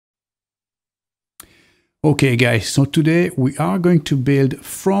Okay guys, so today we are going to build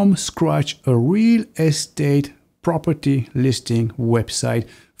from scratch a real estate property listing website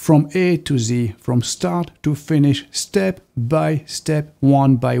from A to Z, from start to finish, step by step,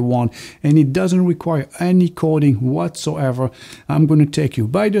 one by one. And it doesn't require any coding whatsoever. I'm going to take you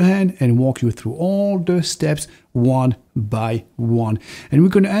by the hand and walk you through all the steps one by one. And we're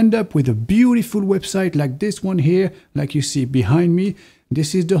going to end up with a beautiful website like this one here, like you see behind me.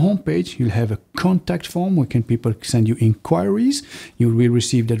 This is the homepage. You'll have a contact form where people send you inquiries. You will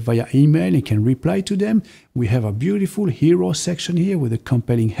receive that via email. You can reply to them. We have a beautiful hero section here with a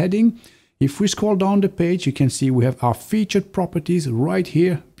compelling heading. If we scroll down the page, you can see we have our featured properties right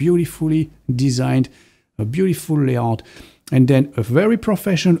here, beautifully designed, a beautiful layout. And then a very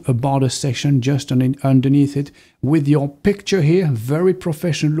professional about us section just underneath it with your picture here, very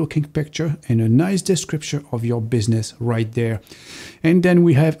professional looking picture and a nice description of your business right there. And then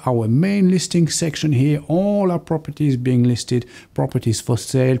we have our main listing section here, all our properties being listed, properties for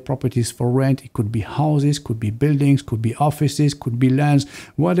sale, properties for rent. It could be houses, could be buildings, could be offices, could be lands,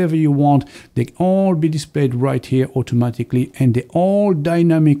 whatever you want. They all be displayed right here automatically and they all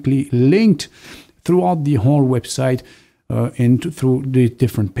dynamically linked throughout the whole website. And through the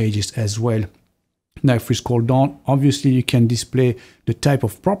different pages as well. Now, if we scroll down, obviously you can display the type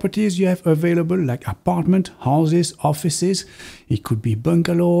of properties you have available, like apartment, houses, offices. It could be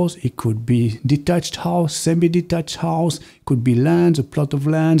bungalows, it could be detached house, semi-detached house, it could be lands, a plot of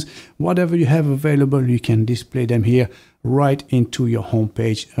lands, whatever you have available, you can display them here right into your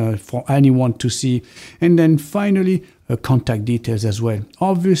homepage for anyone to see. And then finally, contact details as well.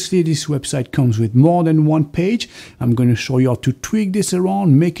 Obviously, this website comes with more than one page. I'm going to show you how to tweak this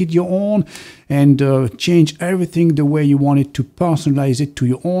around, make it your own, and change everything the way you want it, to personalize it to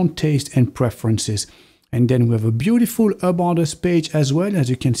your own taste and preferences. And then we have a beautiful About Us page as well, as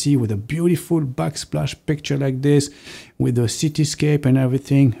you can see, with a beautiful backsplash picture like this, with a cityscape and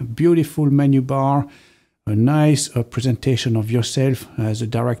everything, a beautiful menu bar, a nice presentation of yourself as a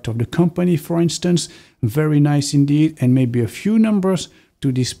director of the company, for instance. Very nice indeed. And maybe a few numbers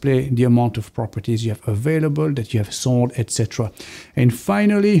to display the amount of properties you have available, that you have sold, etc. And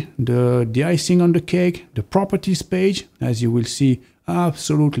finally, the icing on the cake, the properties page, as you will see,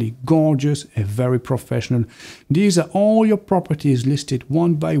 absolutely gorgeous and very professional. These are all your properties listed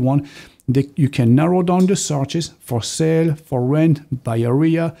one by one. You can narrow down the searches for sale, for rent, by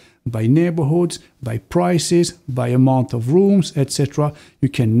area, by neighborhoods, by prices, by amount of rooms, etc. You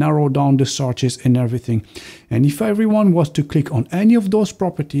can narrow down the searches and everything. And if everyone was to click on any of those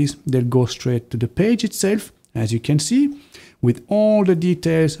properties, they'll go straight to the page itself, as you can see, with all the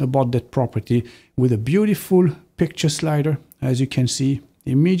details about that property, with a beautiful picture slider, as you can see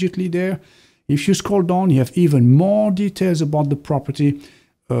immediately there. If you scroll down, you have even more details about the property,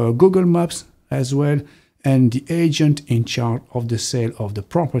 Google Maps as well, and the agent in charge of the sale of the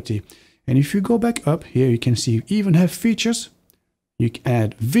property. And if you go back up here, you can see you even have features. You can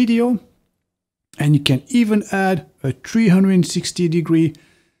add video, and you can even add a 360-degree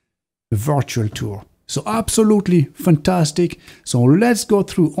virtual tour. So absolutely fantastic. So let's go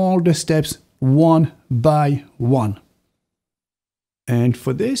through all the steps one by one. And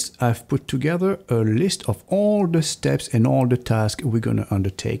for this, I've put together a list of all the steps and all the tasks we're going to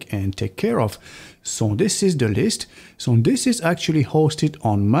undertake and take care of. So this is the list. So this is actually hosted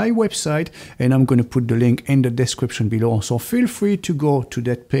on my website, and I'm going to put the link in the description below. So feel free to go to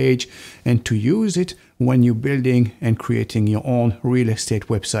that page and to use it when you're building and creating your own real estate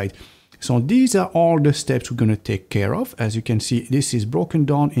website. So these are all the steps we're going to take care of. As you can see, this is broken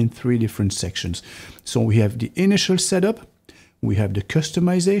down in 3 different sections. So we have the initial setup, we have the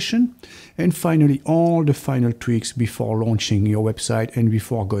customization, and finally all the final tweaks before launching your website and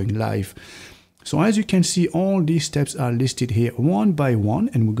before going live. So as you can see, all these steps are listed here one by one,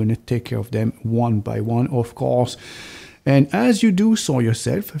 and we're going to take care of them one by one, of course. And as you do so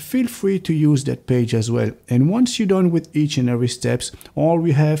yourself, feel free to use that page as well. And once you're done with each and every steps, all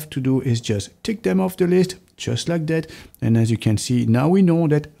we have to do is just tick them off the list, just like that. And as you can see, now we know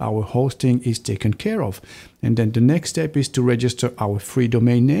that our hosting is taken care of. And then the next step is to register our free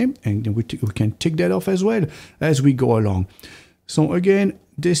domain name, and we can tick that off as well as we go along. So again,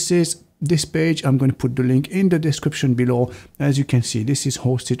 this page, I'm going to put the link in the description below. As you can see, this is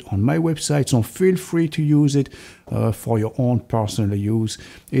hosted on my website, so feel free to use it for your own personal use.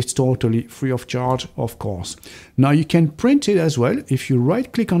 It's totally free of charge, of course. Now you can print it as well. If you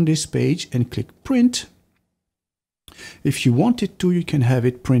right click on this page and click print, if you wanted to, you can have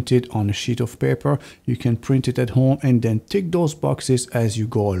it printed on a sheet of paper. You can print it at home and then tick those boxes as you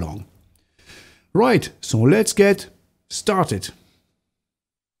go along. Right, so let's get started.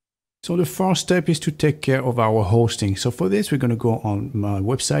 So the first step is to take care of our hosting. So for this, we're going to go on my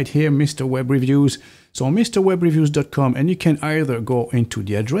website here, Mr. Web Reviews. So mrwebreviews.com, and you can either go into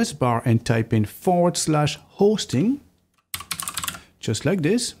the address bar and type in /hosting, just like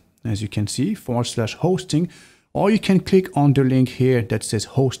this, as you can see, /hosting, or you can click on the link here that says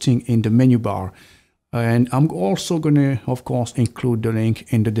hosting in the menu bar. And I'm also going to, of course, include the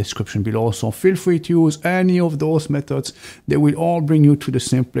link in the description below. So feel free to use any of those methods. They will all bring you to the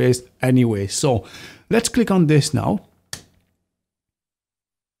same place anyway. So let's click on this now.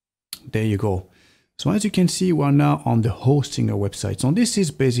 There you go. So as you can see, we're now on the Hostinger website. So this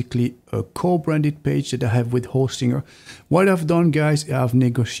is basically a co-branded page that I have with Hostinger. What I've done, guys, I've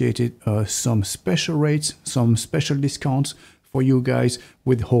negotiated some special rates, some special discounts for you guys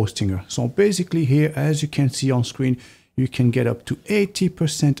with Hostinger. So basically here, as you can see on screen, you can get up to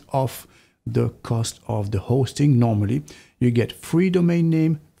 80% off the cost of the hosting. Normally, you get free domain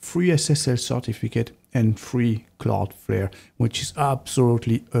name, free SSL certificate, and free Cloudflare, which is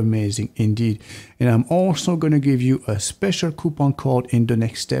absolutely amazing indeed. And I'm also going to give you a special coupon code in the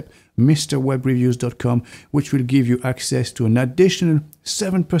next step, mrwebreviews.com, which will give you access to an additional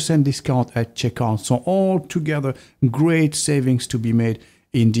 7% discount at checkout. So altogether, great savings to be made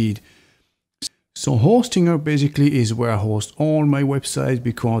indeed. So Hostinger basically is where I host all my websites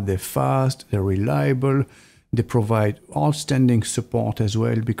because they're fast, they're reliable. They provide outstanding support as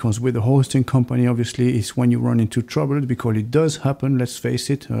well, because with a hosting company, obviously, it's when you run into trouble, because it does happen, let's face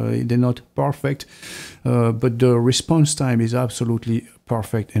it, they're not perfect, but the response time is absolutely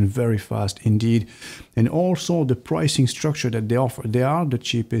perfect and very fast indeed. And also the pricing structure that they offer, they are the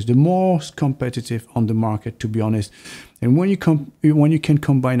cheapest, the most competitive on the market, to be honest. And when you can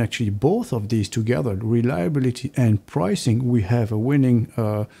combine actually both of these together, reliability and pricing, we have a winning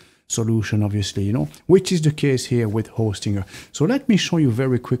solution, obviously, you know, which is the case here with Hostinger. So let me show you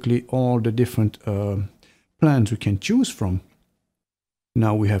very quickly all the different plans we can choose from.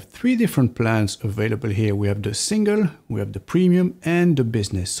 Now we have 3 different plans available here. We have the single, we have the premium, and the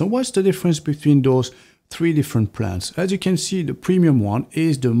business. So what's the difference between those 3 different plans? As you can see, the premium one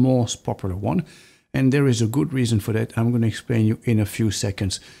is the most popular one, and there is a good reason for that. I'm going to explain you in a few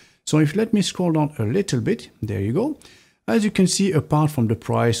seconds. So if let me scroll down a little bit, there you go. As you can see, apart from the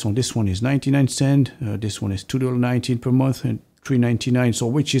price, on this one is 99 cents, this one is $2.19 per month and $3.99, so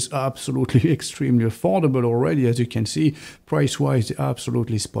which is absolutely extremely affordable already. As you can see, price-wise,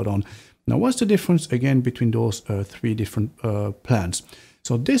 absolutely spot on. Now, what's the difference again between those 3 different plans?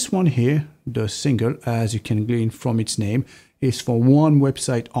 So this one here, the single, as you can glean from its name, is for one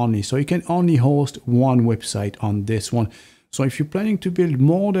website only. So you can only host one website on this one. So if you're planning to build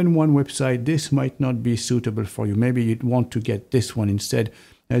more than one website, this might not be suitable for you. Maybe you'd want to get this one instead.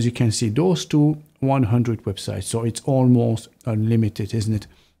 As you can see, those two, 100 websites. So it's almost unlimited, isn't it?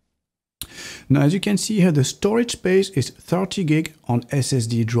 Now, as you can see here, the storage space is 30 gig on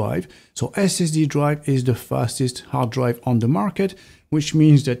SSD drive. So SSD drive is the fastest hard drive on the market, which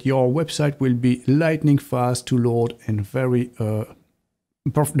means that your website will be lightning fast to load and very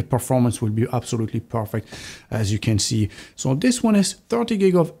the performance will be absolutely perfect, as you can see. So this one has 30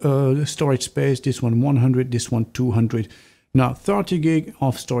 gig of storage space, this one 100, this one 200. Now 30 gig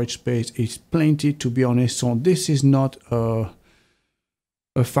of storage space is plenty, to be honest. So this is not a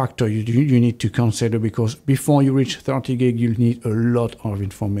factor you need to consider, because before you reach 30 gig, you'll need a lot of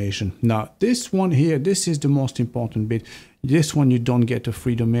information. Now this one here, this is the most important bit. This one, you don't get a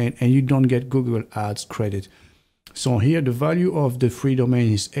free domain and you don't get Google Ads credit. So here the value of the free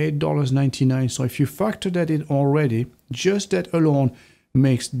domain is $8.99. So if you factor that in already, just that alone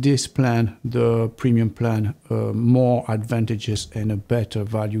makes this plan, the premium plan, more advantageous and a better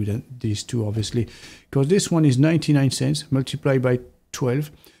value than these two, obviously, because this one is 99 cents multiplied by 12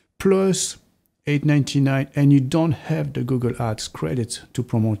 plus $8.99, and you don't have the Google Ads credits to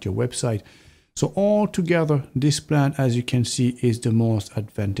promote your website. So altogether, this plan, as you can see, is the most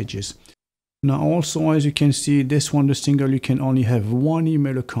advantageous. Now also, as you can see, this one, the single, you can only have one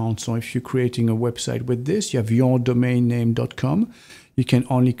email account. So if you're creating a website with this, you have yourdomainname.com. You can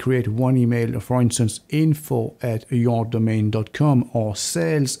only create one email, for instance, info@yourdomain.com or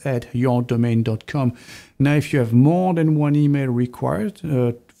sales@yourdomain.com. Now, if you have more than one email required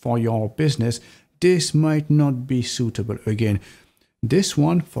for your business, this might not be suitable again. This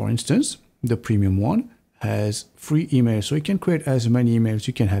one, for instance, the premium one, has free emails, so you can create as many emails.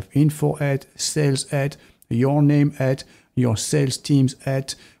 You can have info@, sales@, your name@, your sales teams@,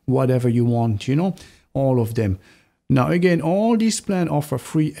 whatever you want, you know, all of them. Now again, all these plans offer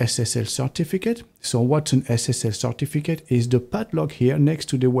free SSL certificate. So what's an SSL certificate? Is the padlock here next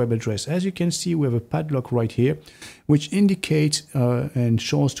to the web address. As you can see, we have a padlock right here, which indicates and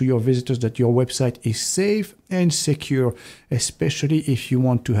shows to your visitors that your website is safe and secure, especially if you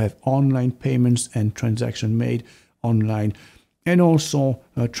want to have online payments and transactions made online, and also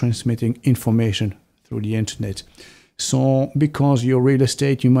transmitting information through the internet. So because your real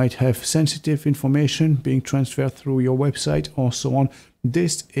estate, you might have sensitive information being transferred through your website or so on.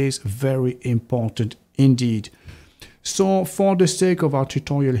 This is very important indeed. So for the sake of our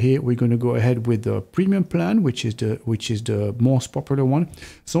tutorial here, we're going to go ahead with the premium plan, which is the most popular one.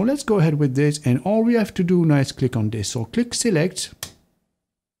 So let's go ahead with this, and all we have to do now is click on this. So click select.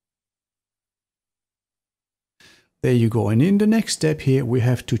 There you go. And in the next step here, we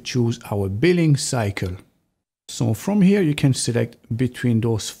have to choose our billing cycle. So from here, you can select between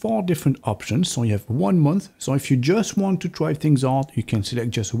those 4 different options. So you have 1 month. So if you just want to try things out, you can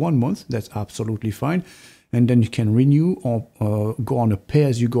select just 1 month. That's absolutely fine. And then you can renew or go on a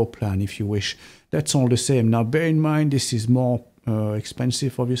pay-as-you-go plan if you wish. That's all the same. Now, bear in mind, this is more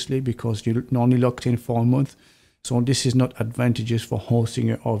expensive, obviously, because you're only locked in for a month. So this is not advantageous for hosting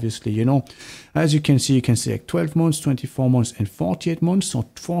it, obviously, you know. As you can see, you can select 12 months, 24 months, and 48 months. So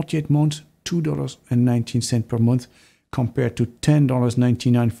 48 months, $2.19 per month compared to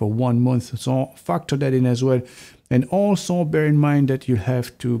 $10.99 for 1 month. So factor that in as well. And also bear in mind that you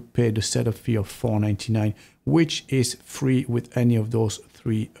have to pay the setup fee of $4.99, which is free with any of those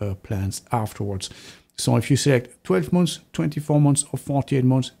 3 plans afterwards. So if you select 12 months, 24 months, or 48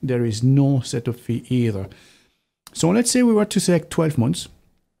 months, there is no setup fee either. So let's say we were to select 12 months.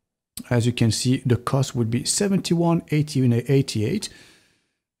 As you can see, the cost would be $71.88.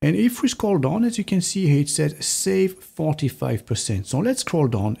 And if we scroll down, as you can see here, it says save 45%. So let's scroll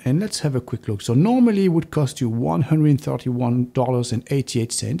down and let's have a quick look. So normally it would cost you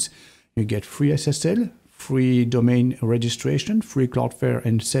 $131.88. You get free SSL, free domain registration, free Cloudflare,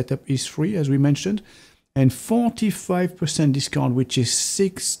 and setup is free, as we mentioned. And 45% discount, which is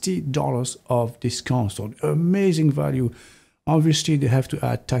 $60 of discount. So amazing value. Obviously, they have to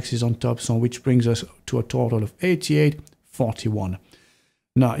add taxes on top, so which brings us to a total of $88.41.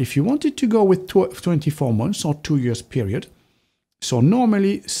 Now, if you wanted to go with 24 months or 2 years period, so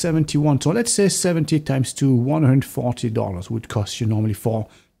normally 71, so let's say 70 times 2, $140 would cost you normally for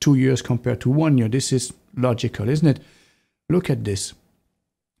 2 years compared to 1 year. This is logical, isn't it? Look at this.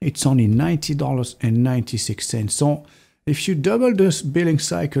 It's only $90.96. So if you double this billing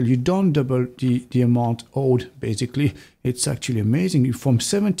cycle, you don't double the amount owed, basically. It's actually amazing. From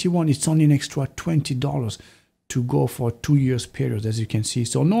 71, it's only an extra $20 to go for a 2 years period, as you can see.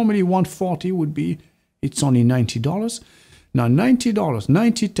 So normally 140 would be, it's only $90. Now $90,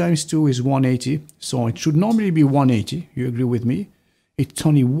 90 times 2 is 180. So it should normally be 180. You agree with me? It's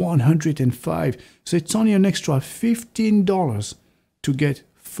only 105. So it's only an extra $15 to get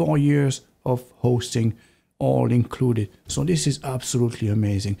 4 years of hosting all included. So this is absolutely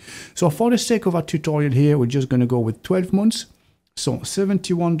amazing. So for the sake of our tutorial here, we're just going to go with 12 months. So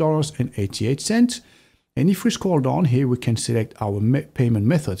 $71.88. And if we scroll down here, we can select our payment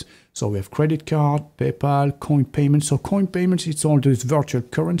methods. So we have credit card, PayPal, coin payments. So coin payments, it's all those virtual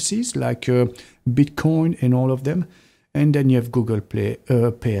currencies like Bitcoin and all of them. And then you have Google Pay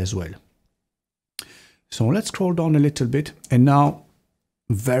as well. So let's scroll down a little bit. And now,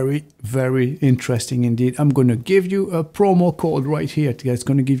 very, very interesting indeed. I'm going to give you a promo code right here. It's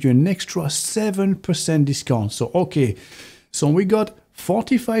going to give you an extra 7% discount. So, okay. So we got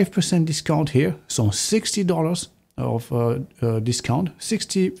 45% discount here, so $60 of discount,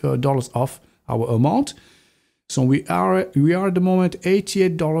 $60 off our amount. So we are at the moment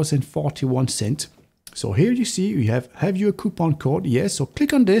 $88.41. So here you see we have you a coupon code? Yes. So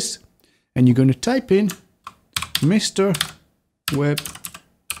click on this, and you're going to type in Mr. Web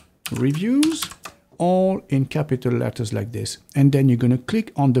Reviews, all in capital letters like this, and then you're going to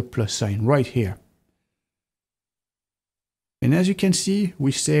click on the plus sign right here. And as you can see,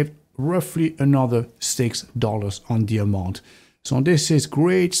 we saved roughly another $6 on the amount. So this is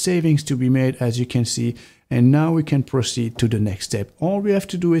great savings to be made, as you can see. And now we can proceed to the next step. All we have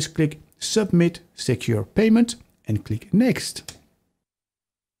to do is click Submit Secure Payment and click Next.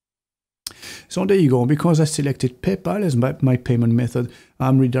 So there you go. Because I selected PayPal as my payment method,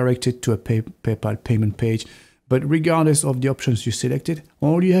 I'm redirected to a PayPal payment page. But regardless of the options you selected,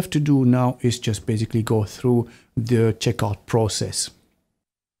 all you have to do now is just basically go through the checkout process.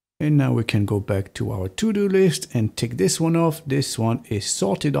 And now we can go back to our to-do list and tick this one off. This one is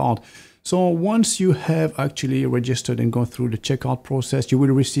sorted out. So once you have actually registered and gone through the checkout process, you will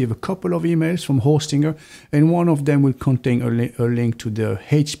receive a couple of emails from Hostinger, and one of them will contain a link to the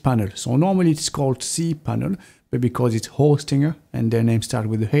H panel. So normally it's called C panel, but because it's Hostinger and their name starts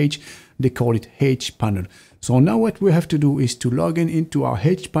with the H, they call it H panel. So now what we have to do is to log in into our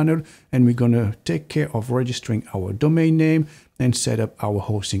H panel, and we're going to take care of registering our domain name and set up our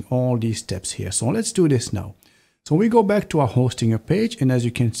hosting, all these steps here. So let's do this now. So we go back to our Hostinger page, and as you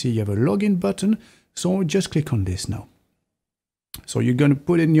can see, you have a login button. So just click on this now. So you're going to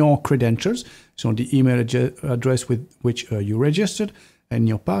put in your credentials, so the email address with which you registered and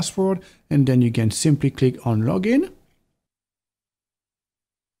your password, and then you can simply click on login.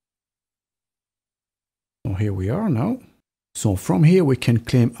 So here we are now. So from here we can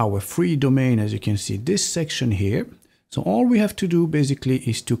claim our free domain, as you can see this section here. So all we have to do basically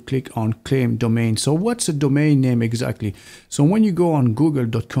is to click on claim domain. So what's a domain name exactly? So when you go on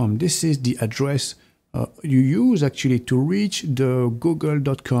google.com, this is the address you use actually to reach the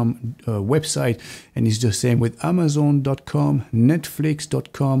google.com website, and it's the same with amazon.com,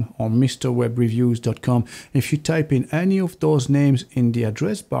 netflix.com, or mrwebreviews.com. If you type in any of those names in the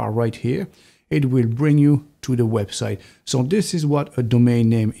address bar right here, it will bring you to the website. So this is what a domain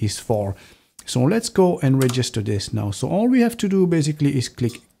name is for. So let's go and register this now. So all we have to do basically is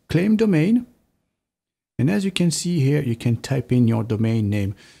click claim domain. And as you can see here, you can type in your domain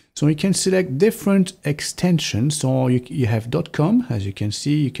name. So you can select different extensions. So you have .com, as you can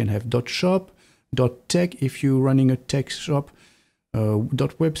see, you can have .shop, .tech if you're running a tech shop,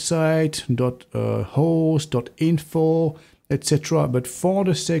 .website, .host, .info, etc. But for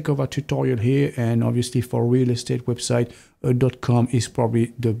the sake of our tutorial here, and obviously for real estate website, .com is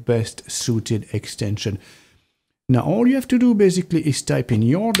probably the best suited extension. Now all you have to do basically is type in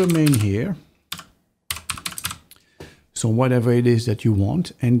your domain here, so whatever it is that you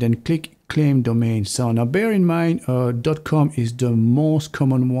want, and then click claim domain. So now bear in mind, .com is the most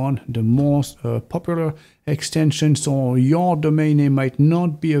common one, the most popular extension. So your domain name might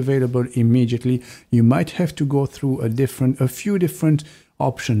not be available immediately. You might have to go through a few different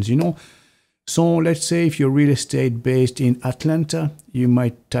options, you know. So let's say if you're real estate based in Atlanta, you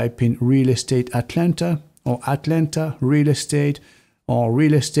might type in real estate Atlanta, or Atlanta real estate, or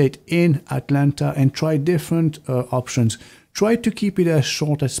real estate in Atlanta, and try different options. Try to keep it as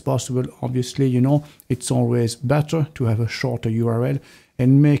short as possible. Obviously, you know, it's always better to have a shorter URL,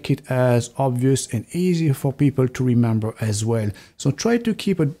 and make it as obvious and easier for people to remember as well. So try to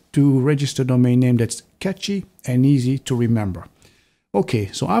keep it to register domain name that's catchy and easy to remember. Okay,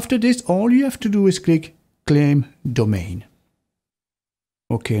 so after this, all you have to do is click claim domain.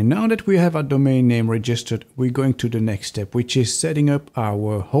 Okay, now that we have our domain name registered, we're going to the next step, which is setting up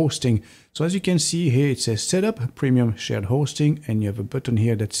our hosting. So as you can see here, it says setup premium shared hosting, and you have a button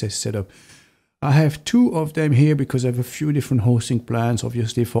here that says setup. I have two of them here because I have a few different hosting plans,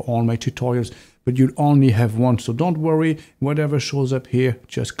 obviously for all my tutorials, but you'll only have one. So don't worry, whatever shows up here,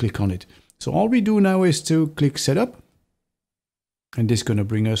 just click on it. So all we do now is to click setup. And this is going to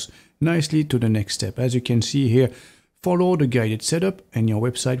bring us nicely to the next step. As you can see here, follow the guided setup and your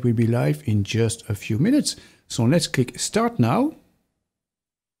website will be live in just a few minutes. So let's click start now.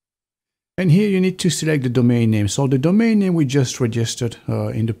 And here you need to select the domain name. So the domain name we just registered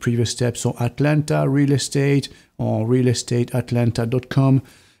in the previous step. So Atlanta Real Estate or realestateatlanta.com,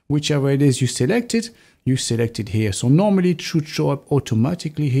 whichever it is you select it here. So normally it should show up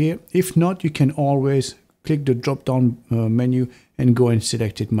automatically here. If not, you can always click the drop down menu and go and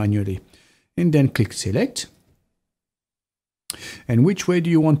select it manually. And then click select. And which way do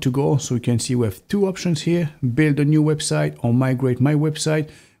you want to go? So you can see we have two options here, build a new website or migrate my website.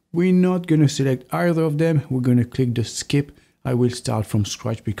 We're not going to select either of them. We're going to click the skip. I will start from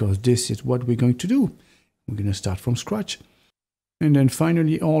scratch because this is what we're going to do. We're going to start from scratch. And then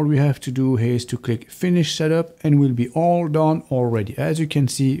finally, all we have to do here is to click finish setup, and we'll be all done already. As you can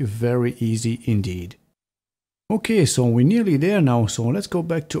see, very easy indeed. Okay, so we're nearly there now. So let's go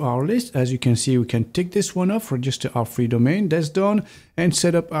back to our list. As you can see, we can tick this one off, register our free domain, that's done, and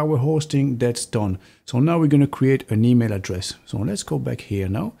set up our hosting, that's done. So now we're going to create an email address. So let's go back here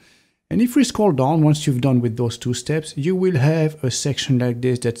now. And if we scroll down, once you've done with those two steps, you will have a section like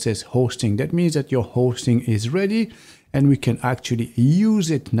this that says hosting. That means that your hosting is ready, and we can actually use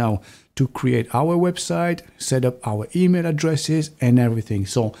it now to create our website, set up our email addresses and everything.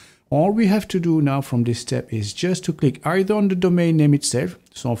 So all we have to do now from this step is just to click either on the domain name itself.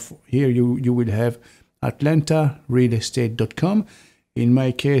 So here you will have atlantarealestate.com. In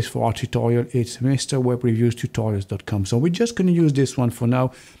my case, for our tutorial, it's mrwebreviewstutorials.com. So we're just going to use this one for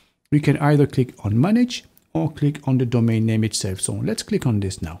now. We can either click on manage or click on the domain name itself. So let's click on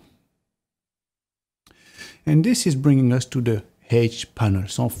this now. And this is bringing us to the H panel.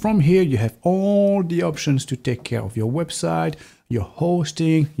 So from here, you have all the options to take care of your website, your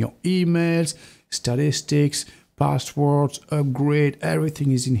hosting, your emails, statistics, passwords, upgrade,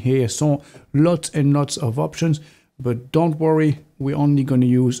 everything is in here. So lots and lots of options, but don't worry, we're only going to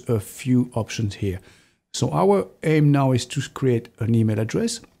use a few options here. So our aim now is to create an email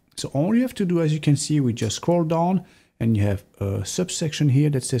address. So all you have to do, as you can see, we just scroll down and you have a subsection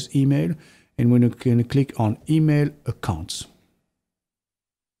here that says email, and we're going to click on email accounts.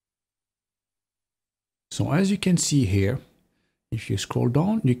 So as you can see here, if you scroll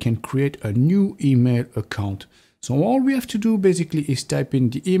down, you can create a new email account. So all we have to do basically is type in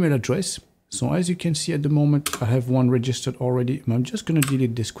the email address. So as you can see at the moment, I have one registered already. I'm just going to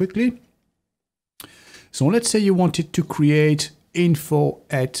delete this quickly. So let's say you wanted to create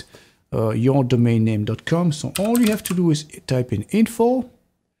info@yourdomainname.com. So all you have to do is type in info,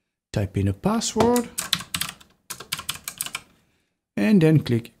 type in a password, and then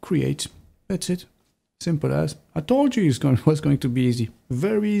click create. That's it. Simple as. I told you it was going to be easy.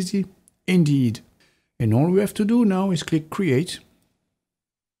 Very easy indeed. And all we have to do now is click create.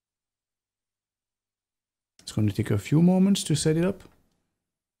 It's going to take a few moments to set it up.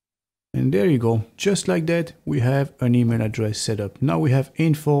 And there you go. Just like that, we have an email address set up. Now we have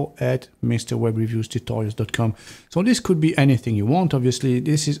info@mrwebreviewstutorials.com. So this could be anything you want. Obviously,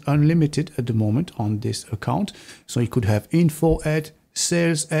 this is unlimited at the moment on this account. So you could have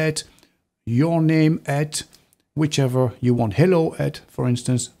info@sales@ your name at, whichever you want, hello at, for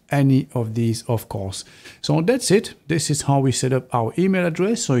instance, any of these, of course. So that's it. This is how we set up our email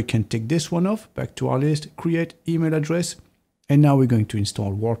address. So you can take this one off, back to our list, create email address. And now we're going to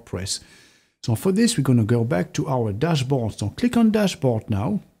install WordPress. So for this, we're going to go back to our dashboard. So click on dashboard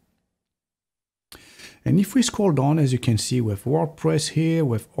now. And if we scroll down, as you can see, we have WordPress here,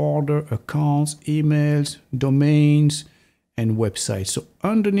 we have order, accounts, emails, domains, and websites. So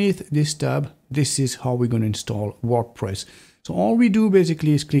underneath this tab, this is how we're going to install WordPress. So all we do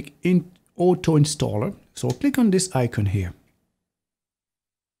basically is click in auto installer. So click on this icon here.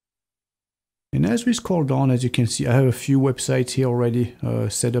 And as we scroll down, as you can see, I have a few websites here already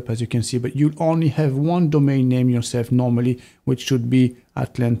set up, as you can see, but you only have one domain name yourself normally, which should be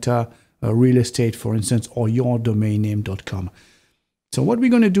Atlanta real estate, for instance, or yourdomainname.com. So what we're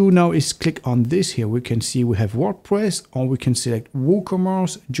going to do now is click on this here. We can see we have WordPress, or we can select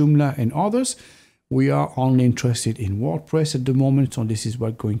WooCommerce, Joomla, and others. We are only interested in WordPress at the moment, so this is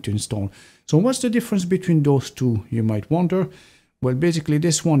what we're going to install. So what's the difference between those two, you might wonder? Well, basically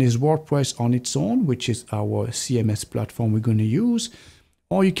this one is WordPress on its own, which is our CMS platform we're going to use.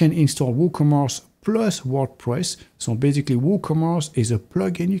 Or you can install WooCommerce plus WordPress. So basically WooCommerce is a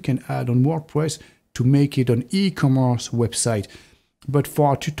plugin you can add on WordPress to make it an e-commerce website. But for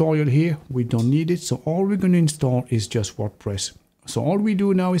our tutorial here, we don't need it. So all we're going to install is just WordPress. So all we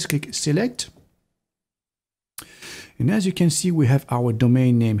do now is click select. And as you can see, we have our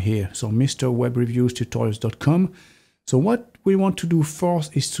domain name here. So mrwebreviewstutorials.com. So what we want to do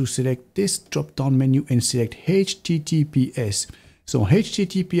first is to select this drop-down menu and select HTTPS. So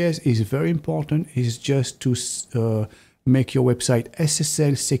HTTPS is very important. It's just to make your website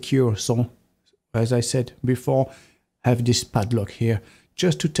SSL secure. So as I said before, have this padlock here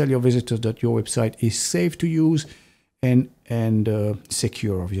just to tell your visitors that your website is safe to use and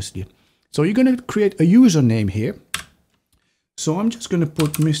secure, obviously. So you're going to create a username here. So I'm just going to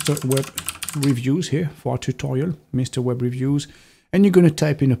put Mr. Web Reviews here for our tutorial, Mr. Web Reviews, and you're going to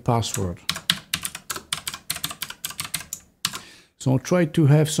type in a password. So try to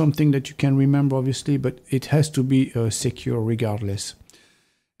have something that you can remember, obviously, but it has to be secure regardless.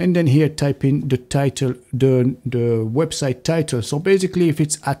 And then here type in the title, the website title. So basically, if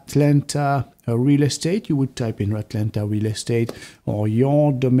it's Atlanta real estate, you would type in Atlanta real estate, or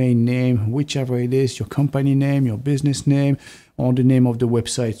your domain name, whichever it is, your company name, your business name, or the name of the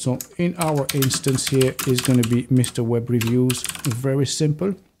website. So in our instance here is going to be Mr. Web Reviews. Very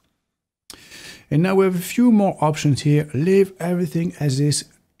simple. And now we have a few more options here. Leave everything as is.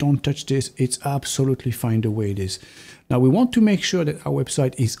 Don't touch this. It's absolutely fine the way it is. Now we want to make sure that our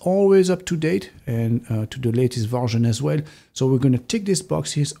website is always up to date and to the latest version as well. So we're going to tick this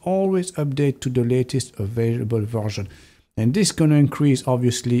box here, always update to the latest available version. And this is going to increase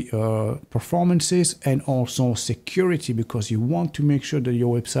obviously performances and also security, because you want to make sure that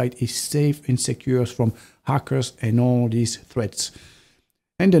your website is safe and secure from hackers and all these threats.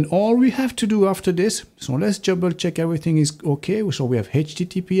 And then all we have to do after this, so let's double check everything is okay. So we have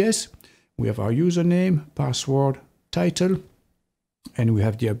HTTPS, we have our username, password, title, and we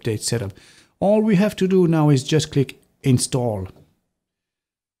have the update setup. All we have to do now is just click install.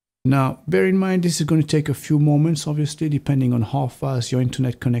 Now, bear in mind, this is going to take a few moments, obviously, depending on how fast your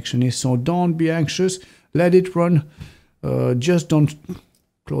internet connection is. So don't be anxious. Let it run. Just don't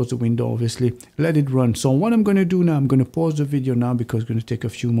close the window, obviously. Let it run. So what I'm going to do now, I'm going to pause the video now because it's going to take a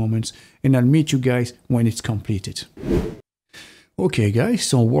few moments, and I'll meet you guys when it's completed. Okay guys,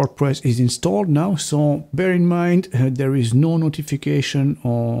 so WordPress is installed now, so bear in mind there is no notification,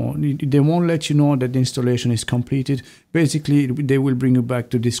 or they won't let you know that the installation is completed. Basically, they will bring you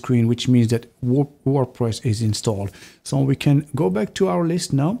back to this screen, which means that WordPress is installed. So we can go back to our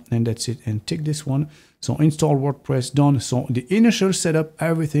list now, and that's it, and tick this one. So install WordPress, done. So the initial setup,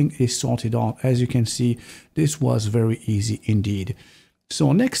 everything is sorted out. As you can see, this was very easy indeed.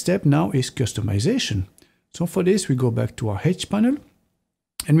 So next step now is customization. So for this, we go back to our H panel,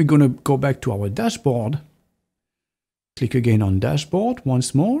 and we're going to go back to our dashboard. Click again on dashboard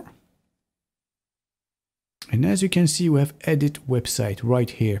once more. And as you can see, we have edit website right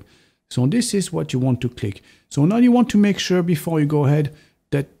here. So this is what you want to click. So now you want to make sure before you go ahead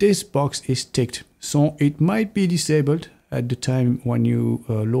that this box is ticked. So it might be disabled at the time when you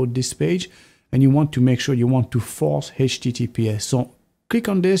load this page, and you want to make sure you want to force HTTPS. So click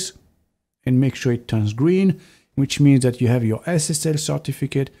on this and make sure it turns green, which means that you have your SSL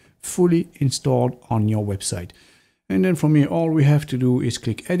certificate fully installed on your website. And then from here, all we have to do is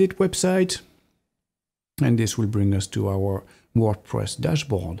click edit website, and this will bring us to our WordPress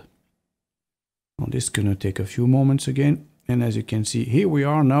dashboard. Now this is gonna take a few moments again, and as you can see, here we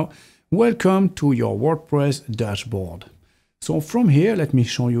are now. Welcome to your WordPress dashboard. So from here, let me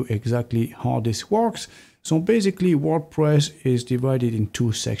show you exactly how this works. So basically, WordPress is divided in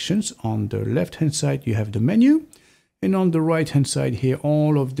two sections. On the left-hand side, you have the menu, and on the right-hand side here,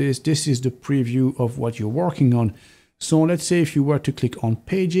 all of this is the preview of what you're working on. So let's say if you were to click on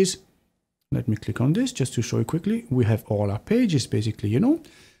pages, let me click on this just to show you quickly. We have all our pages basically, you know.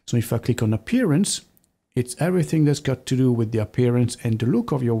 So if I click on appearance, it's everything that's got to do with the appearance and the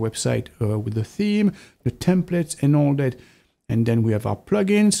look of your website, with the theme, the templates, and all that. And then we have our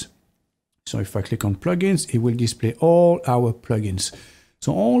plugins. So if I click on plugins, it will display all our plugins.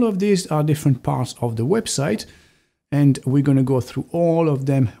 So all of these are different parts of the website, and we're going to go through all of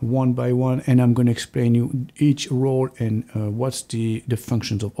them one by one, and I'm going to explain you each role and what's the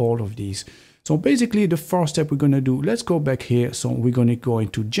functions of all of these. So basically, the first step we're going to do, let's go back here. So we're going to go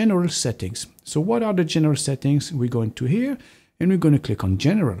into general settings. So what are the general settings? We're going to here, and we're going to click on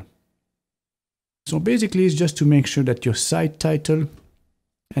general. So basically, it's just to make sure that your site title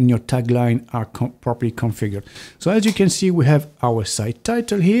and your tagline are properly configured. So as you can see, we have our site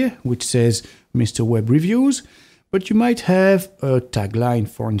title here, which says Mr. Web Reviews, but you might have a tagline,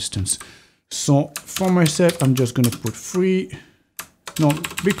 for instance. So for myself, I'm just going to put free. No,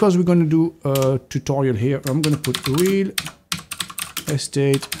 because we're going to do a tutorial here, I'm going to put real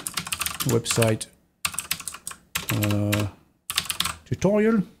estate website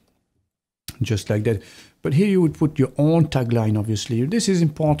tutorial, just like that. But here you would put your own tagline, obviously. This is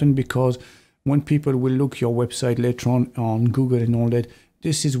important because when people will look your website later on Google and all that,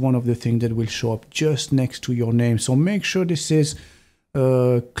 this is one of the things that will show up just next to your name. So make sure this is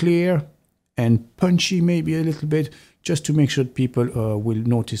clear and punchy, maybe a little bit, just to make sure that people will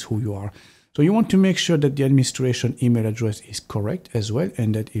notice who you are. So you want to make sure that the administration email address is correct as well,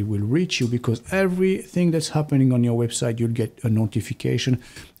 and that it will reach you, because everything that's happening on your website, you'll get a notification,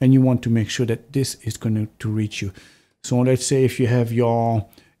 and you want to make sure that this is going to reach you. So let's say if you have your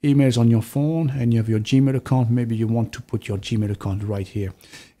emails on your phone and you have your Gmail account, maybe you want to put your Gmail account right here.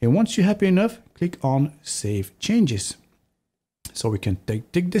 And once you're happy enough, click on Save Changes. So we can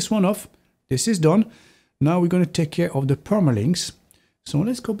take this one off. This is done. Now we're going to take care of the permalinks. So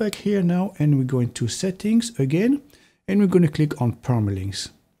let's go back here now, and we go into settings again, and we're going to click on permalinks.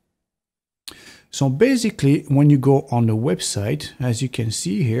 So basically, when you go on the website, as you can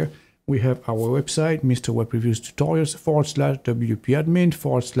see here, we have our website, Mr. Web Reviews Tutorials /WP admin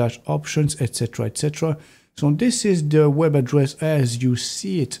 /options, etc., etc. So this is the web address as you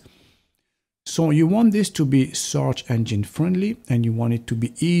see it. So you want this to be search engine friendly, and you want it to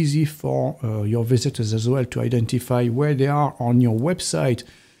be easy for your visitors as well to identify where they are on your website.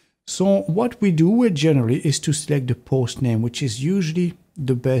 So what we do generally is to select the post name, which is usually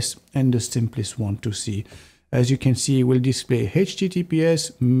the best and the simplest one to see. As you can see, it will display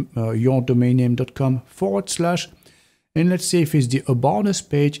https yourdomainname.com /, and let's say if it's the About Us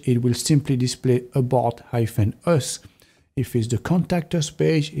page, it will simply display about-us. If it's the Contact Us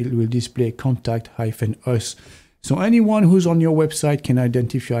page, it will display contact-us. So anyone who's on your website can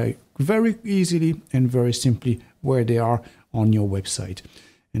identify very easily and very simply where they are on your website.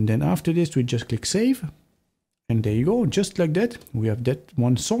 And then after this, we just click Save. And there you go, just like that, we have that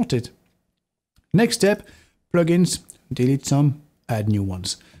one sorted. Next step, plugins, delete some, add new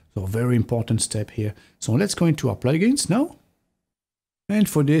ones. So very important step here. So let's go into our plugins now. And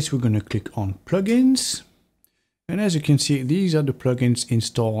for this, we're going to click on plugins. And as you can see, these are the plugins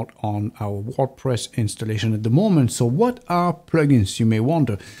installed on our WordPress installation at the moment. So what are plugins, you may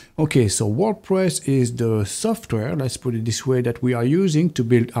wonder? Okay, so WordPress is the software, let's put it this way, that we are using to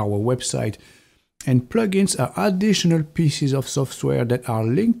build our website. And plugins are additional pieces of software that are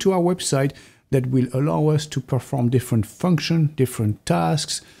linked to our website that will allow us to perform different functions, different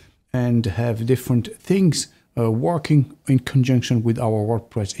tasks, and have different things working in conjunction with our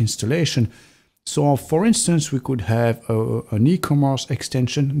WordPress installation. So for instance, we could have an e-commerce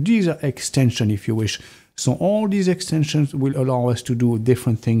extension. These are extensions if you wish. So all these extensions will allow us to do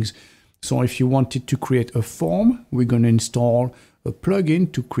different things. So if you wanted to create a form, we're going to install a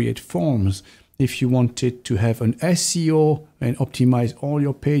plugin to create forms. If you wanted to have an SEO and optimize all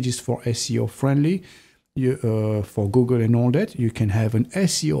your pages for SEO friendly, for Google and all that, you can have an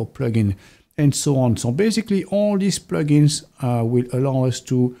SEO plugin and so on. So basically all these plugins will allow us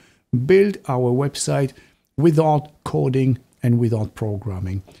to build our website without coding and without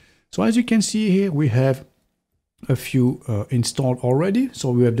programming. So as you can see here, we have a few installed already.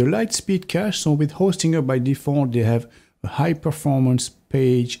 So we have the Lightspeed Cache. So with Hostinger by default, they have a high performance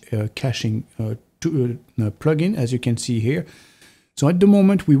page caching plugin, as you can see here. So at the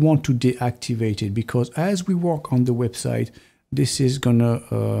moment, we want to deactivate it because as we work on the website, this is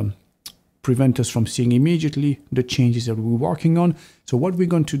gonna prevent us from seeing immediately the changes that we're working on. So what we're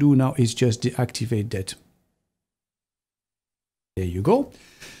going to do now is just deactivate that. There you go.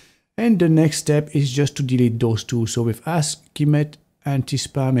 And the next step is just to delete those two. So with Askimet,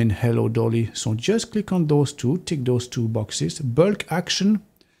 Anti-Spam and Hello Dolly. So just click on those two, tick those two boxes, bulk action,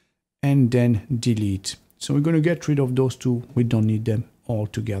 and then delete. So we're going to get rid of those two. We don't need them all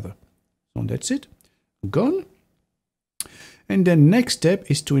together. So that's it. Gone. And then next step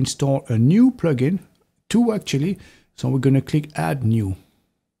is to install a new plugin, two actually. So we're going to click add new.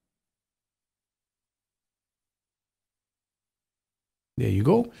 There you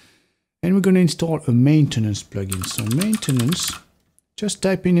go. And we're going to install a maintenance plugin. So maintenance, just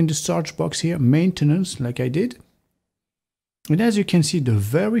type in the search box here, maintenance, like I did. And as you can see, the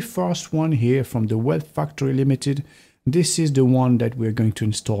very first one here from the Web Factory Limited, this is the one that we're going to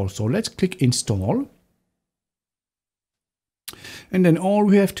install. So let's click install. And then all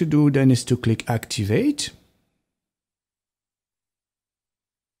we have to do then is to click activate.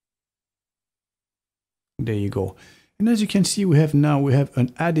 There you go. And as you can see, we have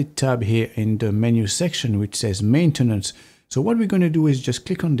an added tab here in the menu section which says maintenance. So what we're going to do is just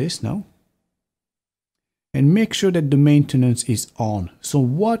click on this now and make sure that the maintenance is on. So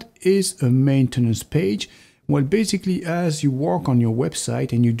what is a maintenance page? Well, basically, as you work on your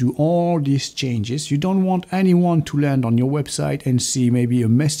website and you do all these changes, you don't want anyone to land on your website and see maybe a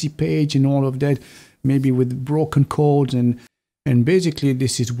messy page and all of that, maybe with broken codes. And basically,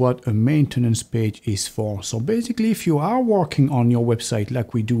 this is what a maintenance page is for. So basically, if you are working on your website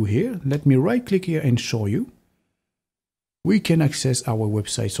like we do here, let me right click here and show you. We can access our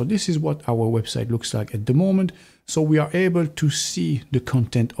website. So this is what our website looks like at the moment. So we are able to see the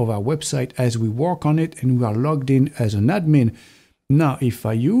content of our website as we work on it, and we are logged in as an admin. Now, if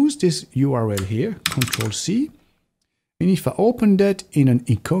I use this URL here, Control C, and if I open that in an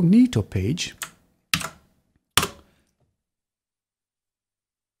incognito page,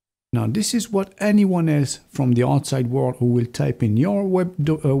 now this is what anyone else from the outside world who will type in your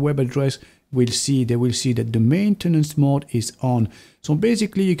web address will see. They will see that the maintenance mode is on. So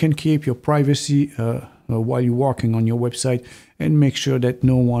basically you can keep your privacy while you're working on your website and make sure that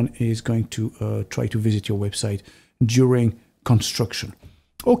no one is going to try to visit your website during construction.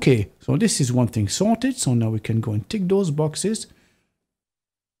 Okay, so this is one thing sorted. So now we can go and tick those boxes.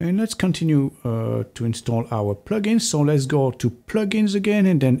 And let's continue to install our plugins. So let's go to plugins again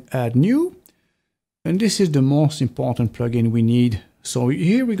and then add new. And this is the most important plugin we need. So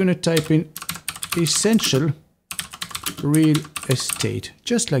here we're going to type in essential real estate,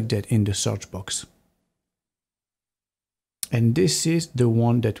 just like that in the search box. And this is the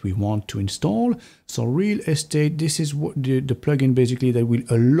one that we want to install. So real estate, this is what the plugin basically that will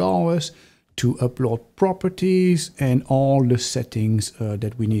allow us to upload properties and all the settings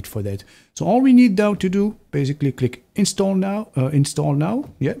that we need for that. So all we need now to do, basically click install now,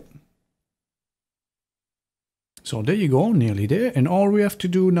 yeah. So there you go, nearly there. And all we have to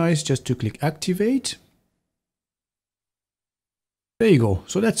do now is just to click activate. There you go.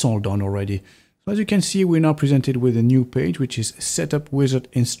 So that's all done already. So as you can see, we're now presented with a new page, which is Setup Wizard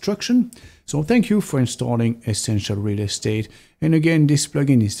Instruction. So thank you for installing Essential Real Estate. And again, this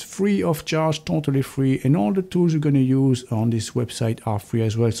plugin is free of charge, totally free. And all the tools you're going to use on this website are free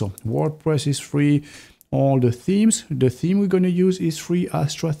as well. So WordPress is free. All the themes, the theme we're going to use is free.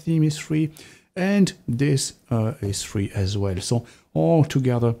 Astra theme is free. And this is free as well. So all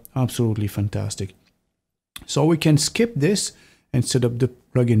together, absolutely fantastic. So we can skip this and set up the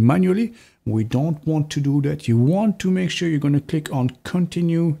plugin manually. We don't want to do that. You want to make sure you're going to click on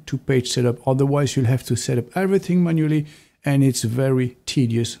continue to page setup. Otherwise, you'll have to set up everything manually and it's very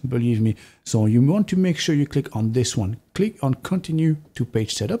tedious, believe me. So you want to make sure you click on this one. Click on continue to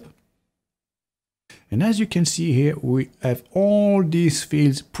page setup. And as you can see here, we have all these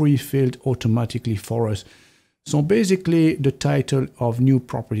fields pre-filled automatically for us. So basically the title of new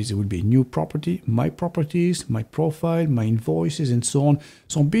properties, it will be new property, my properties, my profile, my invoices and so on.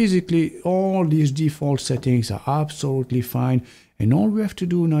 So basically all these default settings are absolutely fine. And all we have to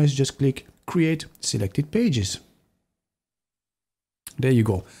do now is just click create selected pages. There you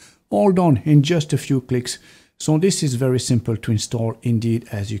go. All done in just a few clicks. So this is very simple to install indeed,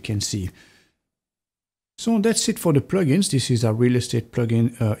 as you can see. So that's it for the plugins. This is a real estate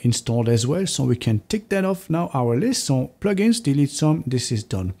plugin installed as well. So we can tick that off now our list. So plugins, delete some, this is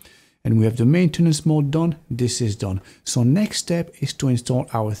done. And we have the maintenance mode done, this is done. So next step is to install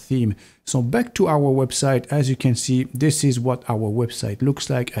our theme. So back to our website, as you can see, this is what our website looks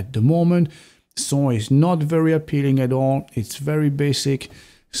like at the moment. So it's not very appealing at all. It's very basic.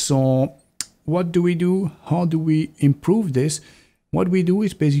 So what do we do? How do we improve this? What we do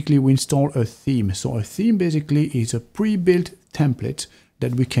is basically we install a theme. So a theme basically is a pre-built template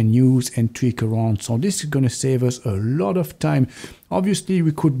that we can use and tweak around. So this is going to save us a lot of time. Obviously,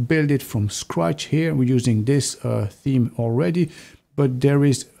 we could build it from scratch here. We're using this theme already, but there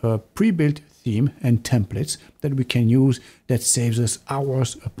is a pre-built theme and templates that we can use that saves us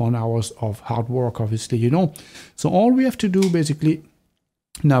hours upon hours of hard work, obviously, you know. So all we have to do basically,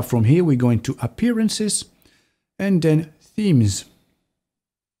 now from here, we go into appearances and then themes.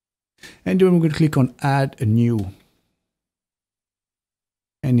 And then we're going to click on add a new.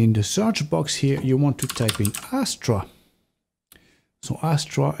 And in the search box here, you want to type in Astra. So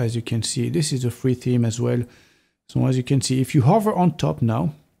Astra, as you can see, this is a free theme as well. So as you can see, if you hover on top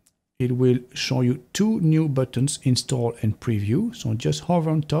now, it will show you two new buttons, install and preview. So just hover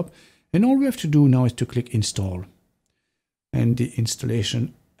on top. And all we have to do now is to click install. And the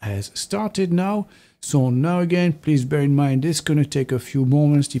installation has started now. So now again, please bear in mind, this is going to take a few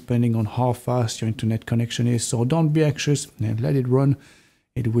moments depending on how fast your internet connection is. So don't be anxious and let it run.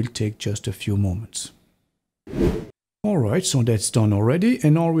 It will take just a few moments. All right, so that's done already.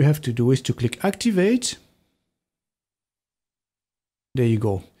 And all we have to do is to click activate. There you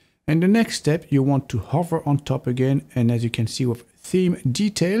go. And the next step, you want to hover on top again. And as you can see with theme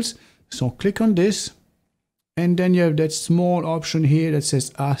details, so click on this. And then you have that small option here that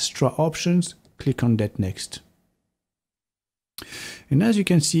says Astra options. Click on that next. And as you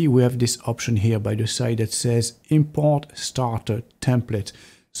can see, we have this option here by the side that says import starter template.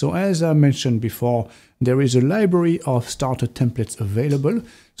 So as I mentioned before, there is a library of starter templates available.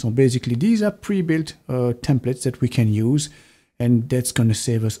 So basically these are pre-built templates that we can use, and that's going to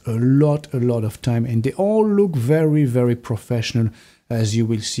save us a lot of time. And they all look very, very professional, as you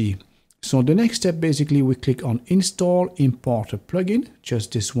will see. So the next step, basically, we click on install import a plugin,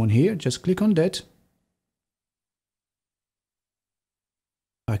 just this one here, just click on that.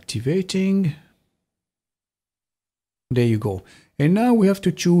 Activating. There you go. And now we have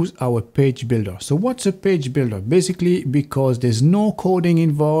to choose our page builder. So what's a page builder? Basically, because there's no coding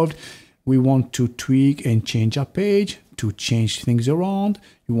involved, we want to tweak and change our page, to change things around.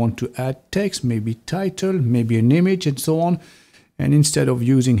 You want to add text, maybe title, maybe an image and so on. And instead of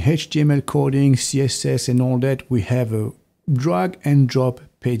using HTML coding, CSS and all that, we have a drag and drop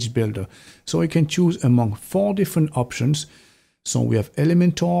page builder. So we can choose among 4 different options. So we have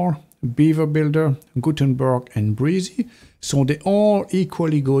Elementor, Beaver Builder, Gutenberg and Breezy. So they're all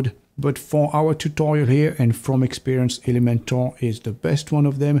equally good, but for our tutorial here and from experience, Elementor is the best one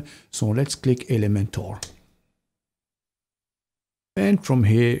of them. So let's click Elementor. And from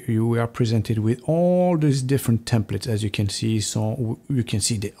here, you are presented with all these different templates, as you can see. So you can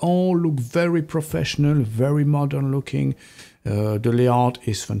see they all look very professional, very modern looking. The layout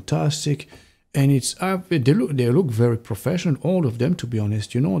is fantastic. And it's they look very professional, all of them, to be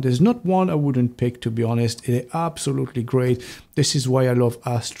honest. You know, there's not one I wouldn't pick, to be honest. They're absolutely great. This is why I love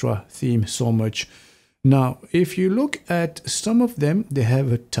Astra theme so much. Now, if you look at some of them, they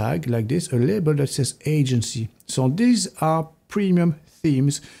have a tag like this, a label that says agency. So these are premium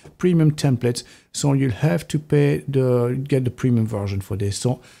themes, premium templates. So you'll have to get the premium version for this.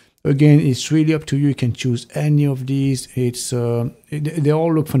 So again, it's really up to you. You can choose any of these. They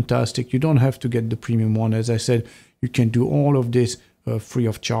all look fantastic. You don't have to get the premium one. As I said, you can do all of this free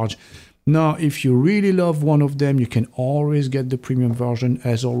of charge. Now, if you really love one of them, you can always get the premium version.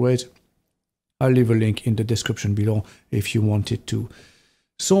 As always, I'll leave a link in the description below if you wanted to.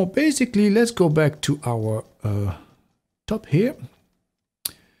 So basically, let's go back to our top here.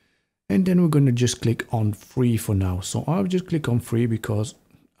 And then we're going to just click on free for now. So I'll just click on free because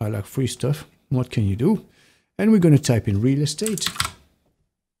I like free stuff. What can you do? And we're going to type in real estate.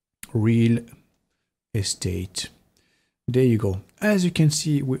 Real estate. There you go. As you can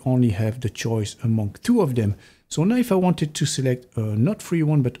see, we only have the choice among two of them. So now if I wanted to select not free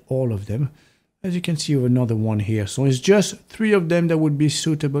one, but all of them, as you can see, we have another one here. So it's just three of them that would be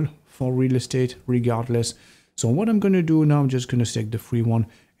suitable for real estate regardless. So what I'm going to do now, I'm just going to select the free one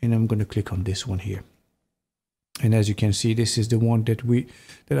and I'm going to click on this one here. And as you can see, this is the one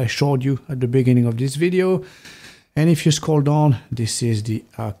that I showed you at the beginning of this video. And if you scroll down, this is the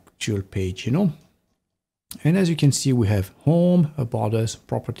actual page, you know. And as you can see, we have home, about us,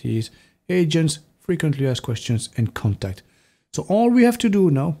 properties, agents, frequently asked questions, and contact. So all we have to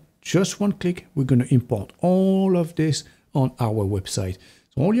do now, just one click, we're going to import all of this on our website.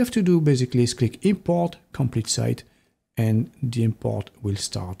 So all you have to do basically is click import complete site and the import will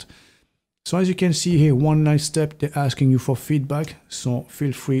start. So as you can see here, one nice step, they're asking you for feedback. So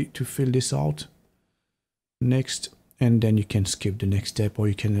feel free to fill this out. Next, and then you can skip the next step or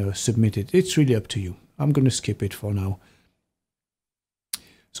you can submit it. It's really up to you. I'm going to skip it for now.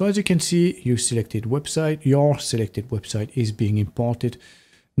 So as you can see, you selected website, your selected website is being imported.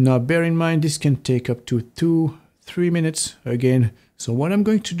 Now, bear in mind, this can take up to 2-3 minutes again. So what I'm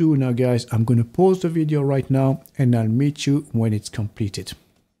going to do now, guys, I'm going to pause the video right now and I'll meet you when it's completed.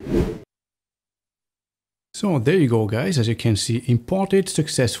 So there you go, guys. As you can see, imported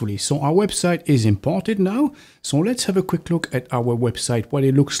successfully. So our website is imported now. So let's have a quick look at our website, what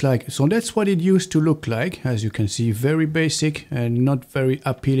it looks like. So that's what it used to look like. As you can see, very basic and not very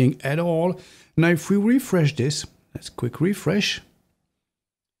appealing at all. Now, if we refresh this, let's quick refresh.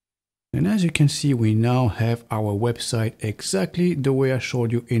 And as you can see, we now have our website exactly the way I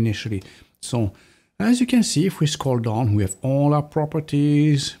showed you initially. So as you can see, if we scroll down, we have all our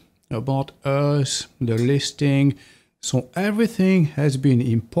properties, about us, the listing. So everything has been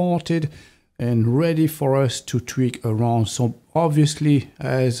imported and ready for us to tweak around. So obviously,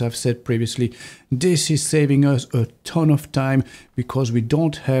 as I've said previously, this is saving us a ton of time because we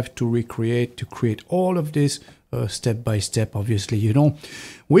don't have to create all of this step by step. Obviously, you know,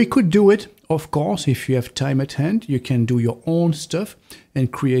 we could do it, of course, if you have time at hand. You can do your own stuff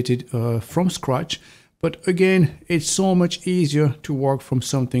and create it from scratch. But again, it's so much easier to work from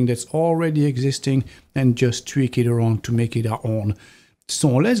something that's already existing and just tweak it around to make it our own.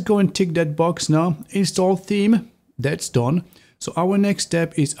 So let's go and tick that box now. Install theme, that's done. So our next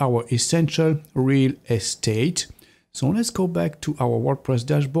step is our essential real estate. So let's go back to our WordPress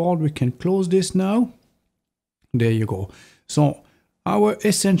dashboard. We can close this now. There you go. So our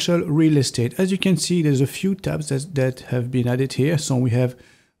essential real estate, as you can see, there's a few tabs that have been added here. So we have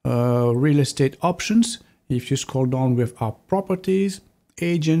real estate options. If you scroll down, we have our properties,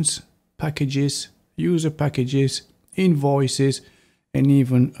 agents, packages, user packages, invoices, and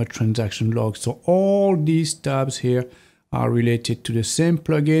even a transaction log. So all these tabs here are related to the same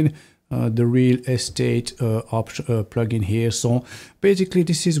plugin, the real estate plugin here. So basically,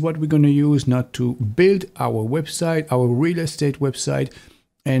 this is what we're going to use now to build our website, our real estate website,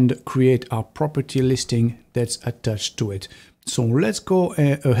 and create our property listing that's attached to it. So let's go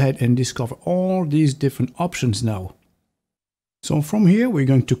ahead and discover all these different options now. So from here, we're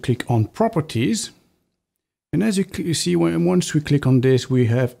going to click on properties. And as you see, once we click on this, we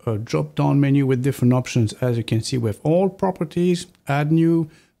have a drop-down menu with different options. As you can see, we have all properties, add new,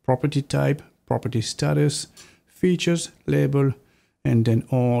 property type, property status, features, label, and then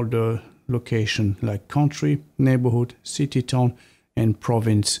all the location like country, neighborhood, city, town, and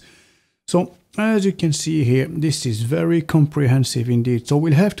province. So as you can see here, this is very comprehensive indeed. So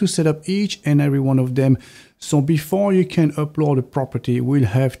we'll have to set up each and every one of them. So before you can upload a property, we'll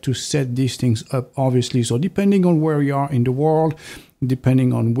have to set these things up, obviously. So depending on where you are in the world,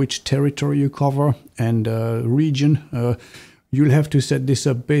 depending on which territory you cover and region, you'll have to set this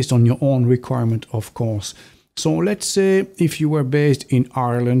up based on your own requirement, of course. So let's say if you were based in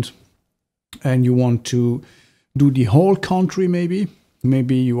Ireland and you want to do the whole country,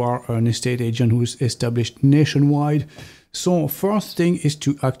 maybe you are an estate agent who's established nationwide. So first thing is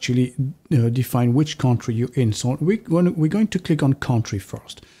to actually define which country you're in. So we're going to click on country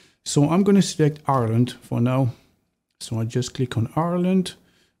first. So I'm going to select Ireland for now. So I just click on Ireland.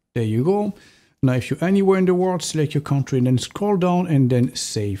 There you go. Now if you're anywhere in the world, select your country and then scroll down and then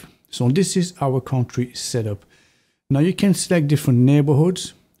save. So this is our country setup. Now you can select different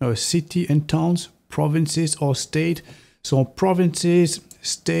neighborhoods, city and towns, provinces or state. So provinces,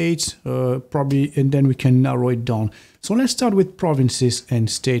 states, probably, and then we can narrow it down. So let's start with provinces and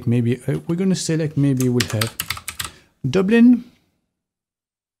state. Maybe we're going to select, maybe we'll have Dublin.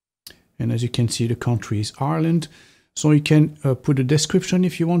 And as you can see, the country is Ireland. So you can put a description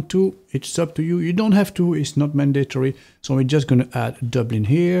if you want to. It's up to you. You don't have to. It's not mandatory. So we're just going to add Dublin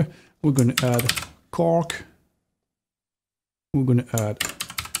here. We're going to add Cork. We're going to add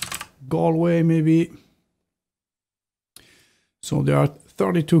Galway maybe. So there are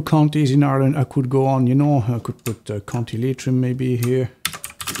 32 counties in Ireland. I could go on, you know, I could put County Leitrim maybe here.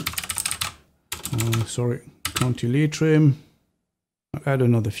 Sorry, County Leitrim. I'll add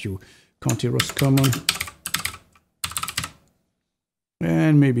another few. County Roscommon.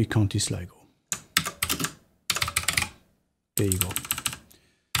 And maybe County Sligo. There you go.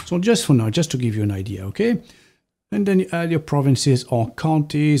 So just for now, just to give you an idea, okay? And then you add your provinces or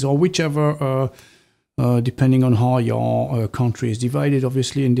counties or whichever, depending on how your country is divided,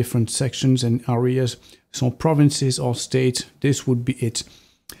 obviously, in different sections and areas. So provinces or states, this would be it.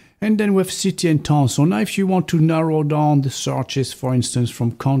 And then we have city and town. So now if you want to narrow down the searches, for instance,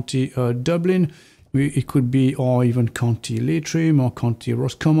 from County Dublin, it could be, or even County Leitrim or County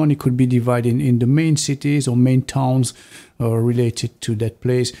Roscommon, it could be divided in the main cities or main towns related to that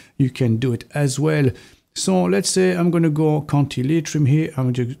place. You can do it as well. So let's say I'm going to go County Leitrim here.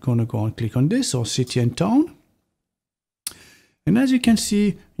 I'm just going to go and click on this, or city and town. And as you can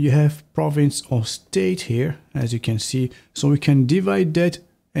see, you have province or state here, as you can see. So we can divide that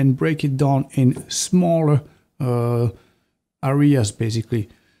and break it down in smaller areas, basically.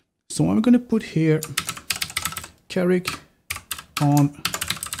 So I'm going to put here Carrick on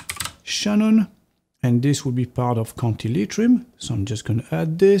Shannon, and this will be part of County Leitrim. So I'm just going to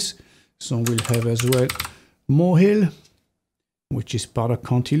add this. So we'll have as well Mohill, which is part of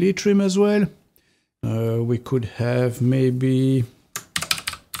County Leitrim as well. We could have maybe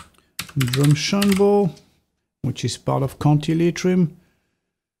Drumshanbo, which is part of County Leitrim.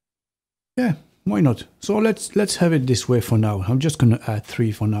 Yeah, why not? So let's have it this way for now. I'm just going to add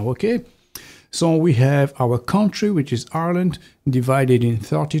 3 for now, okay? So we have our country, which is Ireland, divided in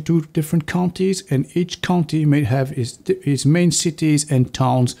 32 different counties, and each county may have its main cities and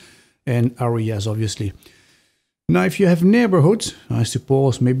towns and areas, obviously. Now, if you have neighborhoods, I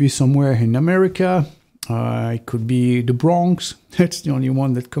suppose maybe somewhere in America, it could be the Bronx. That's the only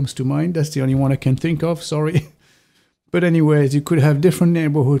one that comes to mind. That's the only one I can think of, sorry. But anyways, you could have different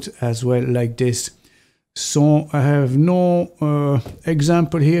neighborhoods as well, like this. So I have no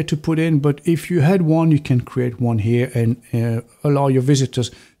example here to put in, but if you had one, you can create one here and allow your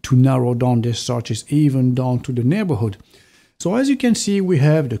visitors to narrow down their searches even down to the neighborhood. So as you can see, we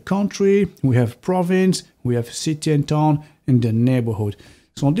have the country, we have province, we have city and town, and the neighborhood.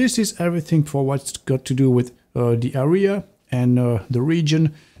 So this is everything for what's got to do with the area and the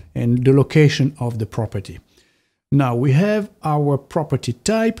region and the location of the property. Now we have our property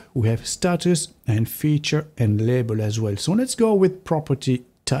type, we have status and feature and label as well. So let's go with property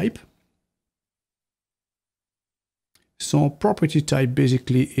type. So property type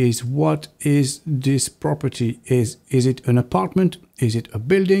basically is, what is this property? Is it an apartment? Is it a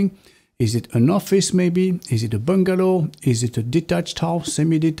building? Is it an office maybe? Is it a bungalow? Is it a detached house,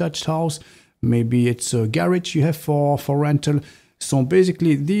 semi-detached house? Maybe it's a garage you have for rental. So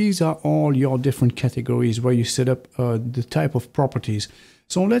basically these are all your different categories where you set up the type of properties.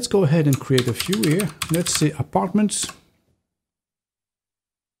 So let's go ahead and create a few here. Let's say apartments.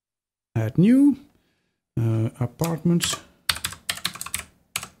 Add new. Apartments.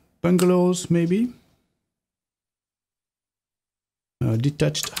 Bungalows maybe.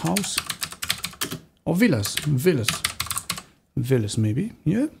 Detached house. Or villas. Villas maybe,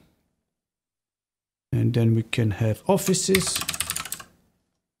 yeah. And then we can have offices.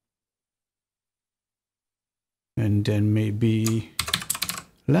 And then maybe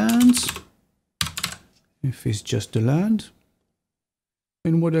lands, if it's just the land.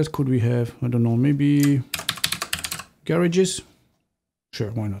 And what else could we have? I don't know, maybe garages.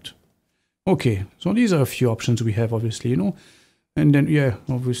 Sure, why not? Okay, so these are a few options we have, obviously, you know. And then, yeah,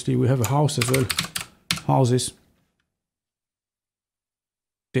 obviously we have a house as well. Houses.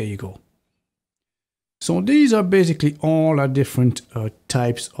 There you go. So these are basically all our different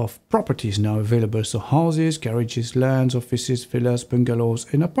types of properties now available. So houses, garages, lands, offices, villas, bungalows,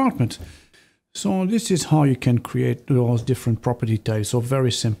 and apartments. So this is how you can create those different property types. So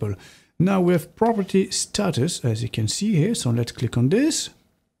very simple. Now we have property status, as you can see here. So let's click on this.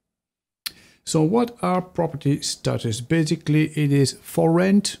 So what are property status? Basically, it is for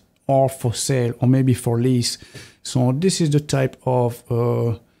rent or for sale or maybe for lease. So this is the type of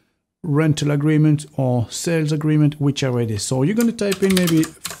rental agreement or sales agreement, whichever it is. So you're going to type in maybe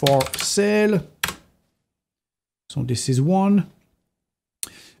for sale. So this is one.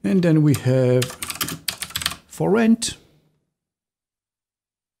 And then we have for rent.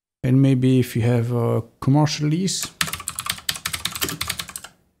 And maybe if you have a commercial lease.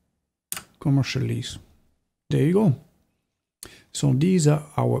 Commercial lease. There you go. So these are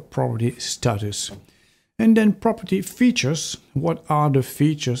our property status. And then property features. What are the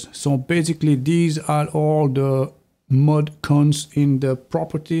features? So basically these are all the mod cons in the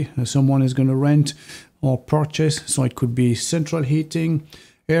property someone is going to rent or purchase. So it could be central heating,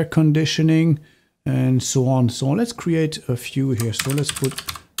 air conditioning, and so on. So let's create a few here. So let's put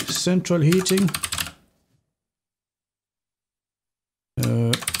central heating,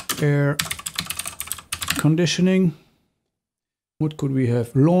 air conditioning. What could we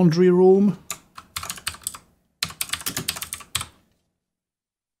have? Laundry room.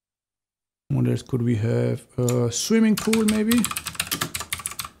 What else could we have? Swimming pool maybe.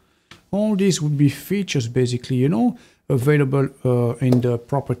 All these would be features basically, you know, available in the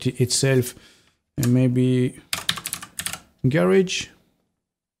property itself. And maybe garage.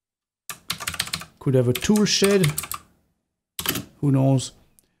 Could have a tool shed. Who knows?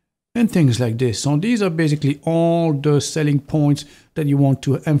 And things like this. So these are basically all the selling points that you want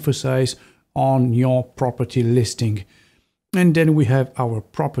to emphasize on your property listing. And then we have our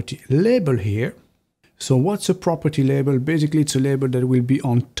property label here. So what's a property label? Basically, it's a label that will be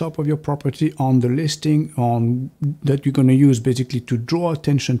on top of your property on the listing that you're going to use basically to draw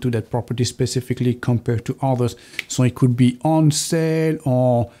attention to that property specifically compared to others. So it could be on sale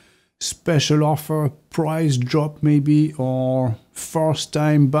or special offer, price drop maybe, or first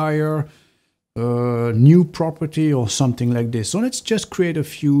time buyer, new property or something like this. So let's just create a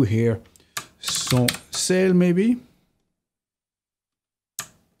few here. So sale maybe.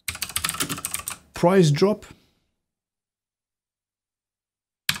 Price drop,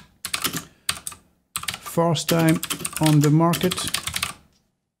 first time on the market,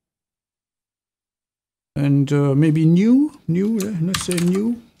 and maybe new, let's say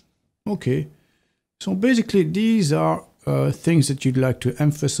new. Okay, so basically these are things that you'd like to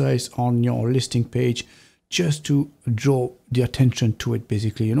emphasize on your listing page just to draw the attention to it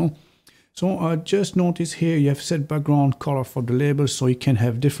basically, you know. So just notice here you have set background color for the label, so you can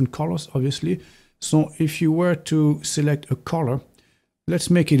have different colors obviously. So if you were to select a color, let's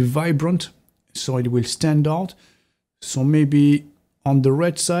make it vibrant so it will stand out. So maybe on the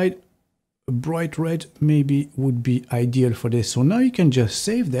red side, a bright red maybe would be ideal for this. So now you can just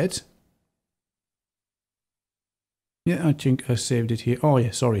save that. Yeah, I think I saved it here. Oh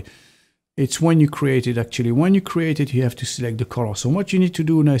yeah, sorry. It's when you create it actually. When you create it, you have to select the color. So what you need to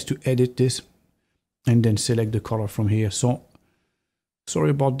do now is to edit this and then select the color from here. So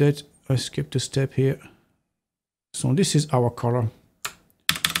sorry about that. I skipped a step here. So this is our color.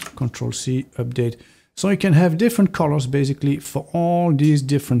 Control C, update. So you can have different colors basically for all these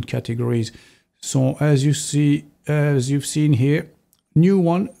different categories. So as you see, as you've seen here, new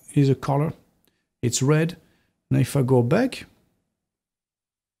one is a color. It's red. Now if I go back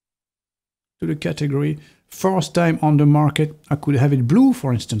to the category, first time on the market, I could have it blue,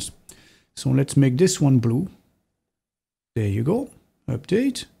 for instance. So let's make this one blue. There you go.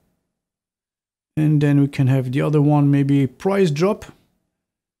 Update. And then we can have the other one, maybe price drop.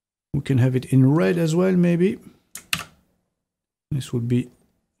 We can have it in red as well, maybe. This wouldn't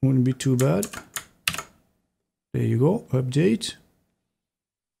be too bad. There you go, update.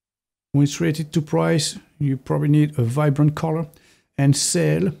 When it's rated to price, you probably need a vibrant color. And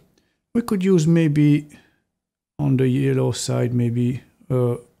sale, we could use maybe on the yellow side, maybe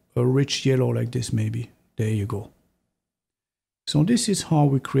a rich yellow like this, maybe. There you go. So this is how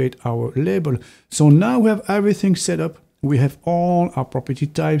we create our label. So now we have everything set up. We have all our property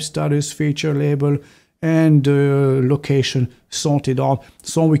types, status, feature, label, and location sorted out.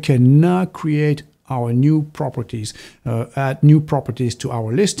 So we can now create our new properties, add new properties to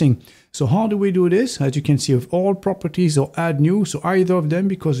our listing. So how do we do this? As you can see, with all properties or add new, so either of them,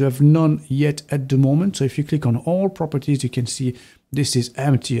 because we have none yet at the moment. So if you click on all properties, you can see this is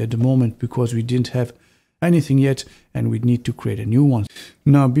empty at the moment because we didn't have anything yet, and we need to create a new one.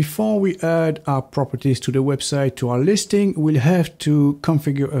 Now, before we add our properties to the website, to our listing, we'll have to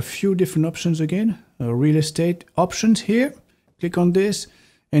configure a few different options again. Real estate options here, click on this,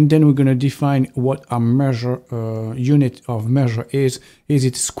 and then we're going to define what our measure unit of measure is. Is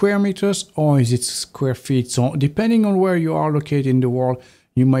it square meters or is it square feet? So depending on where you are located in the world,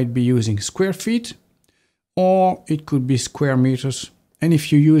 you might be using square feet, or it could be square meters. And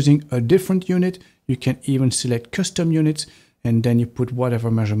if you're using a different unit, you can even select custom units, and then you put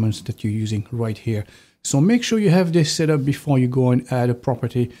whatever measurements that you're using right here. So make sure you have this set up before you go and add a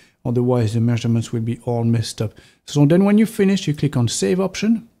property, otherwise the measurements will be all messed up. So then when you finish, you click on Save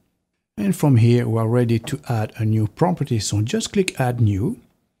option, and from here we are ready to add a new property. So just click Add New,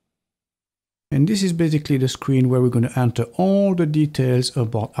 and this is basically the screen where we're going to enter all the details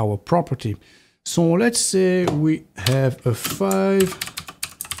about our property. So let's say we have a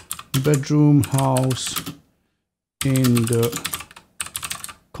 5-bedroom house in the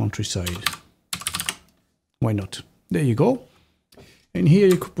countryside. Why not? There you go. And here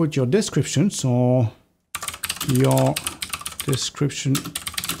you could put your description. So your description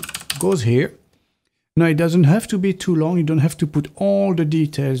goes here. Now it doesn't have to be too long. You don't have to put all the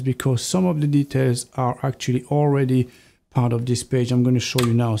details, because some of the details are actually already part of this page. I'm going to show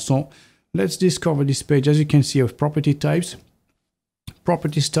you now. So let's discover this page. As you can see, of property types,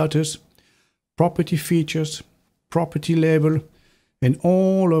 property status, property features, property label, and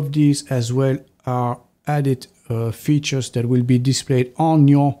all of these as well are added features that will be displayed on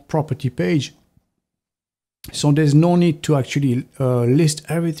your property page. So there's no need to actually list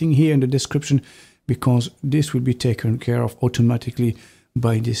everything here in the description, because this will be taken care of automatically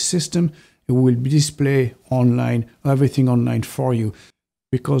by this system. It will display online, everything online for you,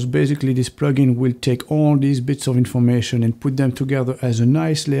 because basically this plugin will take all these bits of information and put them together as a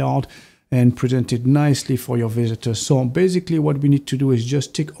nice layout and present it nicely for your visitors. So basically what we need to do is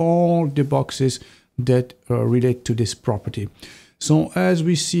just tick all the boxes that relate to this property. So as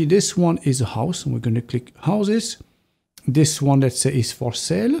we see, this one is a house, and we're going to click houses. This one, let's say, is for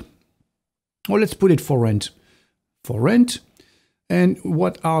sale, or let's put it for rent. For rent. And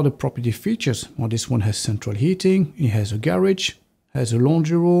what are the property features? Well, this one has central heating, it has a garage, has a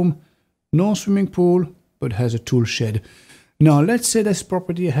laundry room, no swimming pool, but has a tool shed. Now, let's say this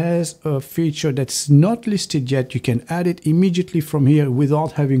property has a feature that's not listed yet. You can add it immediately from here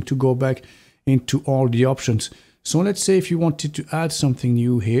without having to go back into all the options. So let's say if you wanted to add something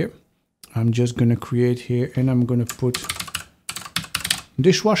new here, I'm just going to create here, and I'm going to put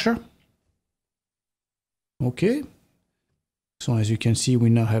dishwasher. Okay. So as you can see, we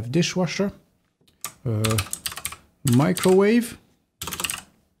now have dishwasher, microwave.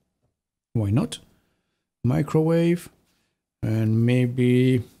 Why not? Microwave. And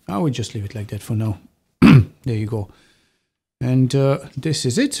maybe I will just leave it like that for now. There you go. And this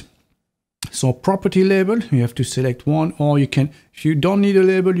is it. So property label, you have to select one, or you can, if you don't need a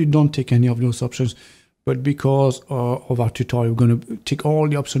label, you don't take any of those options. But because of our tutorial, we're going to tick all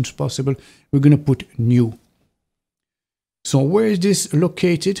the options possible. We're going to put new. So where is this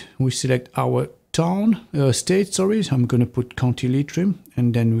located? We select our town, state, sorry. I'm going to put County Leitrim,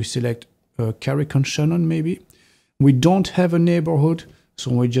 and then we select Carrick-on-Shannon maybe. We don't have a neighborhood,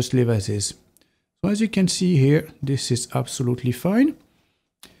 so we just leave as is. So as you can see here, this is absolutely fine.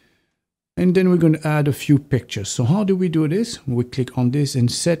 And then we're going to add a few pictures. So how do we do this? We click on this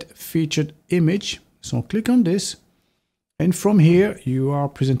and set featured image. So click on this. And from here, you are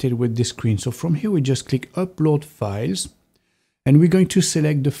presented with this screen. So from here, we just click upload files. And we're going to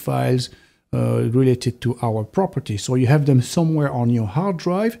select the files related to our property. So you have them somewhere on your hard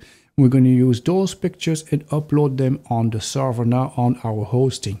drive. We're going to use those pictures and upload them on the server now on our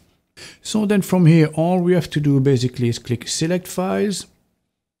hosting. So then from here, all we have to do basically is click select files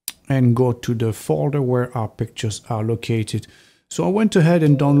and go to the folder where our pictures are located. So I went ahead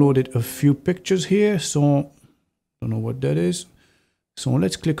and downloaded a few pictures here. So don't know what that is. So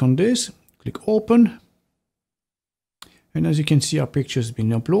let's click on this, click open. And as you can see, our picture has been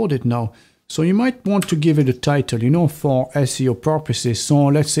uploaded now. So you might want to give it a title, you know, for SEO purposes. So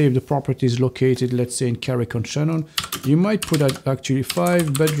let's say if the property is located, let's say in Carrick-on-Shannon, you might put actually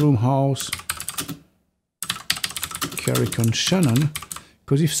 5-bedroom house, Carrick-on-Shannon.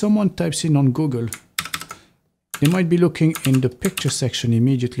 Because if someone types in on Google, they might be looking in the picture section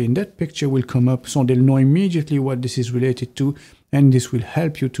immediately, and that picture will come up, so they'll know immediately what this is related to, and this will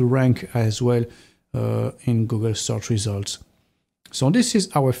help you to rank as well in Google search results. So this is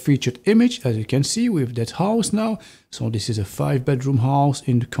our featured image, as you can see, with that house now. So this is a 5-bedroom house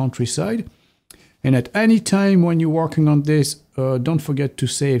in the countryside. And at any time when you're working on this, don't forget to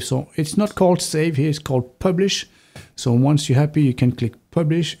save. So it's not called save here, it's called publish. So once you're happy, you can click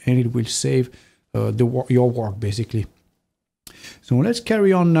publish and it will save your work basically. So let's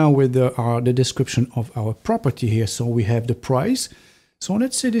carry on now with the description of our property here. So we have the price. So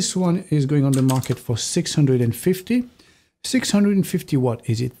let's say this one is going on the market for 650. 650 what?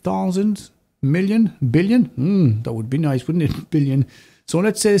 Is it thousands? Million? Billion? That would be nice, wouldn't it? Billion. So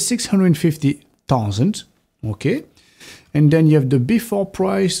let's say 650,000. Okay. And then you have the before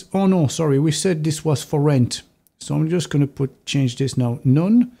price. Oh no, sorry, we said this was for rent. So I'm just going to change this now,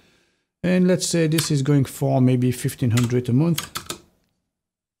 none. And let's say this is going for maybe 1,500 a month.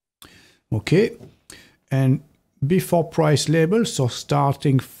 Okay. And before price label, so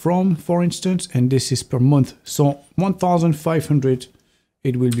starting from, for instance, and this is per month. So 1,500,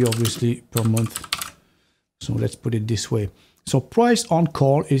 it will be obviously per month. So let's put it this way. So price on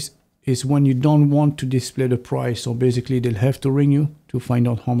call is when you don't want to display the price. So basically they'll have to ring you to find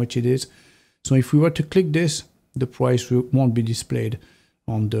out how much it is. So if we were to click this, the price won't be displayed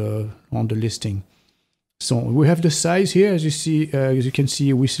on the listing. So we have the size here, as you can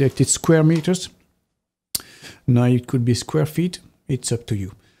see, we selected square meters. Now it could be square feet. It's up to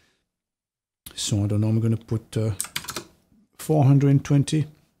you. So I don't know. I'm going to put 420.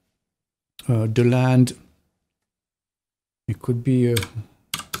 The land. It could be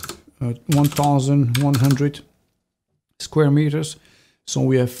 1,100 square meters. So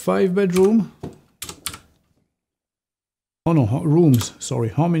we have 5 bedroom. Oh no, rooms. Sorry,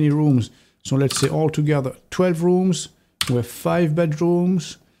 how many rooms? So let's say altogether 12 rooms. We have 5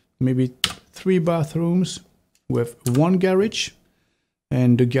 bedrooms, maybe 3 bathrooms. We have 1 garage,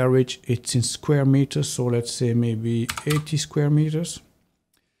 and the garage, it's in square meters. So let's say maybe 80 square meters.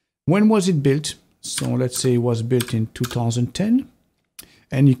 When was it built? So let's say it was built in 2010.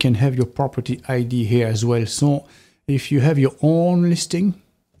 And you can have your property ID here as well. So if you have your own listing,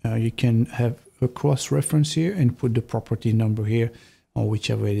 you can have a cross-reference here and put the property number here, or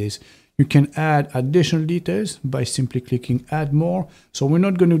whichever it is. You can add additional details by simply clicking add more. So we're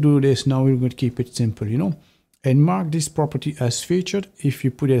not going to do this now. We're going to keep it simple, you know. And mark this property as featured. If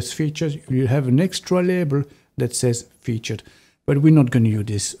you put it as featured, you'll have an extra label that says featured. But we're not going to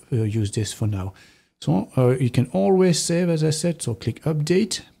use this for now. So you can always save, as I said. So click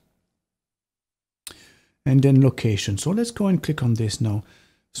update. And then location. So let's go and click on this now.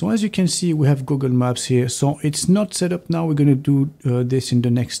 So as you can see, we have Google Maps here. So it's not set up now. We're going to do this in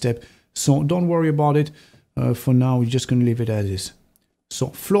the next step. So don't worry about it. For now, we're just going to leave it as is. So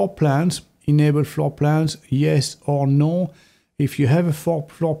floor plans. Enable floor plans, yes or no. If you have a floor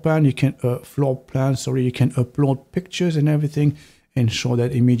plan, you can you can upload pictures and everything and show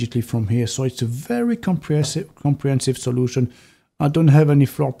that immediately from here. So it's a very comprehensive solution. I don't have any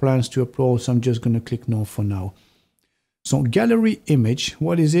floor plans to upload, so I'm just going to click no for now. So gallery image,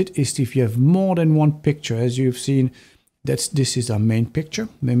 what is it? Is if you have more than one picture, as you've seen, this is our main picture.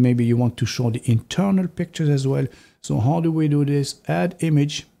 Then maybe you want to show the internal pictures as well. So how do we do this? Add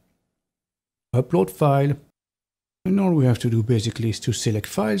image. Upload file, and all we have to do basically is to select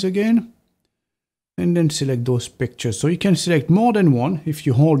files again and then select those pictures. So you can select more than one if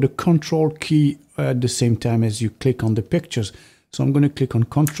you hold the control key at the same time as you click on the pictures. So I'm going to click on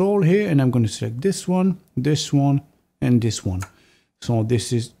control here and I'm going to select this one, and this one. So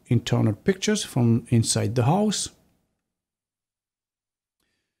this is internal pictures from inside the house.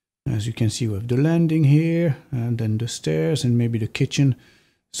 As you can see, we have the landing here and then the stairs and maybe the kitchen.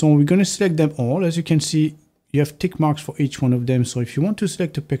 So we're going to select them all. As you can see, you have tick marks for each one of them. So if you want to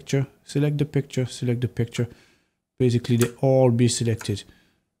select a picture, select the picture, select the picture. Basically, they all be selected,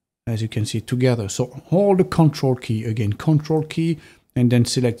 as you can see, together. So hold the control key again, control key, and then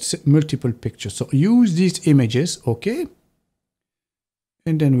select multiple pictures. So use these images, okay?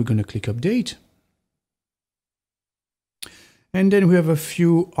 And then we're going to click update. And then we have a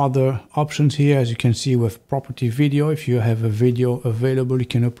few other options here. As you can see, we have property video. If you have a video available, you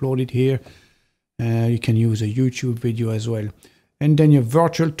can upload it here. You can use a YouTube video as well. And then your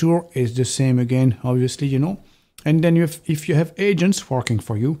virtual tour is the same again, obviously, you know. And then if you have agents working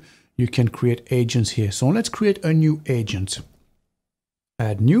for you, you can create agents here. So let's create a new agent.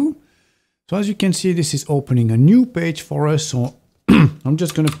 Add new. So as you can see, this is opening a new page for us. So I'm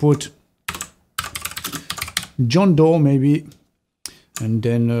just going to put John Doe maybe. And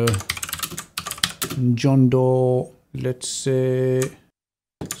then John Doe, let's say,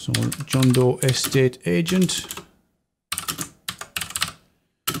 so John Doe estate agent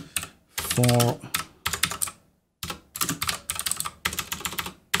for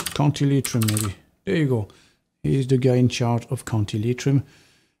County Leitrim maybe. There you go. He's the guy in charge of County Leitrim.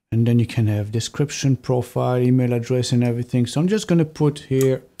 And then you can have description, profile, email address, and everything. So I'm just going to put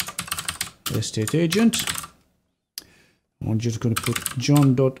here estate agent. I'm just going to put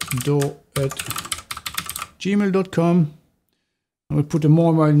john.doe@gmail.com. I will put a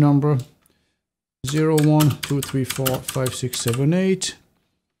mobile number 0123456778.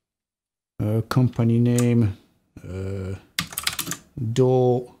 Company name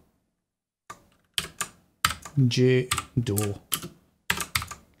Doe J Doe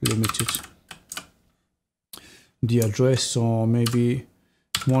Limited. The address, or maybe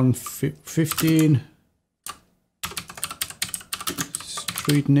 115.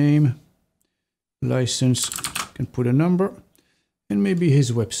 Street name, license, can put a number, and maybe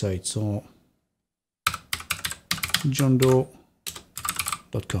his website, so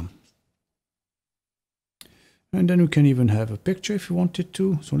johndoe.com. And then we can even have a picture if you wanted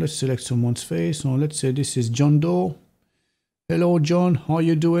to. So let's select someone's face. So let's say this is John Doe. Hello John, how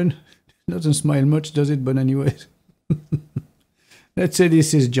you doing? Doesn't smile much, does it? But anyways. Let's say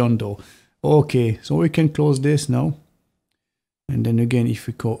this is John Doe. Okay, so we can close this now. And then again, if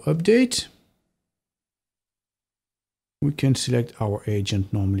we go update, we can select our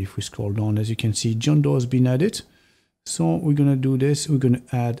agent normally. If we scroll down, as you can see, John Doe has been added. So we're going to do this. We're going to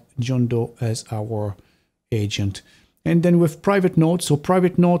add John Doe as our agent. And then with private notes, so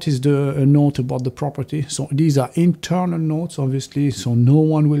private note is a note about the property. So these are internal notes, obviously, so no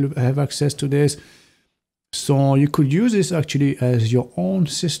one will have access to this. So you could use this actually as your own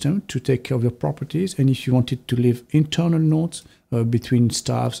system to take care of your properties. And if you wanted to leave internal notes between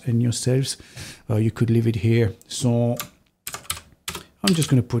staffs and yourselves, you could leave it here. So I'm just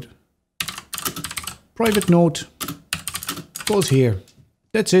going to put private note goes here.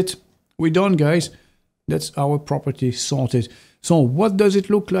 That's it. We're done, guys. That's our property sorted. So what does it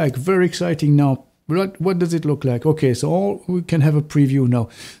look like? Very exciting now. What does it look like? Okay, so we can have a preview now.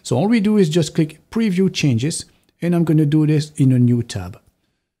 So all we do is just click preview changes, and I'm going to do this in a new tab.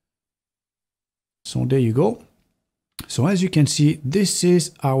 So there you go. So as you can see, this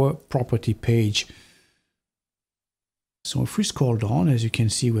is our property page. So if we scroll down, as you can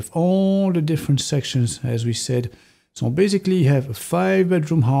see, with all the different sections, as we said, so basically you have a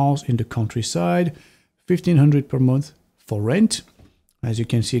 5-bedroom house in the countryside, 1,500 per month for rent. As you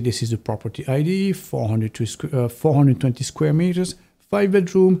can see, this is the property ID, 420 square meters,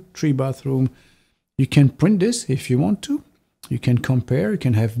 5-bedroom, 3-bathroom. You can print this if you want to. You can compare, you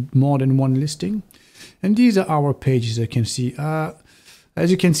can have more than one listing. And these are our pages, as you can see. As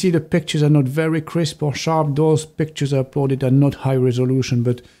you can see, the pictures are not very crisp or sharp. Those pictures are uploaded are not high resolution,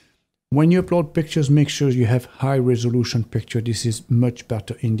 but when you upload pictures, make sure you have high resolution picture. This is much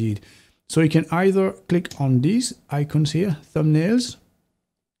better indeed. So you can either click on these icons here, thumbnails,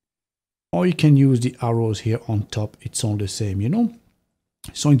 or you can use the arrows here on top. It's all the same, you know.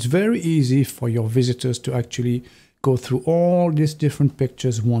 So it's very easy for your visitors to actually go through all these different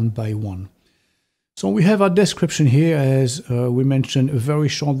pictures one by one. So we have our description here, as we mentioned, a very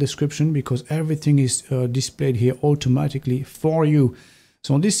short description because everything is displayed here automatically for you.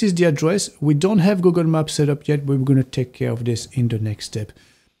 So this is the address. We don't have Google Maps set up yet, but we're going to take care of this in the next step.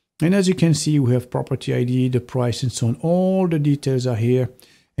 And as you can see, we have property ID, the price, and so on. All the details are here.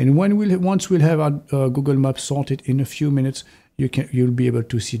 And once we'll have our Google Maps sorted in a few minutes, you'll be able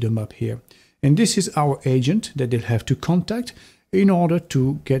to see the map here. And this is our agent that they'll have to contact in order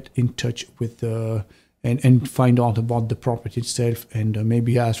to get in touch with and find out about the property itself, and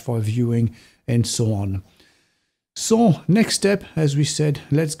maybe ask for a viewing and so on. So next step, as we said,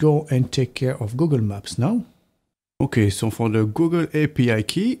 let's go and take care of Google Maps now. Okay, so for the Google API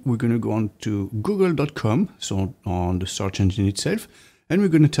key, we're going to go on to google.com, so on the search engine itself, and we're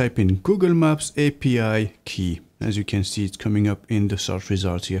going to type in Google Maps API key. As you can see, it's coming up in the search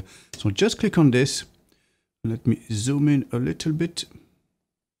results here. So just click on this. Let me zoom in a little bit.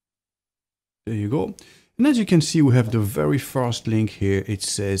 There you go. And as you can see, we have the very first link here. It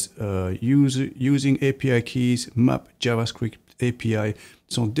says using API keys, map JavaScript API.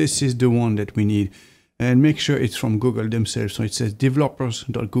 So this is the one that we need. And make sure it's from Google themselves. So it says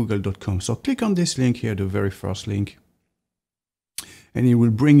developers.google.com. So click on this link here, the very first link. And it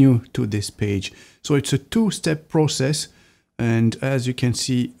will bring you to this page. So it's a two-step process. And as you can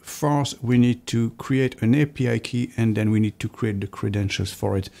see, first we need to create an API key, and then we need to create the credentials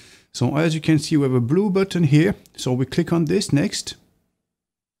for it. So as you can see, we have a blue button here. So we click on this next.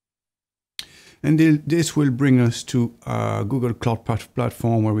 And this will bring us to Google Cloud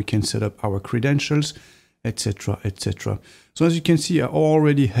Platform, where we can set up our credentials, etc., etc. So as you can see, I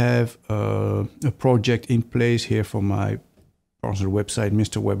already have a project in place here for my personal website,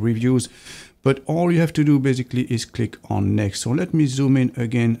 Mr. Web Reviews. But all you have to do basically is click on next. So let me zoom in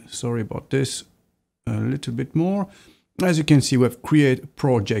again. Sorry about this. A little bit more. As you can see, we have create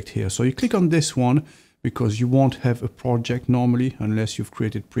project here. So you click on this one because you won't have a project normally unless you've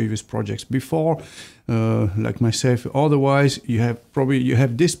created previous projects before, like myself. Otherwise, you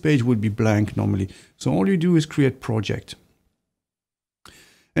have this page would be blank normally. So all you do is create project.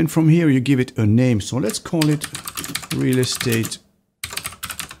 And from here, you give it a name. So let's call it real estate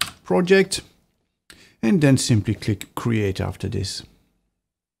project. And then simply click create after this.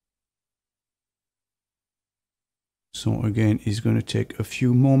 So again, it's going to take a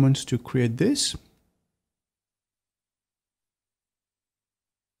few moments to create this.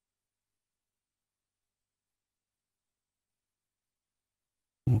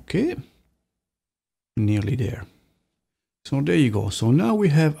 Okay, nearly there. So there you go. So now we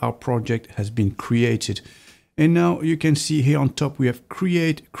have our project has been created. And now you can see here on top, we have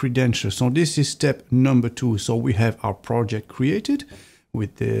create credentials. So this is step number 2. So we have our project created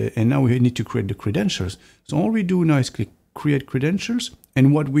and now we need to create the credentials. So all we do now is click create credentials.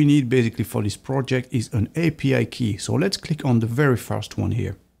 And what we need basically for this project is an API key. So let's click on the very first one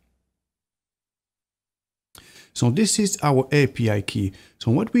here. So this is our API key.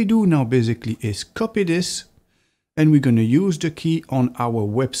 So what we do now basically is copy this and we're going to use the key on our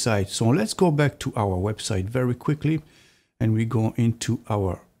website. So let's go back to our website very quickly and we go into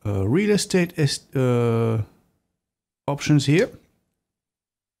our real estate options here.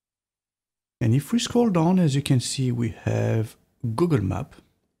 And if we scroll down, as you can see, we have Google Map.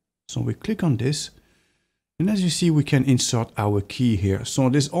 So we click on this. And as you see, we can insert our key here. So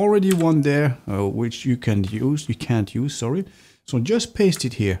there's already one there, which you can't use, sorry. So just paste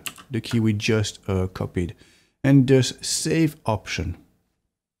it here, the key we just copied. And there's save option.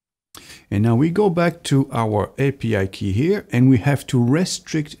 And now we go back to our API key here, and we have to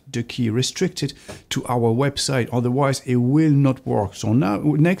restrict the key, restrict it to our website. Otherwise, it will not work. So now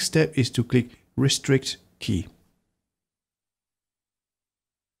next step is to click restrict key.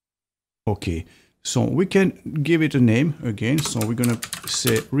 Okay. So we can give it a name again. So we're going to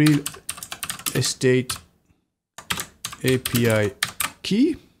say real estate API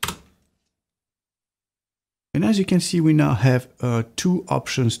key. And as you can see, we now have 2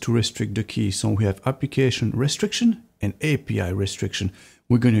 options to restrict the key. So we have application restriction and API restriction.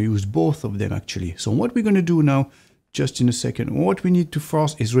 We're going to use both of them actually. So what we're going to do now, just in a second, what we need to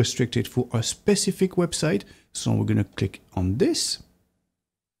first is restrict it for a specific website. So we're going to click on this.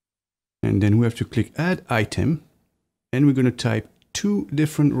 And then we have to click add item and we're going to type 2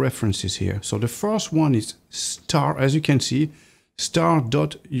 different references here. So the first one is star, as you can see,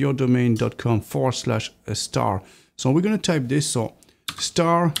 star.yourdomain.com/star. So we're going to type this. So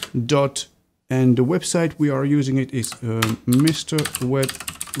star dot, and the website we are using it is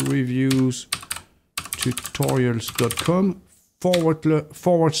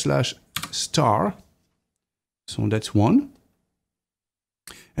mrwebreviewstutorials.com/star. So that's one.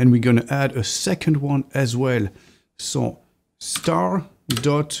 And we're going to add a second one as well. So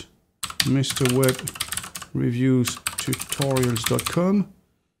star.mrwebreviewstutorials.com.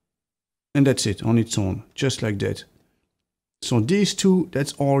 And that's it on its own, just like that. So these 2,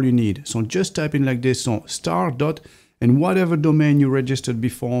 that's all you need. So just type in like this. So star dot, and whatever domain you registered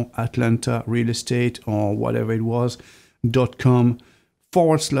before, Atlanta real estate or whatever it was, .com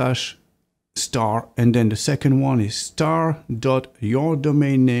 /star, and then the second one is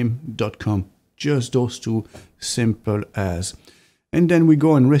star.yourdomainname.com. Just those 2, simple as. And then we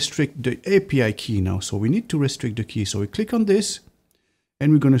go and restrict the API key now. So we need to restrict the key. So we click on this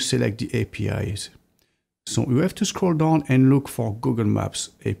and we're going to select the APIs. So we have to scroll down and look for Google Maps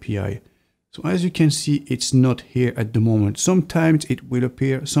API. So as you can see, it's not here at the moment. Sometimes it will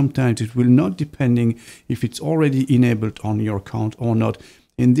appear, sometimes it will not, depending if it's already enabled on your account or not.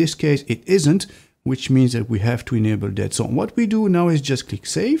 In this case, it isn't, which means that we have to enable that. So what we do now is just click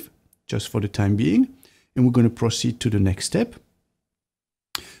save, just for the time being, and we're going to proceed to the next step.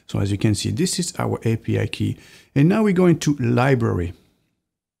 So as you can see, this is our API key. And now we go into library.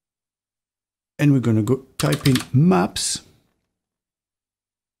 And we're going to go type in maps.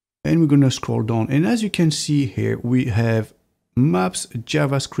 And we're going to scroll down. And as you can see here, we have maps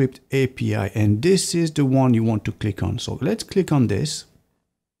JavaScript API. And this is the one you want to click on. So let's click on this.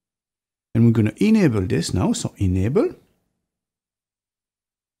 And we're going to enable this now. So enable.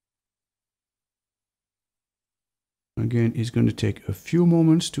 Again, it's going to take a few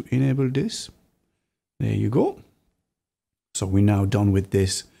moments to enable this. There you go. So we're now done with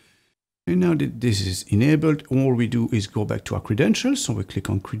this. And now that this is enabled, all we do is go back to our credentials. So we click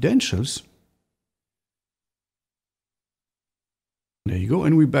on credentials. There you go,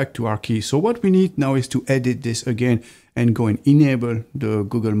 and we're back to our key. So what we need now is to edit this again and go and enable the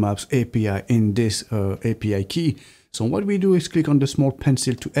Google Maps API in this API key. So what we do is click on the small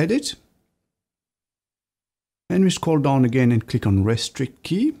pencil to edit. And we scroll down again and click on restrict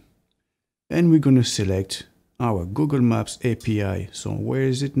key. And we're going to select our Google Maps API. So where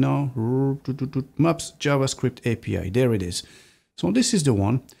is it now? Maps JavaScript API. There it is. So this is the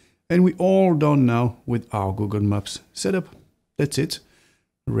one. And we're all done now with our Google Maps setup. That's it.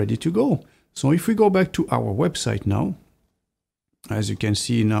 Ready to go. So if we go back to our website now, as you can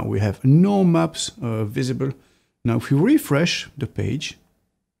see now we have no maps visible. Now if we refresh the page,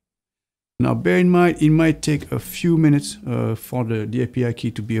 now bear in mind it might take a few minutes for the API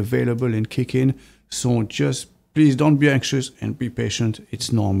key to be available and kick in. So just please don't be anxious and be patient.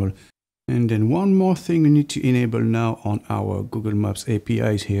 It's normal. And then one more thing we need to enable now on our Google Maps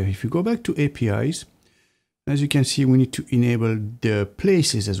APIs here. If you go back to APIs, as you can see, we need to enable the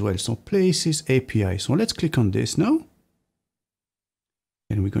places as well. So places API. So let's click on this now.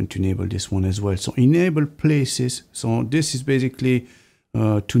 And we're going to enable this one as well. So enable places. So this is basically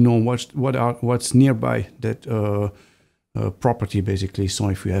to know what's nearby that property basically. So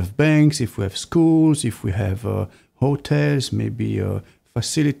if we have banks, if we have schools, if we have hotels, maybe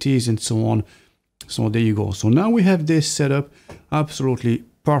facilities and so on. So there you go. So now we have this set up absolutely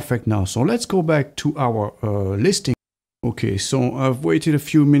perfect now. So let's go back to our listing. Okay, so I've waited a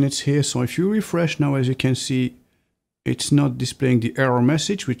few minutes here. So if you refresh now, as you can see, it's not displaying the error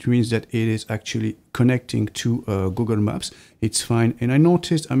message, which means that it is actually connecting to Google Maps. It's fine. And I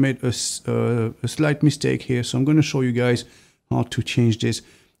noticed I made a slight mistake here. So I'm going to show you guys how to change this.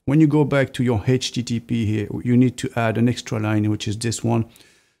 When you go back to your HTTP here, you need to add an extra line, which is this one,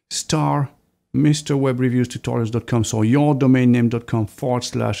 star mrwebreviewstutorials.com, so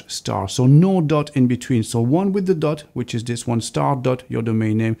yourdomainname.com/star. So no dot in between. So one with the dot, which is this one, star dot your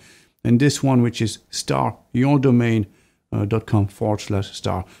domain name, and this one, which is star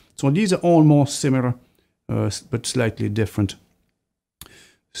yourdomain.com/star. So these are almost similar, but slightly different.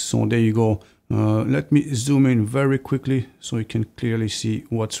 So there you go. Let me zoom in very quickly so you can clearly see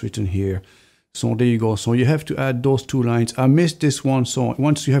what's written here. So there you go. So you have to add those two lines. I missed this one. So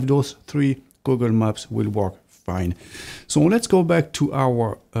once you have those three, Google Maps will work fine. So let's go back to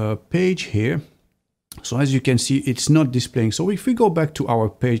our page here. So as you can see, it's not displaying. So if we go back to our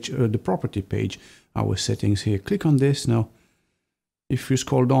page, the property page, our settings here, click on this now. If you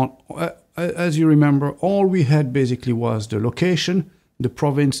scroll down, as you remember, all we had basically was the location, the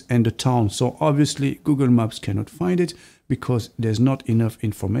province and the town. So obviously Google Maps cannot find it because there's not enough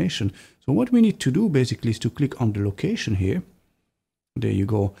information. So what we need to do basically is to click on the location here. There you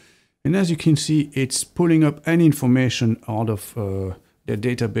go. And as you can see, it's pulling up any information out of the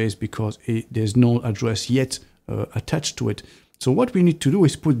database because there's no address yet attached to it. So what we need to do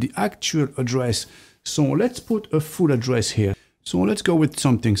is put the actual address. So let's put a full address here. So let's go with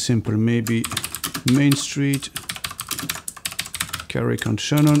something simple, maybe Main Street,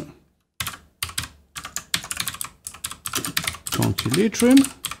 Carrick-on-Shannon, County Leitrim,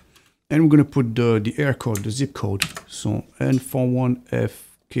 and we're going to put the area code, the zip code. So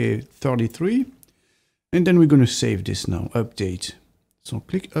N41FK33, and then we're going to save this now, update. So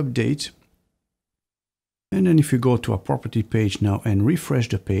click update, and then if you go to our property page now and refresh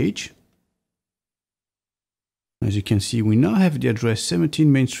the page, as you can see, we now have the address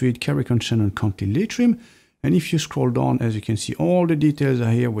 17 Main Street, Carrick-on-Shannon, County Leitrim. And if you scroll down, as you can see, all the details are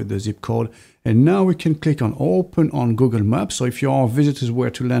here with the zip code. And now we can click on open on Google Maps. So if your visitors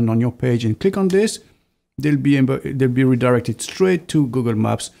were to land on your page and click on this, they'll be redirected straight to Google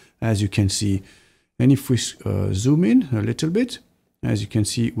Maps, as you can see. And if we zoom in a little bit, as you can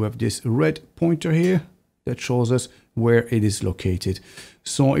see, we have this red pointer here that shows us where it is located.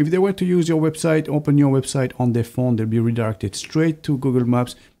 So if they were to use your website, open your website on their phone, they'll be redirected straight to Google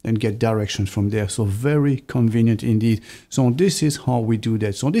Maps and get directions from there. So very convenient indeed. So this is how we do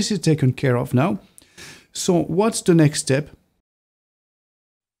that. So this is taken care of now. So what's the next step?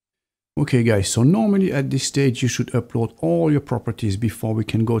 Okay guys, so normally at this stage you should upload all your properties before we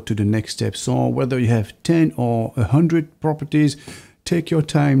can go to the next step. So whether you have 10 or 100 properties, take your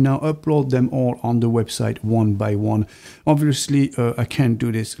time now, upload them all on the website one by one. Obviously, I can't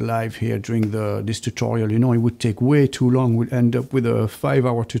do this live here during this tutorial. You know, it would take way too long. We'll end up with a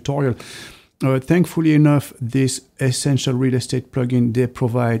 5-hour tutorial. Thankfully enough, this Essential Real Estate plugin, they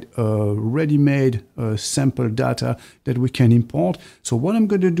provide ready-made sample data that we can import. So what I'm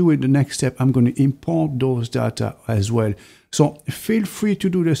going to do in the next step, I'm going to import those data as well. So feel free to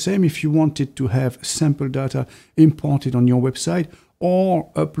do the same if you wanted to have sample data imported on your website.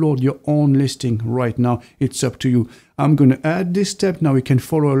 or upload your own listing right now. It's up to you. I'm going to add this step now. You can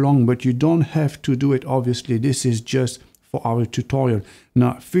follow along, but you don't have to do it. Obviously, this is just for our tutorial.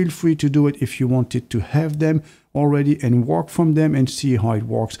 Now, feel free to do it if you wanted to have them already and work from them and see how it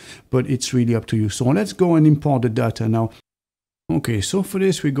works, but it's really up to you. So let's go and import the data now. Okay, so for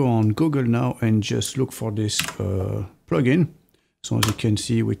this, we go on Google now and just look for this plugin. So as you can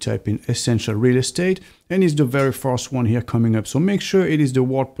see, we type in Essential Real Estate, and it's the very first one here coming up. So make sure it is the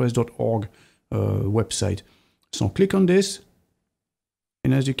WordPress.org website. So click on this.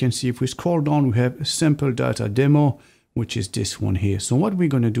 And as you can see, if we scroll down, we have Sample Data Demo, which is this one here. So what we're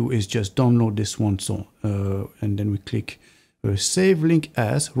going to do is just download this one. So, and then we click Save Link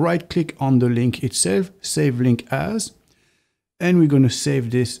As, right click on the link itself, Save Link As. And we're going to save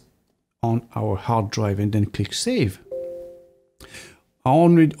this on our hard drive and then click Save. I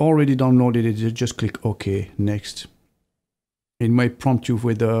already downloaded it. Just click OK, Next. It might prompt you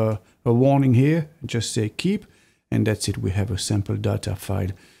with a warning here. Just say Keep, and that's it. We have a sample data file.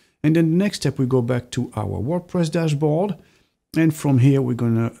 And then the next step, we go back to our WordPress dashboard. And from here, we're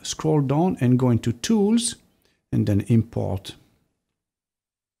going to scroll down and go into Tools and then Import.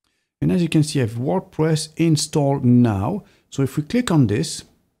 And as you can see, I have WordPress installed now. So if we click on this,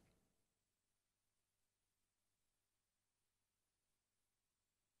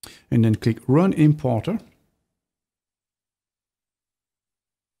 and then click Run Importer.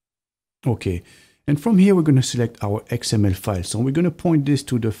 Okay, and from here we're going to select our XML file. So we're going to point this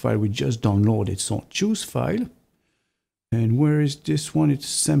to the file we just downloaded. So choose File, and where is this one? It's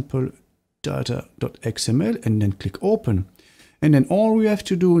sample data.xml, and then click Open. And then all we have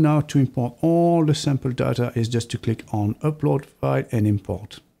to do now to import all the sample data is just to click on Upload File and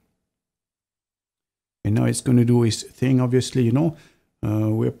Import. And now it's going to do its thing, obviously, you know.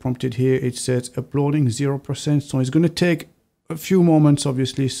 We're prompted here. It says uploading 0%. So it's going to take a few moments,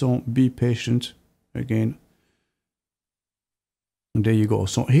 obviously. So be patient again. And there you go.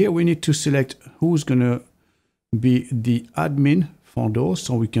 So here we need to select who's going to be the admin for those.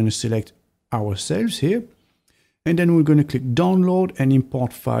 So we can select ourselves here. And then we're going to click download and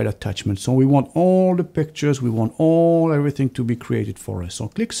import file attachment. So we want all the pictures, we want everything to be created for us. So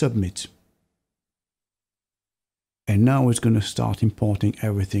click submit. And now it's going to start importing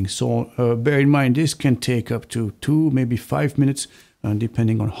everything. So bear in mind, this can take up to 2, maybe 5 minutes,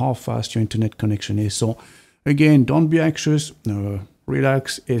 depending on how fast your internet connection is. So again, don't be anxious,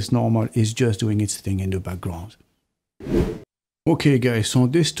 relax, it's normal, it's just doing its thing in the background. Okay guys, so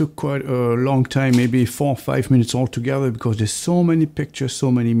this took quite a long time, maybe 4 or 5 minutes altogether, because there's so many pictures,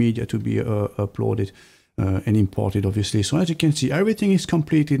 so many media to be uploaded and imported, obviously. So as you can see, everything is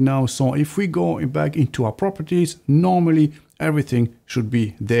completed now. So if we go back into our properties, normally everything should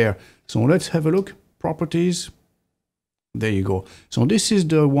be there. So let's have a look. Properties. There you go. So this is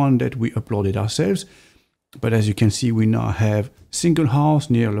the one that we uploaded ourselves. But as you can see, we now have single house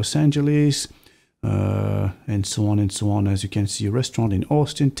near Los Angeles, and so on and so on. As you can see, restaurant in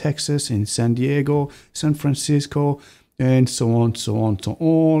Austin, Texas, in San Diego, San Francisco, and so on, so on. So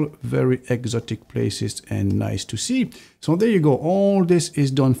all very exotic places and nice to see. So there you go. All this is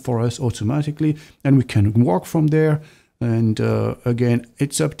done for us automatically, and we can work from there. And again,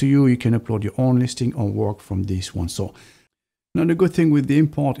 it's up to you. You can upload your own listing or work from this one. So now the good thing with the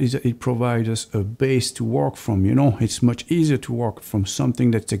import is that it provides us a base to work from. You know, it's much easier to work from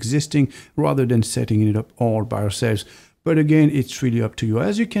something that's existing rather than setting it up all by ourselves. But again, it's really up to you.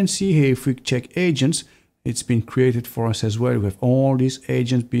 As you can see here, if we check agents, it's been created for us as well. We have all these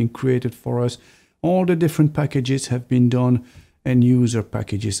agents being created for us. All the different packages have been done, and user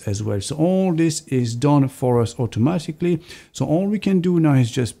packages as well. So all this is done for us automatically. So all we can do now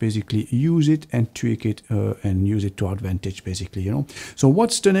is just basically use it and tweak it and use it to our advantage, basically, you know. So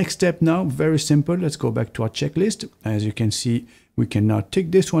what's the next step now? Very simple. Let's go back to our checklist. As you can see, we can now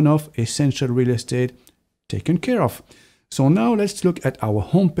tick this one off, essential real estate taken care of. So now let's look at our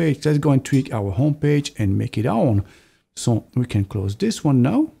homepage. Let's go and tweak our homepage and make it our own. So we can close this one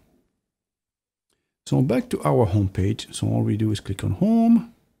now. So back to our homepage. So all we do is click on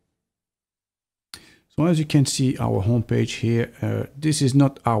home. So as you can see, our homepage here, this is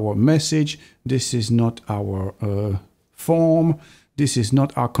not our message. This is not our form. This is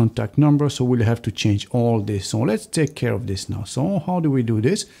not our contact number. So we'll have to change all this. So let's take care of this now. So how do we do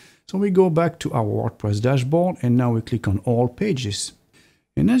this? So we go back to our WordPress dashboard, and now we click on all pages.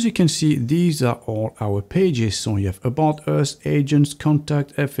 And as you can see, these are all our pages. So you have About Us, Agents,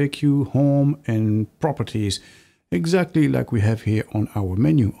 Contact, FAQ, Home, and Properties. Exactly like we have here on our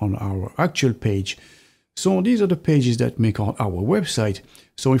menu, on our actual page. So these are the pages that make our website.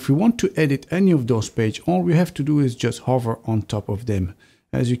 So if we want to edit any of those pages, all we have to do is just hover on top of them.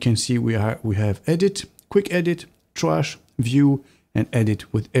 As you can see, we have edit, quick edit, trash, view, and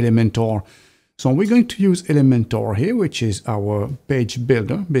edit with Elementor. So we're going to use Elementor here, which is our page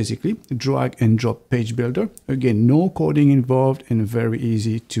builder, basically. Drag and drop page builder. Again, no coding involved and very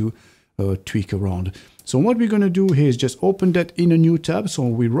easy to tweak around. So what we're going to do here is just open that in a new tab. So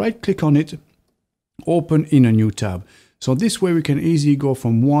we right click on it, open in a new tab. So this way we can easily go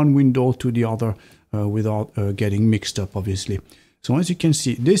from one window to the other without getting mixed up, obviously. So as you can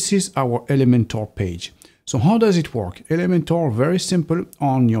see, this is our Elementor page. So how does it work? Elementor, very simple.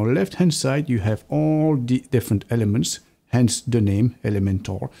 On your left hand side, you have all the different elements, hence the name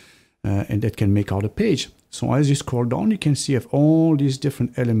Elementor, and that can make out a page. So as you scroll down, you can see have all these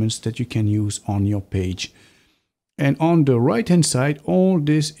different elements that you can use on your page. And on the right hand side, all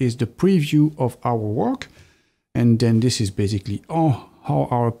this is the preview of our work. And then this is basically how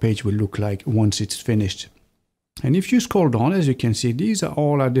our page will look like once it's finished. And if you scroll down, as you can see, these are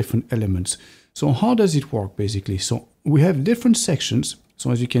all our different elements. So how does it work basically? So we have different sections.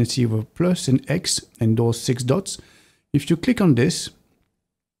 So as you can see, we have plus and X and those 6 dots. If you click on this,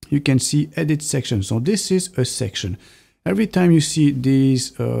 you can see edit section. So this is a section. Every time you see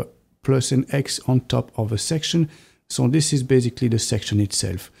these plus and X on top of a section, so this is basically the section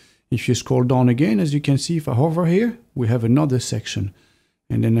itself. If you scroll down again, as you can see, if I hover here, we have another section.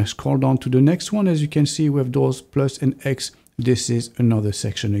 And then I scroll down to the next one, as you can see, we have those plus and X. This is another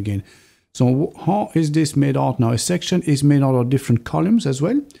section again. So how is this made out now? A section is made out of different columns as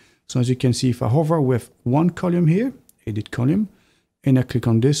well. So as you can see, if I hover, we have one column here, edit column, and I click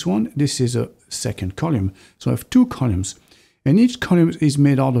on this one. This is a second column. So I have 2 columns. And each column is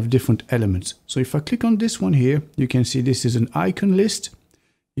made out of different elements. So if I click on this one here, you can see this is an icon list.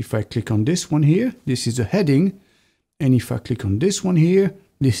 If I click on this one here, this is a heading. And if I click on this one here,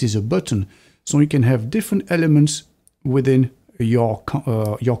 this is a button. So you can have different elements within your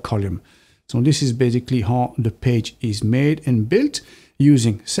column. So this is basically how the page is made and built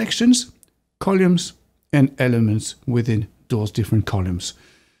using sections, columns, and elements within those different columns.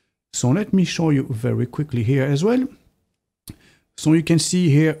 So let me show you very quickly here as well. So you can see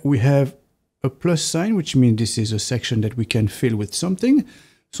here we have a plus sign, which means this is a section that we can fill with something.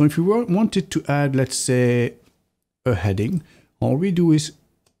 So if we wanted to add, let's say, a heading, all we do is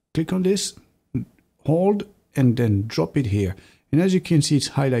click on this, hold, and then drop it here. And as you can see, it's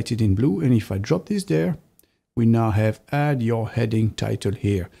highlighted in blue. And if I drop this there, we now have add your heading title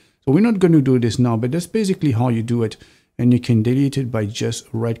here. So we're not going to do this now, but that's basically how you do it. And you can delete it by just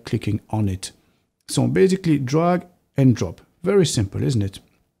right clicking on it. So basically drag and drop. Very simple, isn't it?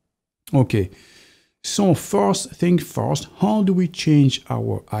 Okay. So first thing first, how do we change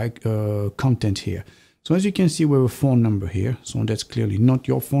our content here? So as you can see, we have a phone number here. So that's clearly not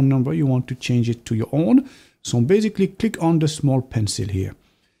your phone number. You want to change it to your own. So basically click on the small pencil here.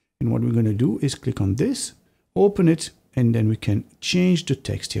 And what we're going to do is click on this, open it, and then we can change the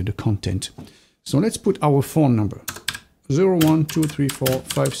text here, the content. So let's put our phone number,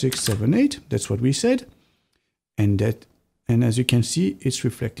 0123456778. That's what we said. And as you can see, it's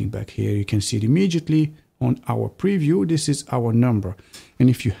reflecting back here. You can see it immediately on our preview. This is our number. And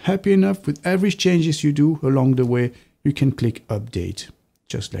if you're happy enough with every changes you do along the way, you can click update,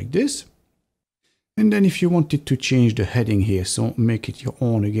 just like this. And then if you wanted to change the heading here, so make it your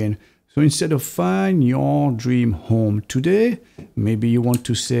own again. So instead of find your dream home today, maybe you want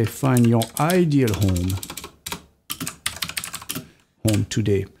to say find your ideal home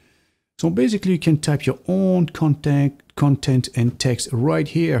today. So basically you can type your own content and text right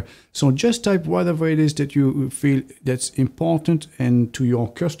here. So just type whatever it is that you feel that's important and to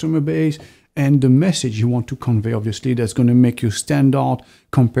your customer base, and the message you want to convey, obviously, that's going to make you stand out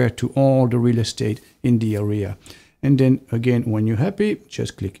compared to all the real estate in the area. And then again, when you're happy,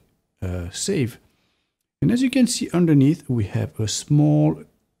 just click save. And as you can see underneath, we have a small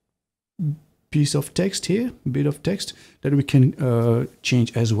piece of text here, bit of text that we can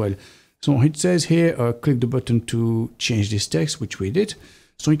change as well. So it says here, click the button to change this text, which we did.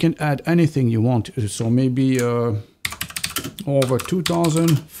 So you can add anything you want. So maybe over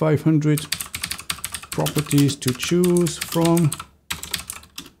 2,500 properties to choose from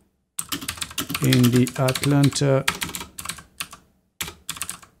in the Atlanta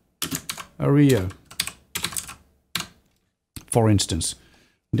area, for instance.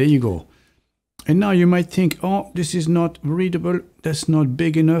 There you go. And now you might think, oh, this is not readable, that's not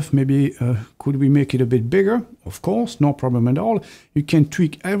big enough, maybe could we make it a bit bigger? Of course, no problem at all. You can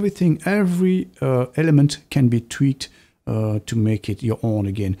tweak everything, every element can be tweaked to make it your own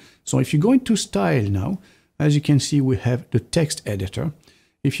again. So if you go into style now, as you can see, we have the text editor.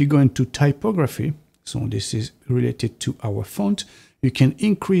 If you go into typography, so this is related to our font, you can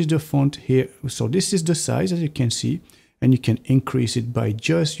increase the font here. So this is the size, as you can see, and you can increase it by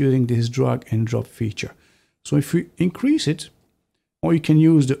just using this drag and drop feature. So if we increase it, or you can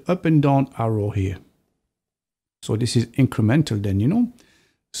use the up and down arrow here. So this is incremental then, you know.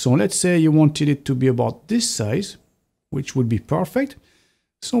 So let's say you wanted it to be about this size, which would be perfect.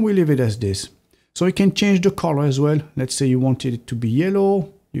 So we leave it as this. So you can change the color as well. Let's say you wanted it to be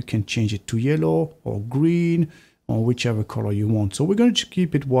yellow. You can change it to yellow or green or whichever color you want. So we're going to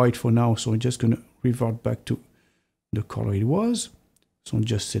keep it white for now. So we're just going to revert back to the color it was. So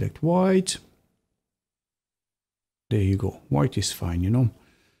just select white. There you go. White is fine, you know.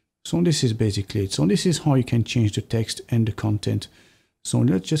 So this is basically it. So this is how you can change the text and the content. So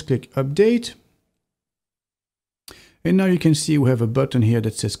let's just click update. And now you can see we have a button here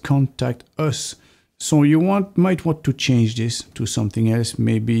that says contact us. So you might want to change this to something else,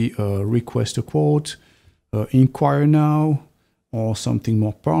 maybe request a quote, inquire now, or something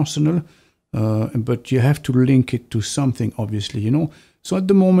more personal. But you have to link it to something, obviously, you know. So at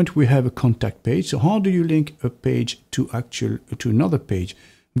the moment we have a contact page. So how do you link a page to another page?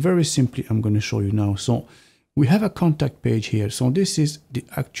 Very simply, I'm going to show you now. So we have a contact page here. So this is the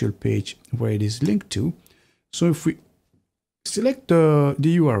actual page where it is linked to. So if we select the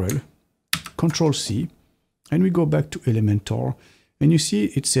URL, Control C, and we go back to Elementor, and you see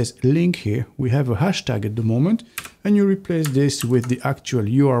it says link here. We have a hashtag at the moment, and you replace this with the actual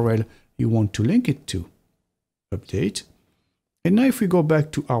URL you want to link it to. Update. And now if we go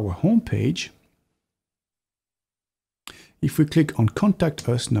back to our home page, if we click on Contact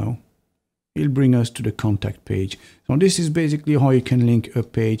Us now, it'll bring us to the contact page. So this is basically how you can link a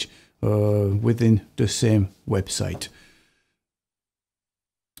page within the same website.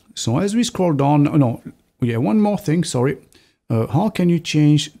 So as we scroll down, one more thing, sorry. How can you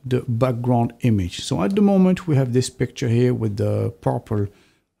change the background image? So at the moment we have this picture here with the purple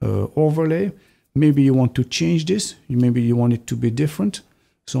overlay. Maybe you want to change this. Maybe you want it to be different.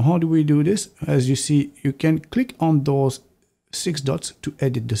 So how do we do this? As you see, you can click on those 6 dots to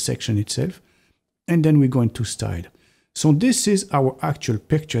edit the section itself. And then we go into style. So this is our actual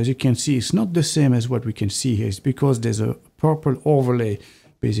picture. As you can see, it's not the same as what we can see here. It's because there's a purple overlay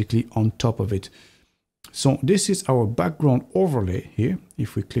basically on top of it. So this is our background overlay here.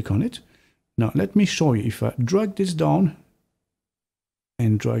 If we click on it. Now let me show you. If I drag this down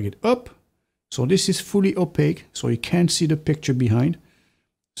and drag it up. So this is fully opaque. So you can't see the picture behind.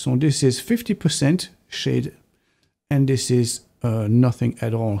 So this is 50% shade. And this is nothing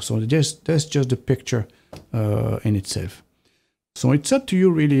at all. So that's just the picture in itself. So it's up to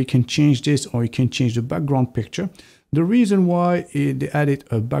you really. You can change this or you can change the background picture. The reason why they added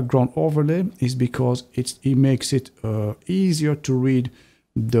a background overlay is because it makes it easier to read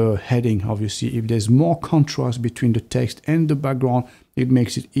the heading. Obviously, if there's more contrast between the text and the background, it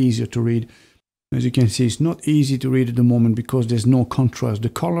makes it easier to read. As you can see, it's not easy to read at the moment because there's no contrast. The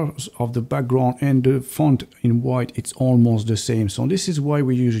colors of the background and the font in white, it's almost the same. So this is why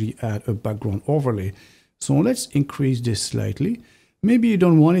we usually add a background overlay. So let's increase this slightly. Maybe you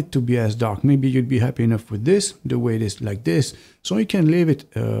don't want it to be as dark. Maybe you'd be happy enough with this, the way it is like this. So you can leave it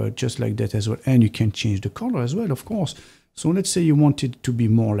just like that as well. And you can change the color as well, of course. So let's say you want it to be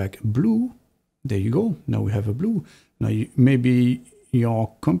more like blue. There you go. Now we have a blue. Now maybe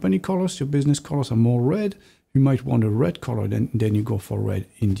your company colors, your business colors are more red. You might want a red color, then you go for red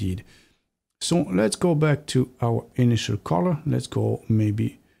indeed. So let's go back to our initial color. Let's go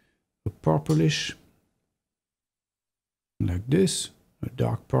maybe a purplish, like this, a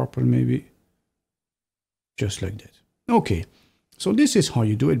dark purple maybe, just like that. Okay, so this is how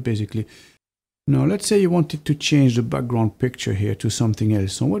you do it basically. Now let's say you wanted to change the background picture here to something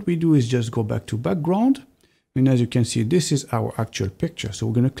else. So what we do is just go back to background. And as you can see, this is our actual picture. So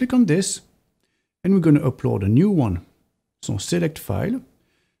we're going to click on this and we're going to upload a new one. So select file.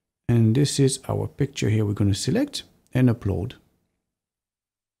 And this is our picture here. We're going to select and upload.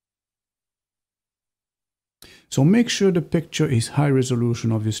 So make sure the picture is high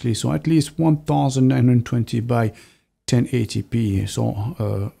resolution, obviously. So at least 1920 by 1080p.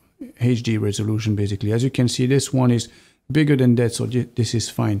 So HD resolution, basically. As you can see, this one is bigger than that. So this is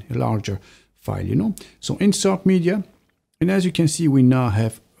fine, a larger file, you know. So insert media, and as you can see, we now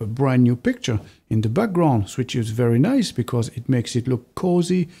have a brand new picture in the background, which is very nice because it makes it look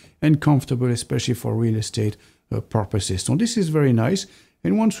cozy and comfortable, especially for real estate purposes. So this is very nice.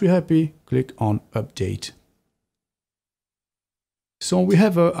 And once we're happy, click on update. So we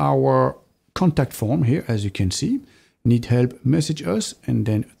have our contact form here, as you can see. need help, message us, and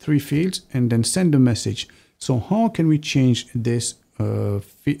then 3 fields, and then send a message. So how can we change this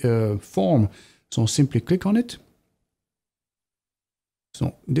form? So simply click on it.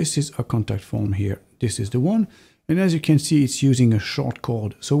 So this is a contact form here. This is the one. And as you can see, it's using a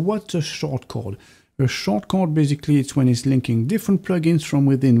shortcode. So what's a shortcode? A shortcode basically it's when it's linking different plugins from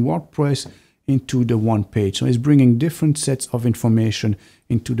within WordPress into the one page. So it's bringing different sets of information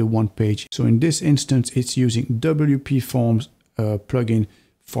into the one page. So in this instance, it's using WP Forms plugin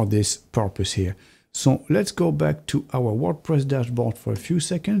for this purpose here. So let's go back to our WordPress dashboard for a few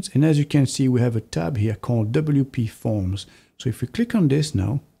seconds. And as you can see, we have a tab here called WP Forms. So if we click on this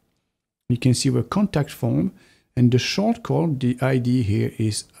now, you can see our contact form, and the shortcode, the ID here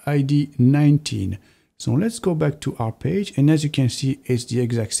is ID 19. So let's go back to our page, and as you can see, it's the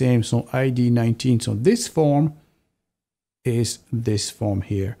exact same. So ID 19. So this form is this form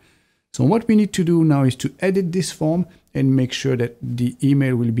here. So what we need to do now is to edit this form and make sure that the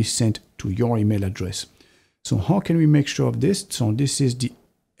email will be sent to your email address. So how can we make sure of this? So this is the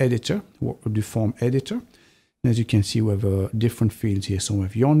editor, the form editor. And as you can see, we have different fields here. So we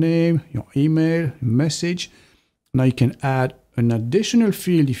have your name, your email, message. Now you can add an additional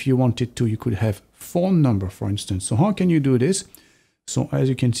field if you wanted to. You could have phone number, for instance. So how can you do this? So as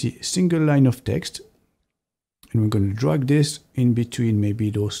you can see, single line of text, and we're going to drag this in between maybe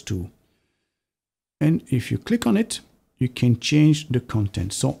those two. And if you click on it, you can change the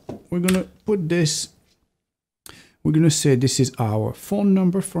content. So we're going to put this, we're going to say this is our phone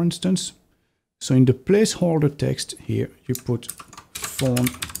number, for instance. So in the placeholder text here, you put phone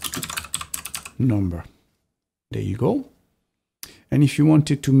number. There you go. And if you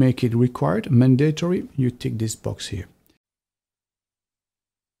wanted to make it required, mandatory, you tick this box here.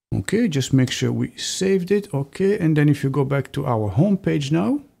 Okay, just make sure we saved it. Okay, and then if you go back to our home page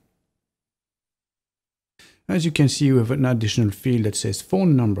now, as you can see, we have an additional field that says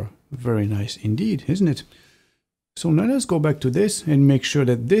phone number. Very nice indeed, isn't it? So now let's go back to this and make sure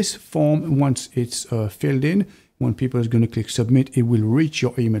that this form, once it's filled in, when people are going to click submit, it will reach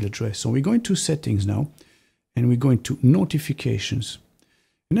your email address. So we're going to settings now, and we're going to notifications.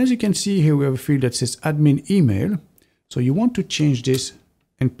 And as you can see here, we have a field that says admin email. So you want to change this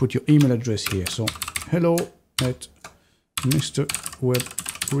and put your email address here. So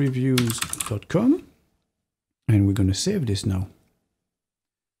hello@mrwebreviews.com. And we're going to save this now.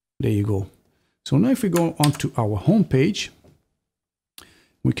 There you go. So now if we go onto our home page,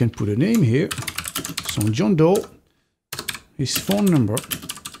 we can put a name here. So John Doe, his phone number,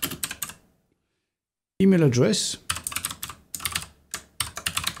 email address,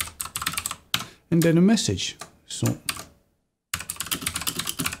 and then a message. So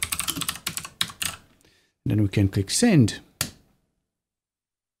then we can click send.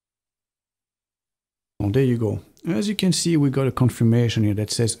 Oh, there you go. As you can see, we got a confirmation here that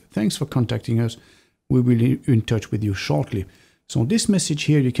says, thanks for contacting us. We will be in touch with you shortly. So this message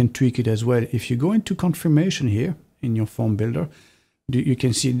here, you can tweak it as well. If you go into confirmation here in your form builder, you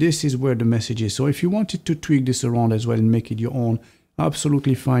can see this is where the message is. So if you wanted to tweak this around as well and make it your own,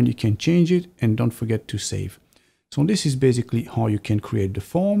 absolutely fine. You can change it, and don't forget to save. So this is basically how you can create the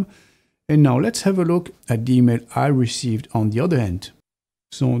form. And now let's have a look at the email I received on the other end.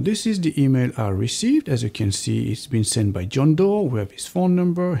 So this is the email I received. As you can see, it's been sent by John Doe. We have his phone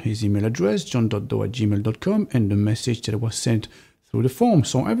number, his email address, john.doe@gmail.com, and the message that was sent through the form.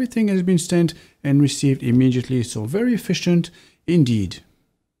 So everything has been sent and received immediately. So very efficient indeed.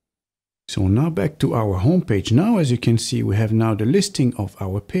 So now back to our home page. Now, as you can see, we have now the listing of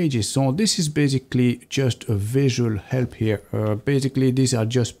our pages. So this is basically just a visual help here. Basically, these are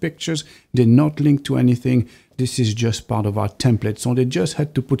just pictures. They're not linked to anything. This is just part of our template. So they just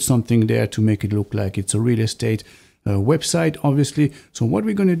had to put something there to make it look like it's a real estate website, obviously. So what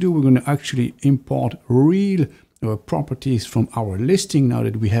we're going to do, we're going to actually import real properties from our listing now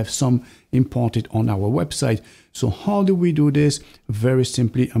that we have some imported on our website. So how do we do this? Very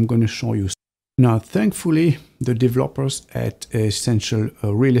simply, I'm going to show you. Now, thankfully, the developers at Essential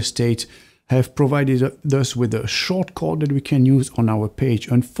Real Estate have provided us with a shortcode that we can use on our page.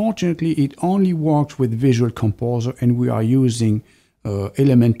 Unfortunately, it only works with Visual Composer, and we are using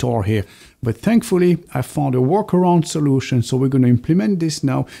Elementor here. But thankfully, I found a workaround solution. So we're going to implement this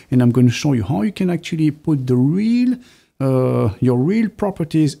now, and I'm going to show you how you can actually put the real your real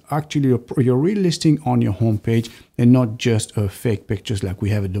properties, actually your real listing on your home page, and not just fake pictures like we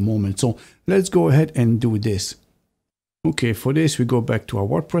have at the moment. So let's go ahead and do this. Okay, for this we go back to our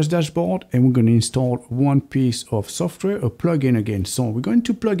WordPress dashboard, and we're going to install one piece of software, a plugin again. So we're going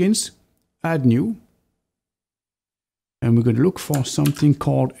to plugins, add new, and we're going to look for something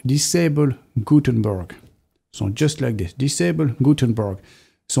called Disable Gutenberg. So just like this, disable Gutenberg.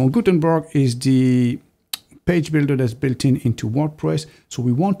 So Gutenberg is the page builder that's built into WordPress. So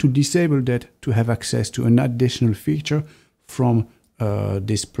we want to disable that to have access to an additional feature from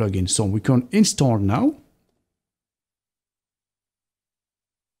this plugin. So we can install now.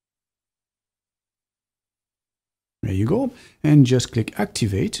 There you go. And just click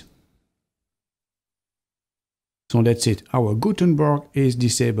activate. So that's it. Our Gutenberg is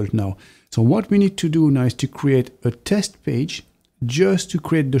disabled now. So what we need to do now is to create a test page just to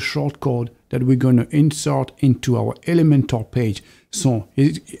create the shortcode that we're going to insert into our Elementor page. So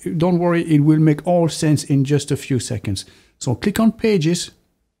don't worry, it will make all sense in just a few seconds. So click on Pages,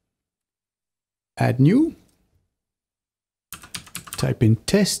 Add New, type in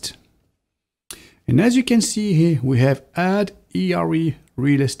Test. And as you can see here, we have Add ERE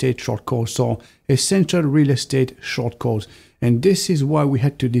Real Estate Shortcode, so Essential Real Estate Shortcodes. And this is why we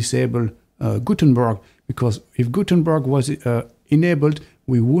had to disable Gutenberg, because if Gutenberg was enabled,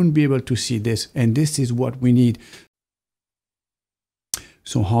 we wouldn't be able to see this, and this is what we need.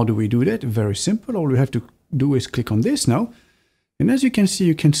 So how do we do that? Very simple. All we have to do is click on this now, and as you can see,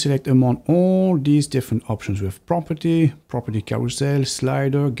 you can select among all these different options. We have property, property carousel,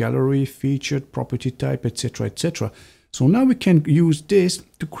 slider, gallery, featured, property type, etc., etc. So now we can use this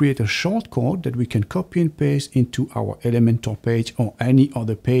to create a shortcode that we can copy and paste into our Elementor page or any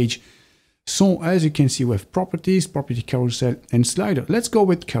other page. So as you can see, we have properties, property carousel, and slider. Let's go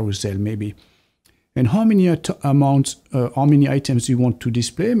with carousel maybe. And how many how many items you want to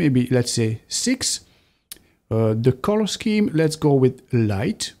display? Maybe let's say 6. The color scheme, let's go with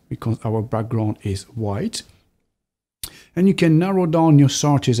light because our background is white. And you can narrow down your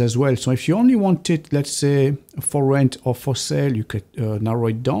searches as well. So if you only want it, let's say for rent or for sale, you could narrow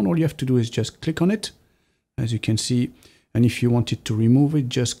it down. All you have to do is just click on it, as you can see. And if you wanted to remove it,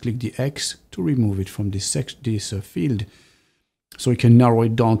 just click the X to remove it from this field. So you can narrow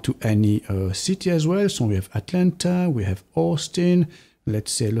it down to any city as well. So we have Atlanta, we have Austin,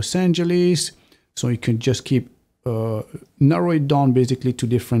 let's say Los Angeles. So you can just keep narrow it down basically to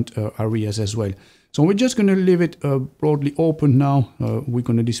different areas as well. So we're just going to leave it broadly open now. We're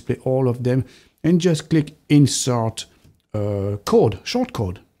going to display all of them and just click Insert Code,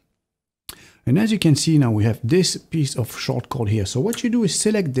 Shortcode. And as you can see now, we have this piece of shortcode here. So what you do is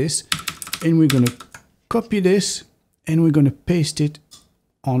select this, and we're going to copy this, and we're going to paste it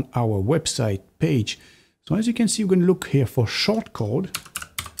on our website page. So as you can see, we're going to look here for shortcode.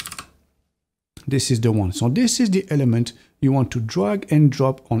 This is the one. So this is the element you want to drag and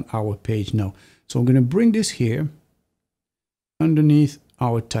drop on our page now. So I'm going to bring this here underneath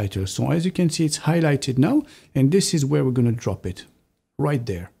our title. So as you can see, it's highlighted now, and this is where we're going to drop it, right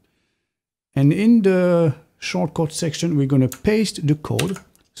there. And in the shortcode section, we're going to paste the code.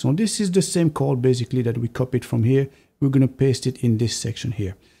 So this is the same code basically that we copied from here. We're going to paste it in this section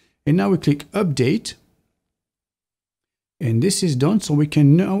here. And now we click Update. And this is done. So we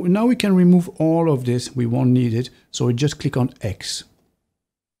can now we can remove all of this. We won't need it. So we just click on X.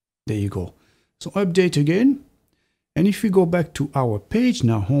 There you go. So update again. And if we go back to our page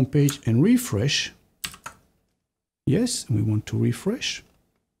now, home page, and refresh. Yes, we want to refresh.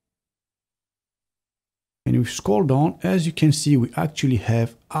 And if we scroll down, as you can see, we actually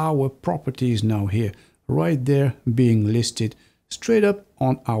have our properties now here, right there being listed straight up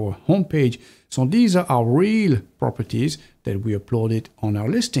on our home page. So these are our real properties that we uploaded on our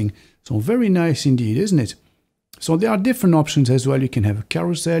listing. So very nice indeed, isn't it? So there are different options as well. You can have a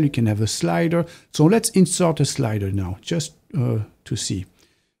carousel, you can have a slider. So let's insert a slider now, just to see.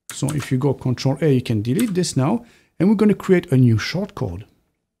 So if you go Control A, you can delete this now, and we're going to create a new shortcode.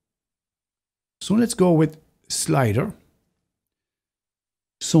 So let's go with slider.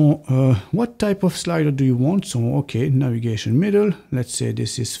 So what type of slider do you want? So okay, navigation middle. Let's say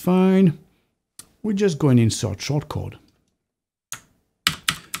this is fine. We just go and insert shortcode.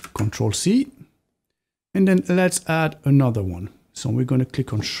 Control C. And then let's add another one. So we're going to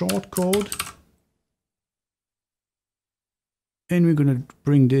click on shortcode. And we're going to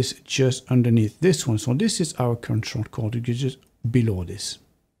bring this just underneath this one. So this is our current shortcode. It is just below this,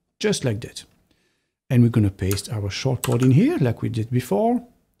 just like that. And we're going to paste our shortcode in here like we did before.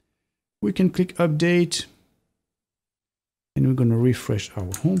 We can click Update. And we're going to refresh our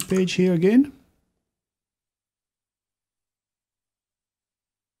home page here again.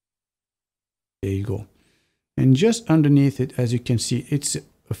 There you go. And just underneath it, as you can see, it's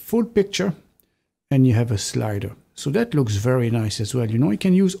a full picture and you have a slider. So that looks very nice as well. You know, you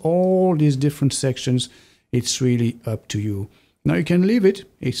can use all these different sections. It's really up to you. Now you can leave it,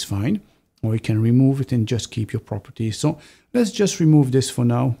 it's fine. Or you can remove it and just keep your properties. So let's just remove this for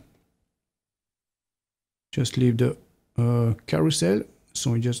now. Just leave the carousel.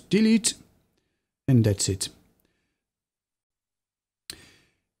 So we just delete, and that's it.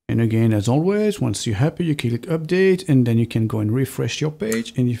 And again, as always, once you're happy, you click update, and then you can go and refresh your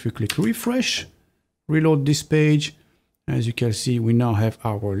page. And if you click refresh, reload this page, as you can see, we now have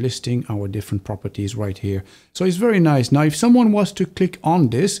our listing, our different properties right here. So it's very nice. Now, if someone was to click on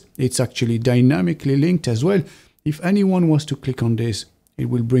this, it's actually dynamically linked as well. If anyone was to click on this, it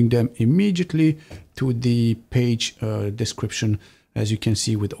will bring them immediately to the page description, as you can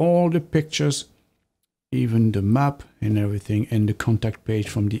see, with all the pictures, even the map and everything, and the contact page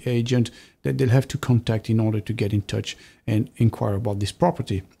from the agent that they'll have to contact in order to get in touch and inquire about this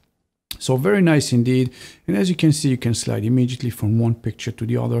property. So very nice indeed. And as you can see, you can slide immediately from one picture to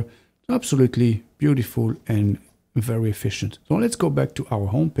the other. Absolutely beautiful and very efficient. So let's go back to our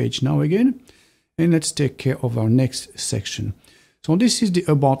home page now again, and let's take care of our next section. So this is the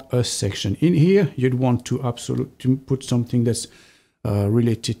About Us section. In here, you'd want to put something that's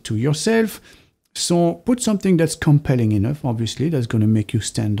related to yourself. So put something that's compelling enough, obviously, that's going to make you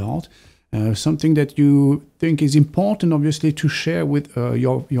stand out. Something that you think is important, obviously, to share with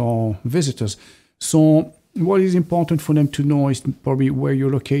your visitors. So what is important for them to know is probably where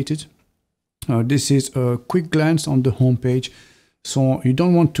you're located. This is a quick glance on the home page. So you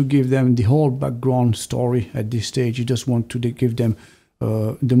don't want to give them the whole background story at this stage. You just want to give them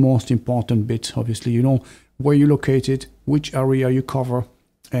the most important bit, obviously, you know, where you're located, which area you cover,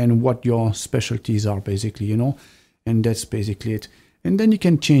 and what your specialties are, basically, you know, and that's basically it. And then you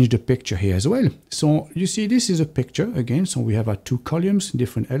can change the picture here as well. So you see, this is a picture again. So we have our two columns,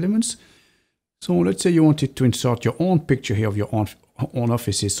 different elements. So let's say you wanted to insert your own picture here of your own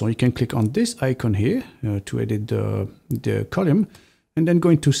offices. So you can click on this icon here to edit the column, and then go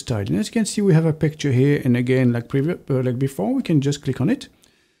into style. And as you can see, we have a picture here. And again, like before, we can just click on it,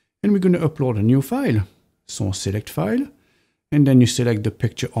 and we're going to upload a new file. So select file, and then you select the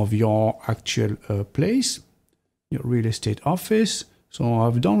picture of your actual place, your real estate office. So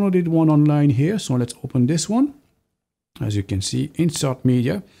I've downloaded one online here. So let's open this one. As you can see, insert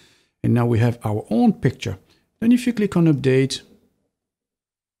media. And now we have our own picture. Then if you click on update,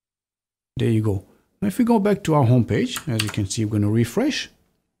 there you go. Now if we go back to our home page, as you can see, we're going to refresh.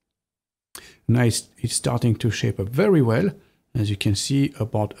 Now it's starting to shape up very well. As you can see,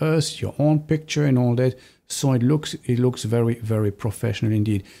 About Us, your own picture and all that. So it looks very, very professional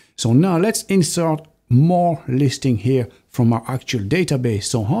indeed. So now let's insert more listing here from our actual database.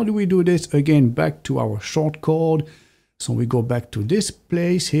 So how do we do this? Again, back to our shortcode. So we go back to this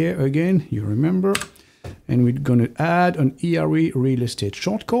place here again, you remember, and we're going to add an ERE real estate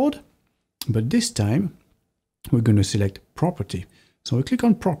shortcode, but this time we're going to select property. So we click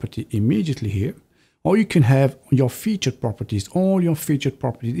on property immediately here, or you can have your featured properties, all your featured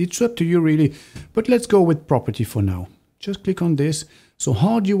properties. It's up to you really, but let's go with property for now. Just click on this. So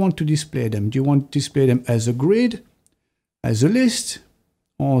how do you want to display them? Do you want to display them as a grid, as a list,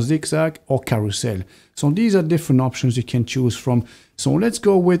 or zigzag, or carousel? So these are different options you can choose from. So let's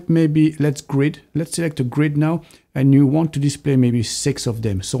go with maybe, let's select a grid now, and you want to display maybe 6 of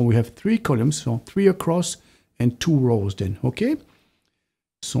them. So we have 3 columns, so 3 across and 2 rows then, okay?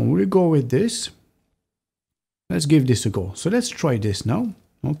 So we'll go with this. Let's give this a go. So let's try this now,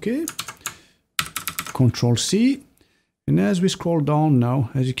 okay? Control C. And as we scroll down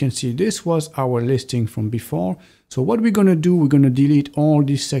now, as you can see, this was our listing from before. So what we're going to do, we're going to delete all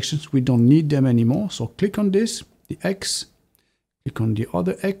these sections. We don't need them anymore. So click on this, the X, click on the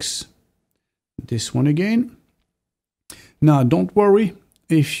other X, this one again. Now, don't worry.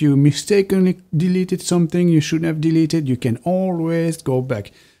 If you mistakenly deleted something you shouldn't have deleted, you can always go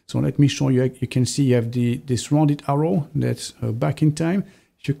back. So let me show you. You can see you have this rounded arrow that's back in time.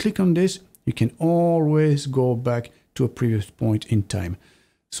 If you click on this, you can always go back to a previous point in time.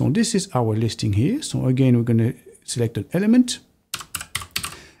 So this is our listing here. So again, we're going to select an element,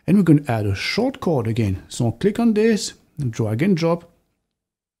 and we're going to add a shortcode again. So click on this, drag and drop,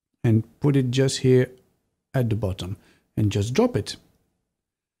 and put it just here at the bottom, and just drop it.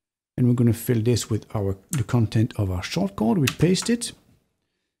 And we're going to fill this with the content of our shortcode. We paste it,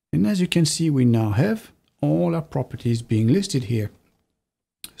 and as you can see, we now have all our properties being listed here.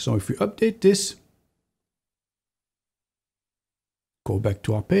 So if we update this, go back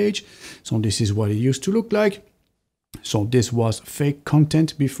to our page. So this is what it used to look like. So this was fake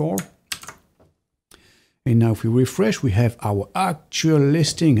content before. And now if we refresh, we have our actual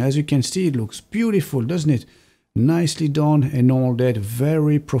listing. As you can see, it looks beautiful, doesn't it? Nicely done and all that,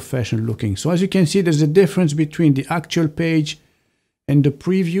 very professional looking. So as you can see, there's a difference between the actual page and the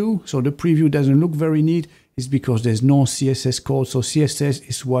preview. So the preview doesn't look very neat. is because there's no CSS code. So CSS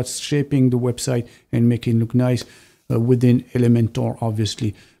is what's shaping the website and making it look nice within Elementor,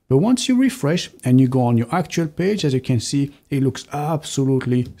 obviously. But once you refresh and you go on your actual page, as you can see, it looks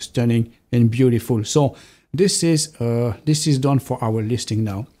absolutely stunning and beautiful. So this is done for our listing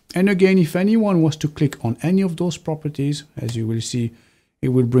now. And again, if anyone was to click on any of those properties, as you will see, it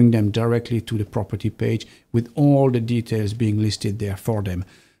will bring them directly to the property page with all the details being listed there for them.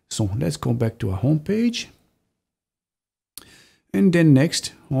 So let's go back to our home page. And then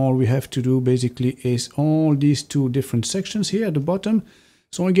next, all we have to do basically is all these two different sections here at the bottom.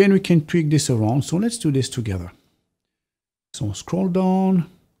 So again, we can tweak this around. So let's do this together. So scroll down,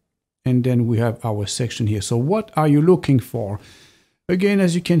 and then we have our section here. So what are you looking for? Again,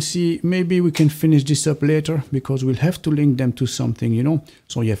 as you can see, maybe we can finish this up later because we'll have to link them to something, you know.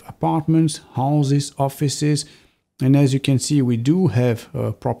 So you have apartments, houses, offices, and as you can see, we do have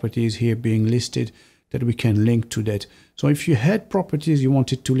properties here being listed that we can link to that. So if you had properties you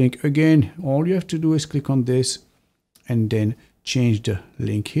wanted to link, again, all you have to do is click on this and then change the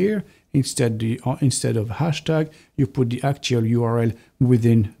link here. Instead of hashtag, you put the actual URL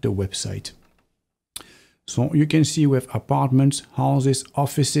within the website. So you can see we have apartments, houses,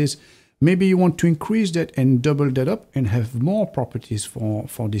 offices. Maybe you want to increase that and double that up and have more properties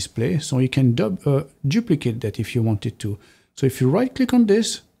for display. So you can duplicate that if you wanted to. So if you right click on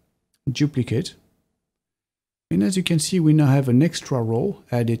this, duplicate. And as you can see, we now have an extra row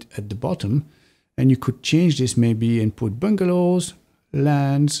added at the bottom. And you could change this maybe and put bungalows,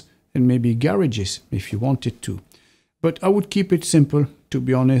 lands, and maybe garages if you wanted to. But I would keep it simple, to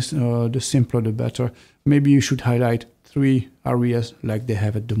be honest. The simpler the better. Maybe you should highlight 3 areas like they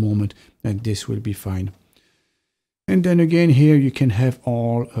have at the moment, and this will be fine. And then again, here you can have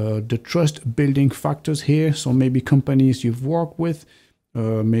all the trust building factors here. So maybe companies you've worked with,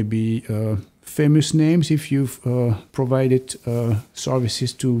 maybe famous names. If you've provided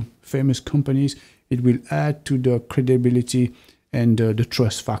services to famous companies, it will add to the credibility and the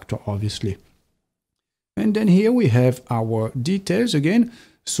trust factor, obviously. And then here we have our details again.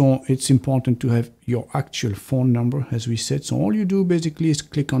 So it's important to have your actual phone number, as we said. So all you do basically is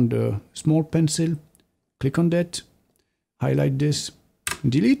click on the small pencil, click on that, highlight this,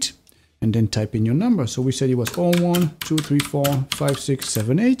 delete, and then type in your number. So we said it was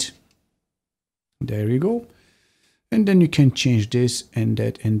 0123456778. There you go. And then you can change this and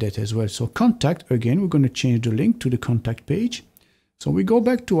that as well. So contact, again, we're going to change the link to the contact page. So we go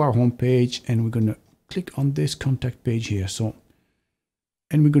back to our home page and we're going to click on this contact page here.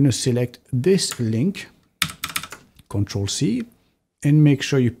 And we're going to select this link, Control C, and make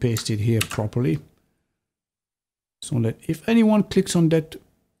sure you paste it here properly. So that if anyone clicks on that,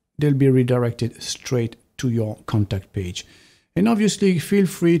 they'll be redirected straight to your contact page. And obviously, feel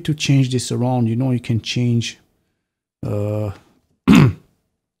free to change this around. You know, you can change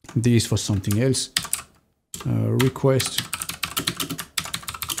these for something else. Request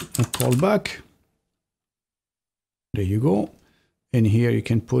a callback. There you go. And here you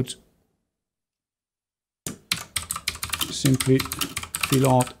can put simply fill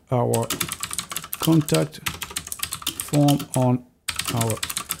out our contact form on our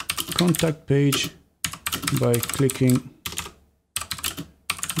contact page by clicking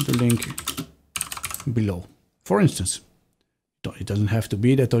the link below. For instance, it doesn't have to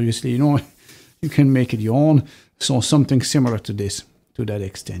be that, obviously, you know, you can make it your own. So something similar to this, to that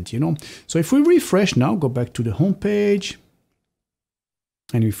extent, you know. So if we refresh now, go back to the home page.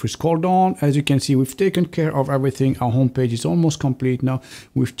 And if we scroll down, as you can see, we've taken care of everything. Our home page is almost complete now.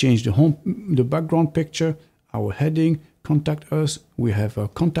 We've changed the background picture, our heading, contact us. We have a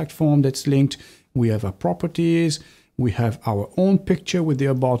contact form that's linked. We have our properties. We have our own picture with the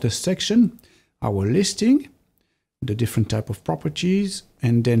About Us section, our listing, the different type of properties,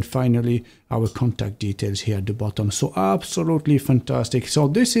 and then finally our contact details here at the bottom. So absolutely fantastic. So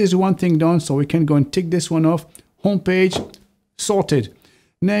this is one thing done. So we can go and tick this one off. Home page sorted.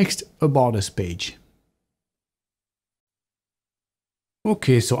 Next, About Us page.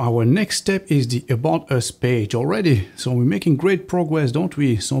 Okay, so our next step is the About Us page already. So we're making great progress, don't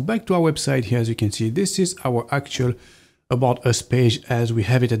we? So back to our website here, as you can see, this is our actual About Us page as we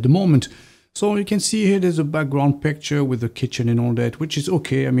have it at the moment. So you can see here there's a background picture with the kitchen and all that, which is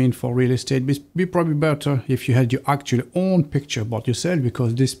okay. I mean, for real estate, it'd be probably better if you had your actual own picture about yourself,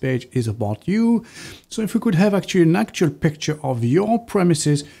 because this page is about you. So if we could have actually an actual picture of your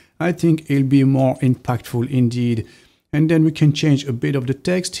premises, I think it'll be more impactful indeed. And then we can change a bit of the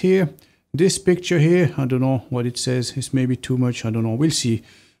text here. This picture here, I don't know what it says. It's maybe too much. I don't know. We'll see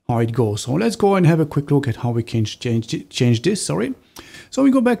how it goes. So let's go and have a quick look at how we can change this. So we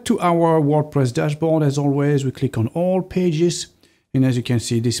go back to our WordPress dashboard. As always, we click on all pages. And as you can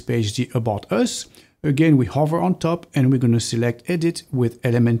see, this page, the About Us. Again, we hover on top and we're going to select Edit with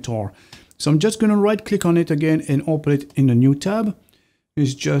Elementor. So I'm just going to right click on it again and open it in a new tab.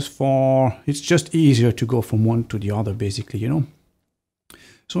 It's just easier to go from one to the other, basically, you know.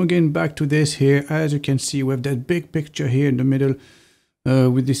 So again, back to this here. As you can see, we have that big picture here in the middle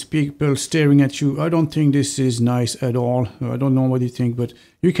with these people staring at you. I don't think this is nice at all. I don't know what you think, but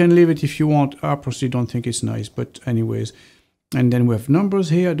you can leave it if you want. I personally don't think it's nice, but anyways. And then we have numbers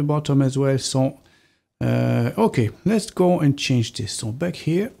here at the bottom as well. So okay, let's go and change this. So back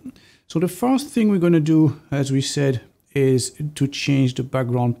here. So the first thing we're going to do, as we said, is to change the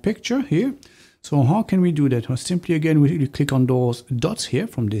background picture here. So how can we do that? Well, simply again, we click on those dots here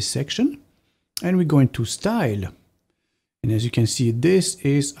from this section and we go into Style. And as you can see, this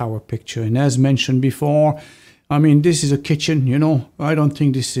is our picture. And as mentioned before, I mean, this is a kitchen, you know, I don't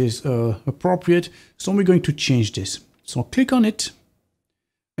think this is appropriate. So we're going to change this. So click on it.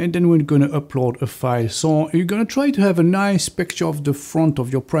 And then we're going to upload a file. So you're going to try to have a nice picture of the front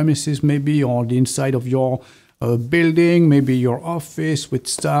of your premises, maybe, or the inside of your building, maybe your office with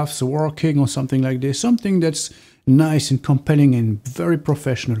staffs working or something like this. Something that's nice and compelling and very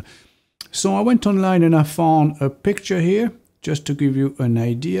professional. So I went online and I found a picture here just to give you an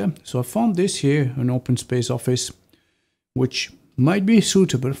idea. So I found this here, an open space office, which might be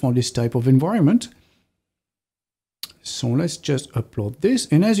suitable for this type of environment. So let's just upload this.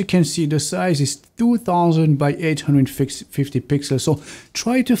 And as you can see, the size is 2000 by 850 pixels. So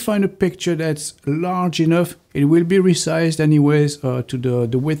try to find a picture that's large enough. It will be resized anyways to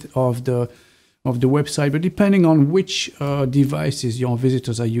the width of the website. But depending on which devices your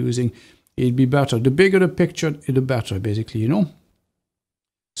visitors are using, it'd be better. The bigger the picture, the better, basically, you know.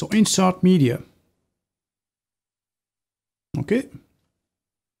 So insert media. Okay.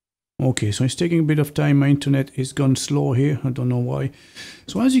 Okay, so it's taking a bit of time. My internet is gone slow here. I don't know why.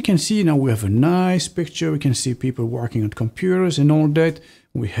 So as you can see, now we have a nice picture. We can see people working on computers and all that.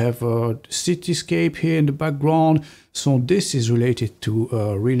 We have a cityscape here in the background. So this is related to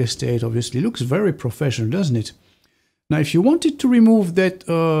real estate, obviously. It looks very professional, doesn't it? Now, if you wanted to remove that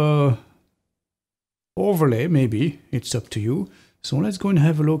overlay, maybe it's up to you. So let's go and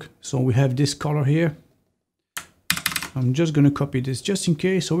have a look. So we have this color here. I'm just going to copy this just in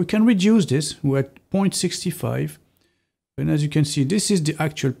case. So we can reduce this. We're at 0.65. And as you can see, this is the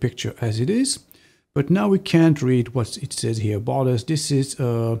actual picture as it is. But now we can't read what it says here about us. This is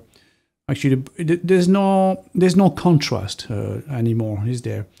actually, there's no contrast anymore, is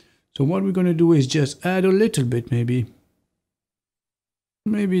there? So what we're going to do is just add a little bit, maybe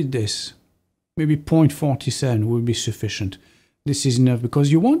this. Maybe 0.47 will be sufficient. This is enough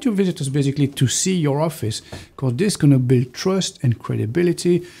because you want your visitors basically to see your office, because this is going to build trust and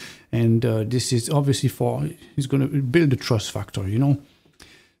credibility, and this is obviously it's going to build the trust factor, you know.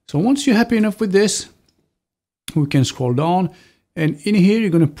 So once you're happy enough with this, we can scroll down, and in here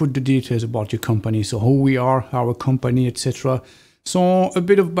you're going to put the details about your company, so who we are, our company, etc. So a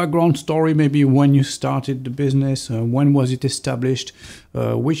bit of background story, maybe when you started the business, when was it established,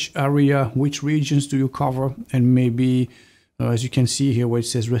 which area, which regions do you cover, and maybe as you can see here where it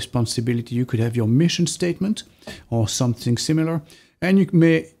says responsibility, you could have your mission statement or something similar. And you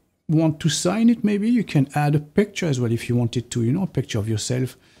may want to sign it, maybe. You can add a picture as well if you wanted to, you know, a picture of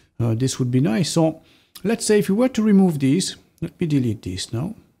yourself. This would be nice. So let's say if we were to remove these, let me delete these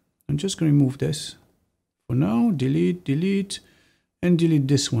now. I'm just going to remove this for now. Delete, delete, and delete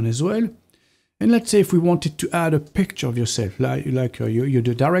this one as well. And let's say if we wanted to add a picture of yourself, like you're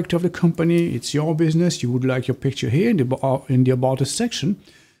the director of the company, it's your business, you would like your picture here in the About Us section.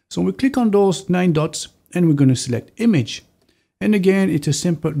 So we click on those 9 dots and we're going to select image. And again, it's a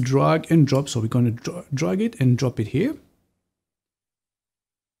simple drag and drop. So we're going to drag it and drop it here.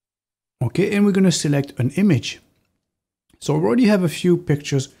 Okay, and we're going to select an image. So we already have a few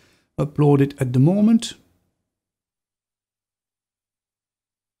pictures uploaded at the moment.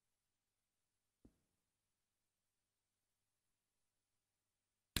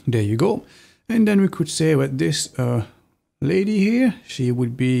 There you go. And then we could say that this lady here, she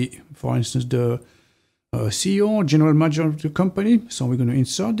would be, for instance, the CEO, general manager of the company. So we're going to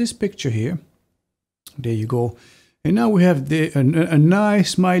insert this picture here. There you go. And now we have a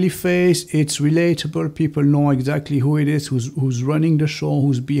nice smiley face. It's relatable. People know exactly who it is, who's running the show,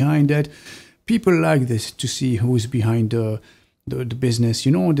 who's behind that. People like this to see who's behind the business.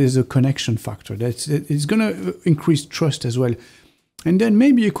 You know, there's a connection factor. It's going to increase trust as well. And then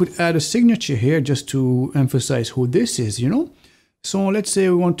maybe you could add a signature here just to emphasize who this is, you know. So let's say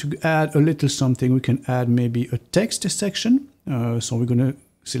we want to add a little something. We can add maybe a text section So we're going to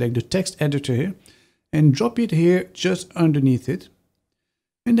select the text editor here and drop it here just underneath it.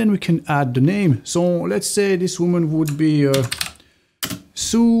 And then we can add the name. So let's say this woman would be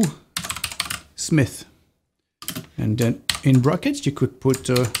Sue Smith. And then in brackets, you could put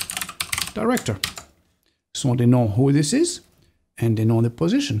director. So they know who this is and they know the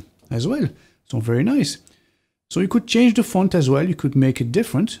position as well. So very nice. So you could change the font as well. You could make it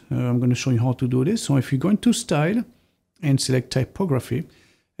different. I'm going to show you how to do this. So if you go into style and select typography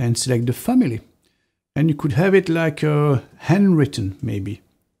and select the family, and you could have it like handwritten maybe,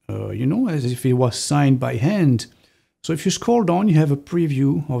 you know, as if it was signed by hand. So if you scroll down, you have a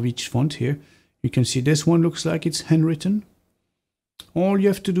preview of each font here. You can see this one looks like it's handwritten. All you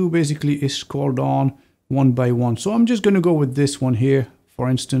have to do basically is scroll down one by one. So I'm just going to go with this one here, for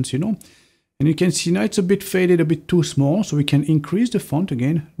instance, you know. And you can see now it's a bit faded, a bit too small. So we can increase the font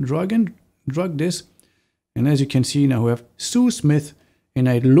again, drag this. And as you can see now we have Sue Smith, and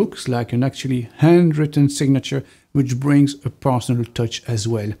it looks like an actually handwritten signature, which brings a personal touch as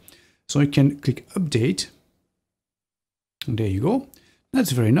well. So you can click update. And there you go.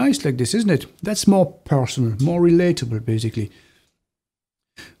 That's very nice like this, isn't it? That's more personal, more relatable, basically.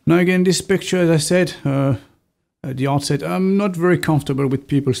 Now again, this picture, as I said at the outset, I'm not very comfortable with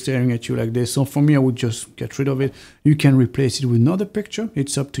people staring at you like this. So for me, I would just get rid of it. You can replace it with another picture.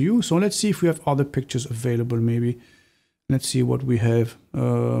 It's up to you. So let's see if we have other pictures available maybe. Let's see what we have.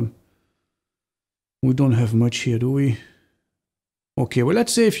 We don't have much here, do we? Okay, well,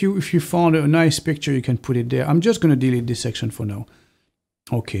 let's say if you found a nice picture, you can put it there. I'm just going to delete this section for now.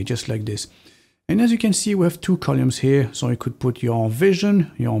 Okay, just like this. And as you can see, we have two columns here. So you could put your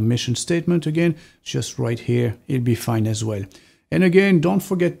vision, your mission statement again, just right here. It'll be fine as well. And again, don't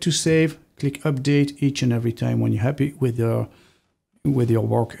forget to save. Click update each and every time when you're happy with your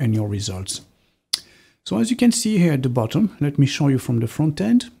work and your results. So as you can see here at the bottom, let me show you from the front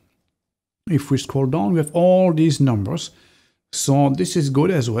end. If we scroll down, we have all these numbers. So this is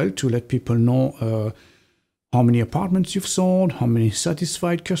good as well to let people know how many apartments you've sold, how many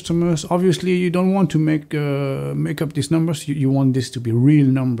satisfied customers. Obviously, you don't want to make up these numbers. You want this to be real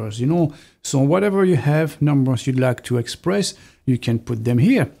numbers, you know. So whatever you have, numbers you'd like to express, you can put them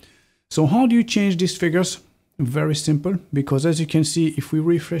here. So how do you change these figures? Very simple, because as you can see, if we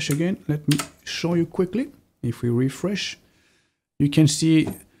refresh again, let me show you quickly. If we refresh, you can see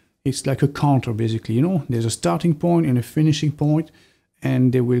it's like a counter, basically, you know. There's a starting point and a finishing point,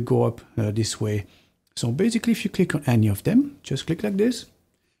 and they will go up this way. So basically, if you click on any of them, just click like this,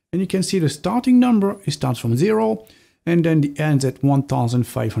 and you can see the starting number, it starts from 0, and then it ends at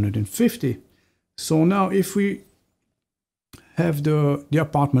 1,550. So now if we have the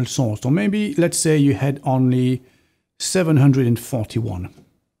apartment sold, so maybe let's say you had only 741,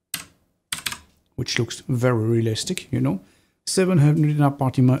 which looks very realistic, you know, 700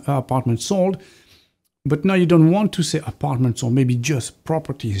 apartments sold, but now you don't want to say apartments, or maybe just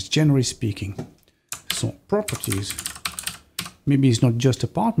properties, generally speaking. So properties, maybe it's not just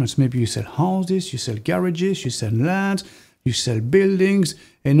apartments, maybe you sell houses, you sell garages, you sell land, you sell buildings,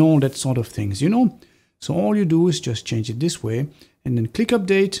 and all that sort of things, you know. So all you do is just change it this way, and then click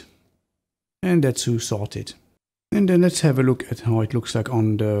update, and that's you sorted. And then let's have a look at how it looks like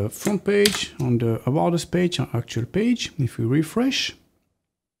on the front page, on the About Us page, our actual page. If we refresh,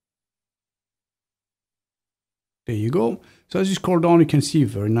 there you go. So as you scroll down, you can see a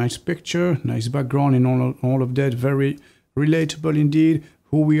very nice picture, nice background, and all of that. Very relatable indeed.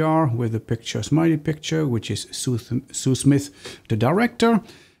 Who we are with the picture, smiley picture, which is Sue Smith, the director.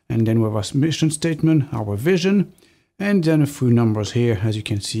 And then we have our mission statement, our vision, and then a few numbers here, as you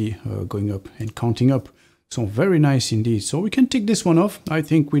can see, going up and counting up. So very nice indeed. So we can tick this one off. I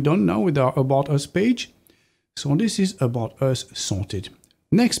think we're done now with our About Us page. So this is About Us sorted.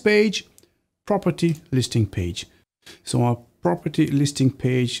 Next page, property listing page. So our property listing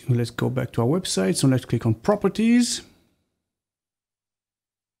page, let's go back to our website. So let's click on properties.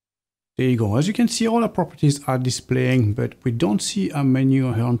 There you go. As you can see, all our properties are displaying, but we don't see a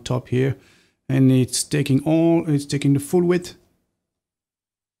menu here on top here. And it's taking the full width.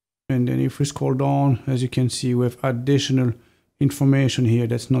 And then if we scroll down, as you can see, we have additional information here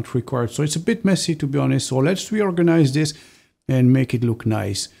that's not required. So it's a bit messy, to be honest. So let's reorganize this and make it look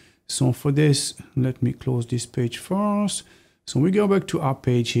nice. So for this, let me close this page first. So we go back to our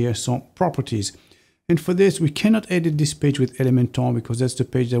page here, so properties. And for this, we cannot edit this page with Elementor because that's the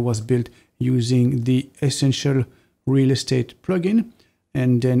page that was built using the Essential Real Estate plugin.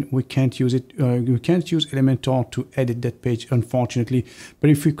 And then we can't use it. We can't use Elementor to edit that page, unfortunately. But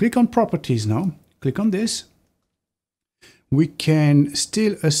if we click on properties now, click on this, we can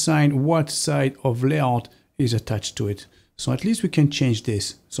still assign what side of layout is attached to it. So at least we can change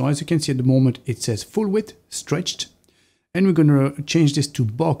this. So as you can see at the moment, it says full width, stretched. And we're going to change this to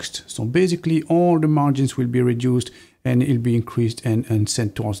boxed. So basically all the margins will be reduced and it'll be increased and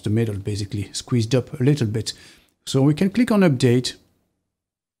sent towards the middle, basically squeezed up a little bit. So we can click on update.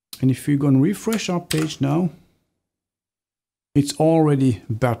 And if we're going to refresh our page now, it's already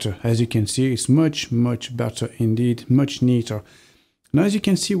better. As you can see, it's much, much better indeed, much neater. Now, as you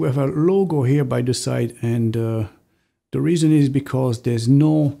can see, we have a logo here by the side, and the reason is because there's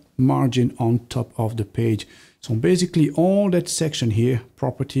no margin on top of the page. So basically all that section here,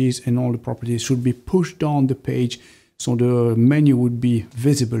 properties and all the properties, should be pushed down the page so the menu would be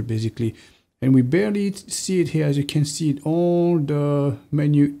visible basically. And we barely see it here. As you can see it, all the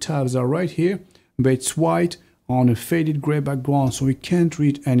menu tabs are right here, but it's white on a faded gray background, so we can't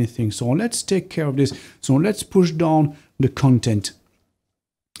read anything. So let's take care of this. So let's push down the content.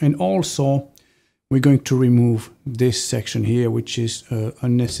 And also we're going to remove this section here, which is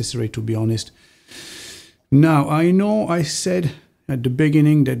unnecessary, to be honest. Now, I know I said at the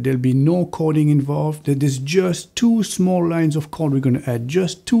beginning that there'll be no coding involved, that there's just 2 small lines of code we're going to add,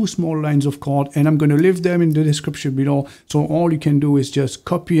 just 2 small lines of code, and I'm going to leave them in the description below. So all you can do is just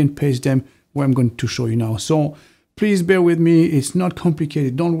copy and paste them where I'm going to show you now. So please bear with me. It's not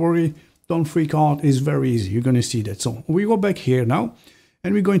complicated. Don't worry. Don't freak out. It's very easy. You're going to see that. So we go back here now,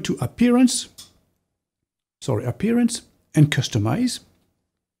 and we're going to appearance and customize.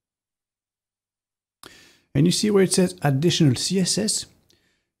 And you see where it says additional CSS.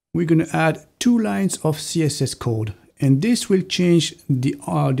 We're going to add 2 lines of CSS code, and this will change the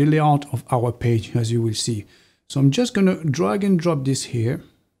layout of our page, as you will see. So I'm just going to drag and drop this here.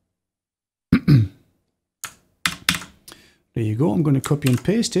 There you go. I'm going to copy and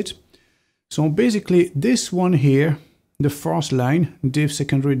paste it. So basically this one here, the first line, div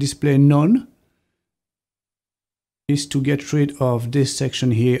secondary display none, is to get rid of this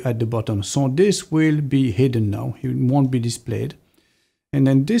section here at the bottom. So this will be hidden now. It won't be displayed. And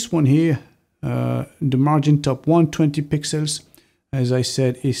then this one here, the margin top 120 pixels, as I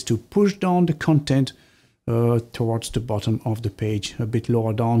said, is to push down the content towards the bottom of the page, a bit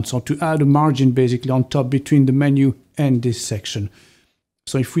lower down. So to add a margin basically on top between the menu and this section.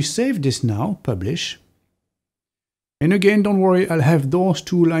 So if we save this now, publish. And again, don't worry, I'll have those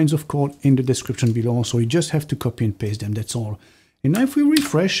 2 lines of code in the description below, so you just have to copy and paste them, that's all. And now if we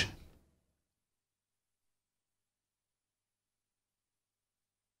refresh,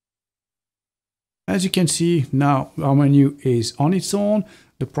 as you can see, now our menu is on its own,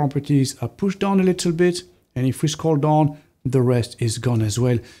 the properties are pushed down a little bit, and if we scroll down, the rest is gone as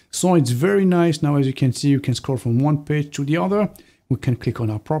well. So it's very nice. Now, as you can see, you can scroll from one page to the other. We can click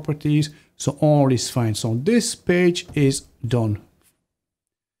on our properties. So all is fine. So this page is done.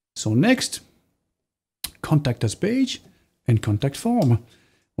 So next, contact us page and contact form.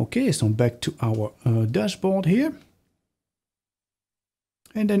 Okay, so back to our dashboard here.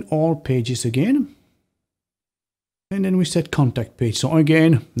 And then all pages again. And then we set contact page. So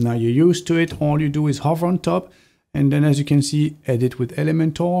again, now you're used to it. All you do is hover on top. And then as you can see, edit with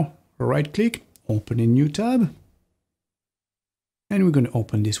Elementor, right click, open a new tab. And we're going to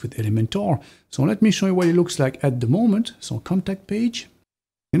open this with Elementor. So let me show you what it looks like at the moment. So contact page.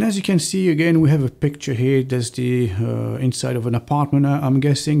 And as you can see, again, we have a picture here. There's the inside of an apartment, I'm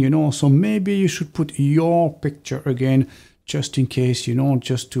guessing, you know. So maybe you should put your picture again, just in case, you know,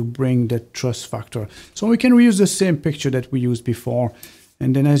 just to bring that trust factor. So we can reuse the same picture that we used before.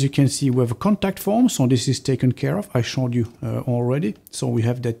 And then as you can see, we have a contact form. So this is taken care of. I showed you already. So we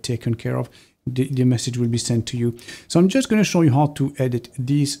have that taken care of. The message will be sent to you. So I'm just going to show you how to edit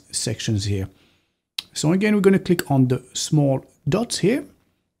these sections here. So again, we're going to click on the small dots here.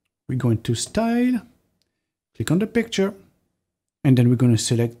 We're going to style, click on the picture, and then we're going to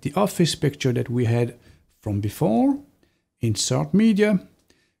select the office picture that we had from before, insert media.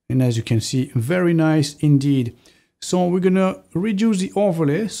 And as you can see, very nice indeed. So we're going to reduce the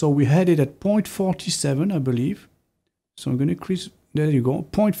overlay. So we had it at 0.47, I believe. So I'm going to increase. There you go,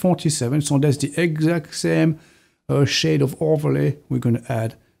 0.47. So that's the exact same shade of overlay we're going to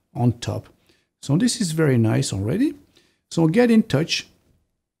add on top. So this is very nice already. So get in touch,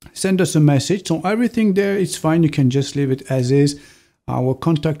 send us a message. So everything there is fine. You can just leave it as is. Our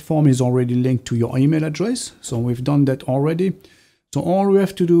contact form is already linked to your email address. So we've done that already. So all we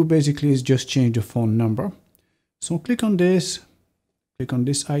have to do basically is just change the phone number. So click on this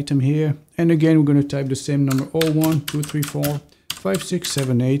item here. And again, we're going to type the same number, 01234.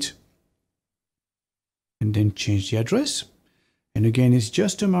 5678, and then change the address. And again, it's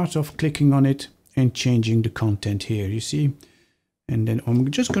just a matter of clicking on it and changing the content here, you see. And then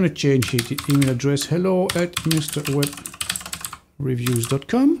I'm just going to change here the email address, hello@mrweb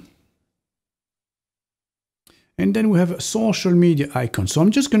reviews.com. And then we have a social media icon. So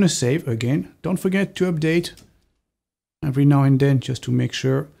I'm just going to save again. Don't forget to update every now and then just to make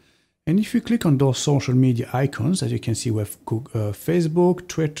sure. And if you click on those social media icons, as you can see, we have Facebook,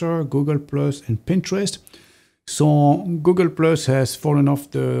 Twitter, Google+, and Pinterest. So Google+ has fallen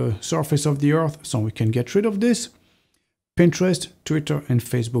off the surface of the earth, so we can get rid of this. Pinterest, Twitter, and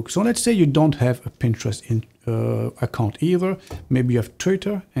Facebook. So let's say you don't have a Pinterest account either. Maybe you have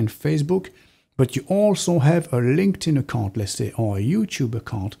Twitter and Facebook, but you also have a LinkedIn account, let's say, or a YouTube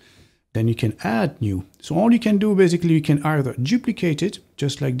account. Then you can add new. So all you can do, basically, you can either duplicate it,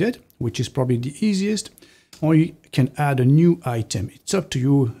 just like that, which is probably the easiest, or you can add a new item. It's up to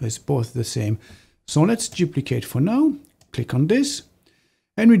you, it's both the same. So let's duplicate for now, click on this,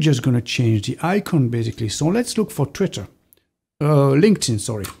 and we're just gonna change the icon, basically. So let's look for Twitter, LinkedIn,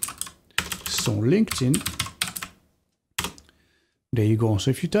 sorry. So LinkedIn, there you go. So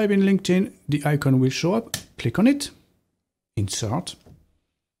if you type in LinkedIn, the icon will show up, click on it, insert,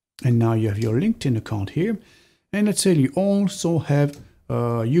 and now you have your LinkedIn account here. And let's say you also have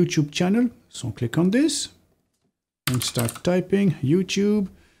a YouTube channel. So click on this and start typing YouTube,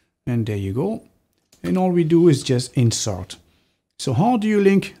 and there you go. And all we do is just insert. So how do you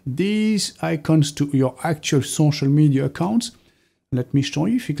link these icons to your actual social media accounts? Let me show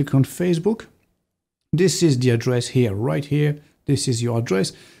you. If you click on Facebook, this is the address here, right here. This is your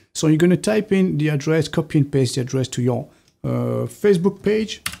address. So you're going to type in the address, copy and paste the address to your Facebook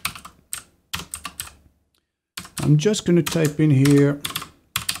page. I'm just going to type in here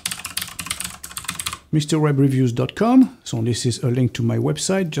mrwebreviews.com. So this is a link to my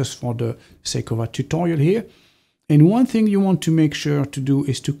website just for the sake of a tutorial here. And one thing you want to make sure to do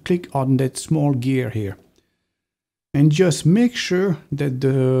is to click on that small gear here. And just make sure that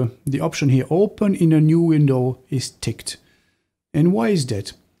the option here, open in a new window, is ticked. And why is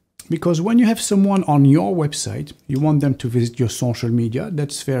that? Because when you have someone on your website, you want them to visit your social media,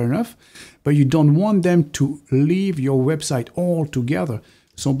 that's fair enough, but you don't want them to leave your website altogether.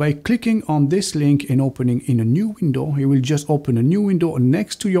 So by clicking on this link and opening in a new window, it will just open a new window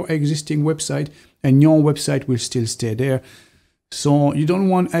next to your existing website, and your website will still stay there. So you don't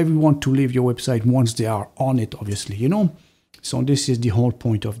want everyone to leave your website once they are on it, obviously, you know. So this is the whole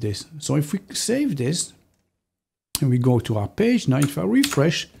point of this. So if we save this and we go to our page, now if I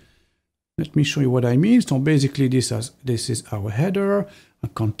refresh, let me show you what I mean. So basically this is our header, our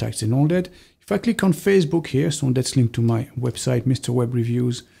contacts and all that. If I click on Facebook here, so that's linked to my website, Mr. Web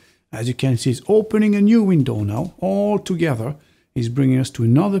Reviews. As you can see, it's opening a new window now. All together is bringing us to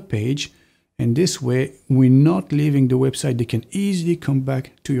another page. And this way, we're not leaving the website. They can easily come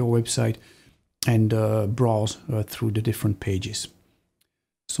back to your website and browse through the different pages.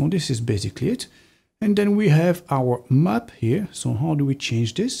 So this is basically it. And then we have our map here. So how do we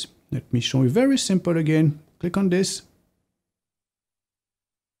change this? Let me show you. Very simple again. Click on this.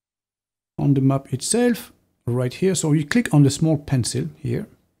 On the map itself, right here. So you click on the small pencil here.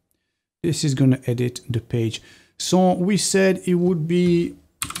 This is going to edit the page. So we said it would be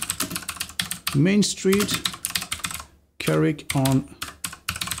Main Street, Carrick on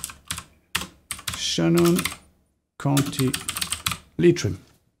Shannon, County, Leitrim.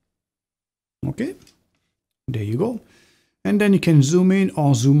 Okay, there you go. And then you can zoom in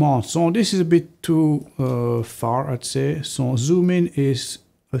or zoom out. So this is a bit too far, I'd say. So zoom in is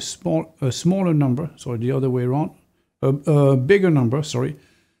a smaller number, sorry, the other way around, a bigger number, sorry.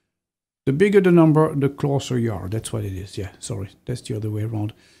 The bigger the number, the closer you are. That's what it is. Yeah, sorry, that's the other way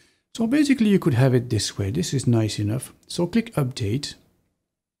around. So basically you could have it this way. This is nice enough. So click update.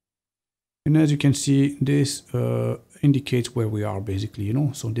 And as you can see, this indicates where we are basically, you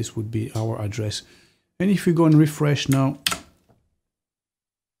know, so this would be our address. And if we go and refresh now,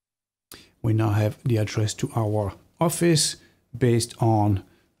 we now have the address to our office based on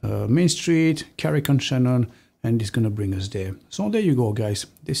Main Street, Carrick-on-Shannon, and it's going to bring us there. So there you go, guys.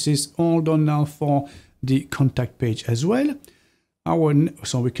 This is all done now for the contact page as well.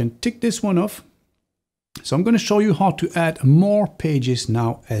 So we can tick this one off. So I'm going to show you how to add more pages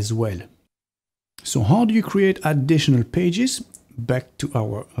now as well. So how do you create additional pages? Back to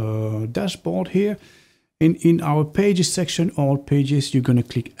our dashboard here. In our pages section, all pages, you're going to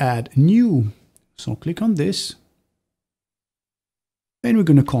click add new. So click on this. And we're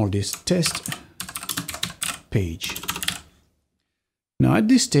going to call this test page. Now at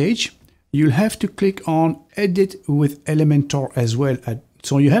this stage, you'll have to click on edit with Elementor as well.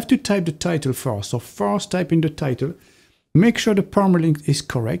 So you have to type the title first. So first type in the title. Make sure the permalink is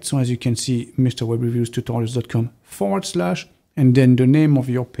correct. So as you can see, mrwebreviewstutorials.com/, and then the name of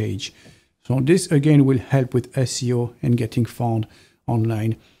your page. So So this again will help with SEO and getting found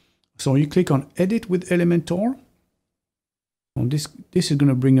online. So you click on Edit with Elementor. So this is going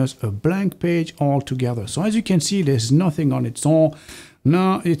to bring us a blank page altogether. So as you can see, there's nothing on it. So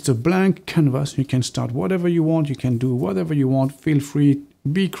now it's a blank canvas. You can start whatever you want. You can do whatever you want. Feel free,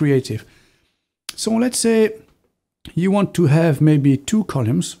 be creative. So let's say you want to have maybe 2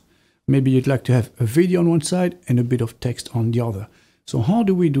 columns. Maybe you'd like to have a video on one side and a bit of text on the other. So how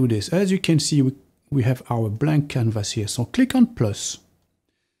do we do this? As you can see, we have our blank canvas here. So click on plus.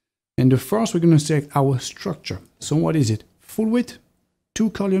 And the first, we're going to select our structure. So what is it? Full width, 2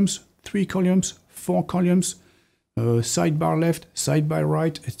 columns, 3 columns, 4 columns, sidebar left, sidebar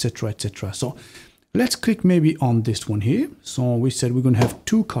right, etc., etc. So let's click maybe on this one here. So we said we're going to have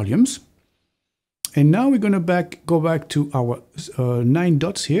 2 columns. And now we're going to go back to our 9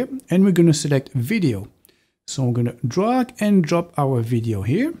 dots here, and we're going to select video. So we're going to drag and drop our video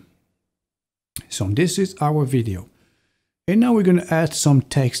here. So this is our video. And now we're going to add some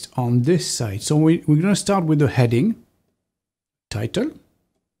text on this side. So we're going to start with the heading, title.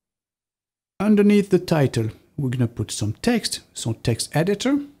 Underneath the title, we're going to put some text, so text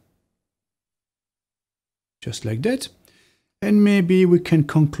editor. Just like that. And maybe we can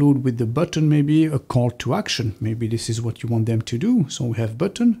conclude with the button, maybe a call to action. Maybe this is what you want them to do. So we have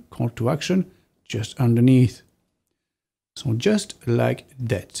button, call to action, just underneath. So just like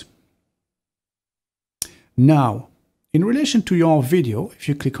that. Now, in relation to your video, if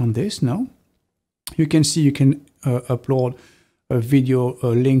you click on this now, you can see you can upload a video, a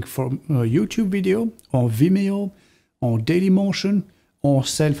link from a YouTube video or Vimeo or Dailymotion or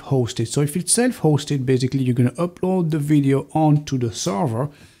self-hosted. So if it's self-hosted, basically you're going to upload the video onto the server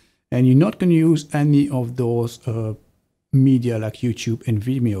and you're not going to use any of those media like YouTube and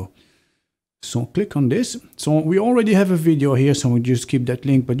Vimeo. So click on this. So we already have a video here, so we just keep that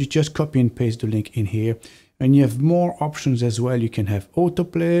link, but you just copy and paste the link in here. And you have more options as well. You can have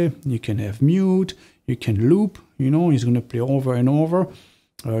autoplay, you can have mute, you can loop, you know, it's going to play over and over.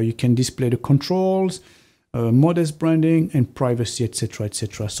 You can display the controls, modest branding and privacy, etc.,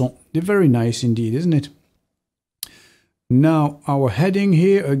 etc. So they're very nice indeed, isn't it? Now our heading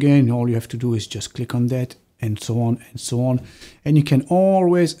here, again, all you have to do is just click on that and so on and so on. And you can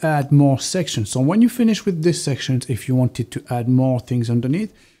always add more sections. So when you finish with this section, if you wanted to add more things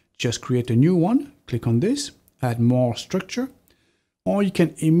underneath, just create a new one, click on this, add more structure, or you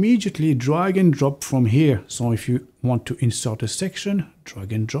can immediately drag and drop from here. So if you want to insert a section,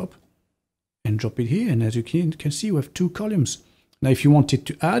 drag and drop it here. And as you can see, we have 2 columns. Now, if you wanted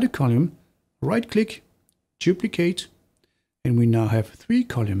to add a column, right click, duplicate, and we now have 3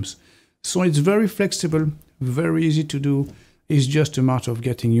 columns. So it's very flexible, very easy to do. It's just a matter of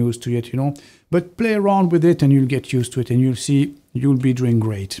getting used to it, you know, but play around with it and you'll get used to it and you'll see you'll be doing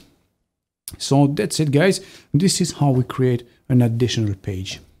great. So that's it, guys. This is how we create an additional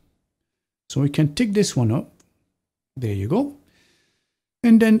page. So we can tick this one up. There you go.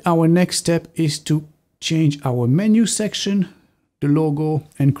 And then our next step is to change our menu section, the logo,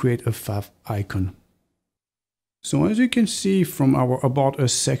 and create a fav icon. So as you can see from our About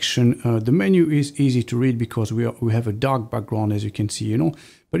Us section, the menu is easy to read because we have a dark background, as you can see, you know.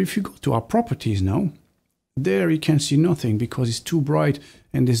 But if you go to our properties now, there you can see nothing because it's too bright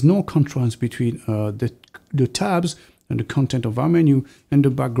and there's no contrast between the tabs and the content of our menu and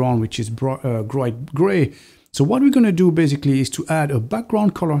the background, which is bright gray. So what we're going to do basically is to add a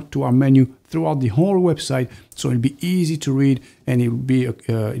background color to our menu throughout the whole website, so it'll be easy to read and it'll be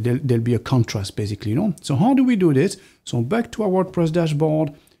there'll be a contrast basically, you know. So how do we do this? So back to our WordPress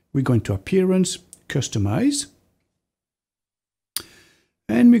dashboard, we go into Appearance, Customize,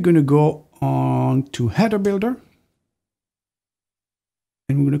 and we're going to go on to Header Builder,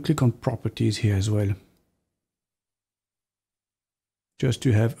 and we're going to click on Properties here as well, just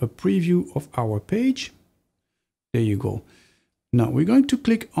to have a preview of our page. There you go. Now we're going to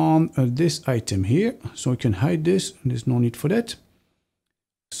click on this item here, so we can hide this. There's no need for that.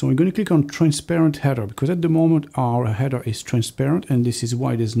 So we're going to click on Transparent Header, because at the moment our header is transparent and this is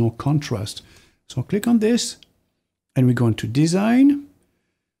why there's no contrast. So click on this and we're going to Design,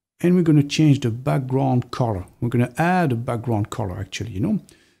 and we're going to change the background color. We're going to add a background color actually, you know.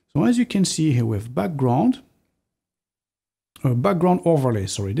 So as you can see here, we have background overlay,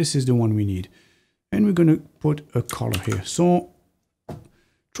 sorry, this is the one we need. And we're going to put a color here. So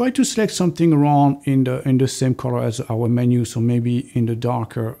try to select something around in the same color as our menu. So maybe in the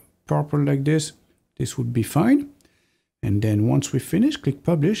darker purple like this. This would be fine. And then once we finish, click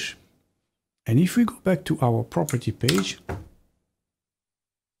Publish. And if we go back to our property page,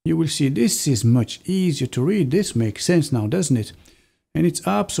 you will see this is much easier to read. This makes sense now, doesn't it? And it's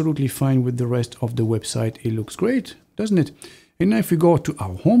absolutely fine with the rest of the website. It looks great, doesn't it? And now if we go to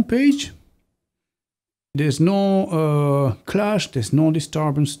our home page, there's no clash, there's no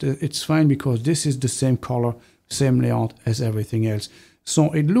disturbance. It's fine because this is the same color, same layout as everything else.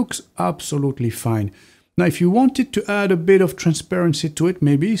 So it looks absolutely fine. Now, if you wanted to add a bit of transparency to it,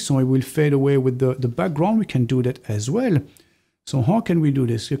 maybe, so it will fade away with the background, we can do that as well. So how can we do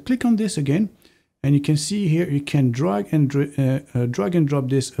this? You click on this again, and you can see here, you can drag and drop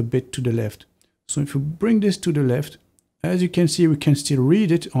this a bit to the left. So if you bring this to the left, as you can see, we can still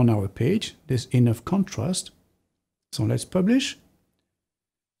read it on our page. There's enough contrast. So let's publish.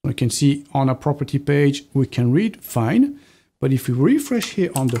 You can see on our property page, we can read fine. But if we refresh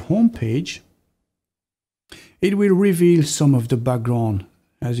here on the home page, it will reveal some of the background.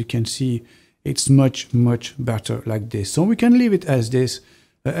 As you can see, it's much, much better like this. So we can leave it as this,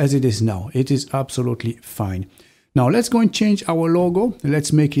 as it is now. It is absolutely fine. Now let's go and change our logo.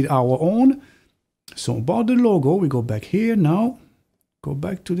 Let's make it our own. So about the logo, we go back here now, go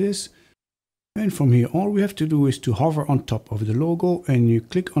back to this. And from here, all we have to do is to hover on top of the logo and you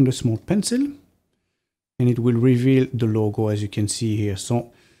click on the small pencil and it will reveal the logo as you can see here.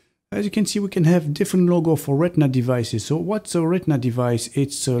 So as you can see, we can have different logo for Retina devices. So what's a Retina device?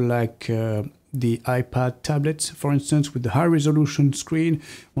 It's like the iPad tablets, for instance, with the high resolution screen,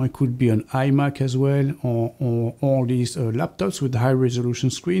 or it could be an iMac as well, or all these laptops with the high resolution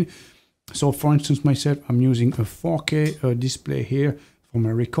screen. So for instance, myself, I'm using a 4K display here for my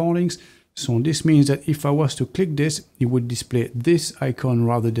recordings. So this means that if I was to click this, it would display this icon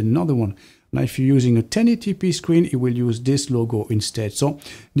rather than another one. Now, if you're using a 1080p screen, it will use this logo instead. So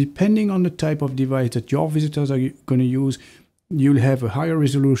depending on the type of device that your visitors are going to use, you'll have a higher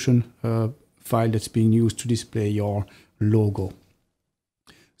resolution file that's being used to display your logo.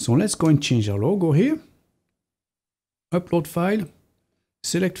 So let's go and change our logo here. Upload file,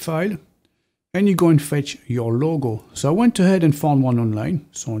 select file, and you go and fetch your logo. So I went ahead and found one online.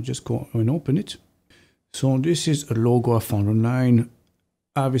 So I'll just go and open it. So this is a logo I found online.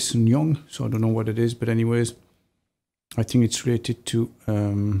 Avison Young, so I don't know what it is, but anyways, I think it's related to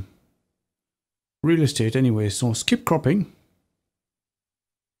real estate anyway. So skip cropping.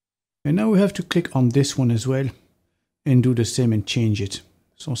 And now we have to click on this one as well and do the same and change it.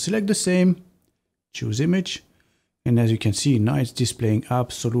 So select the same, choose image. And as you can see, now it's displaying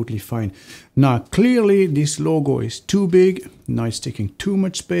absolutely fine. Now, clearly this logo is too big. Now it's taking too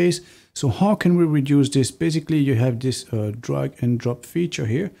much space. So how can we reduce this? Basically, you have this drag and drop feature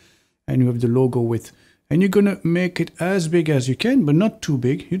here, and you have the logo width. And you're gonna make it as big as you can, but not too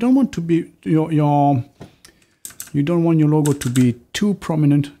big. You don't want to be you don't want your logo to be too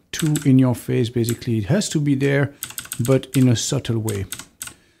prominent, too in your face. Basically, it has to be there, but in a subtle way.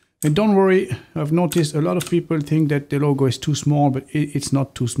 And don't worry, I've noticed a lot of people think that the logo is too small, but it's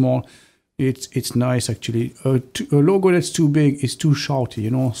not too small. It's nice actually. A logo that's too big is too shouty,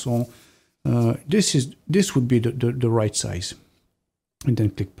 you know. So this would be the right size. And then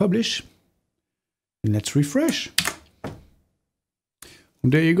click publish. And let's refresh.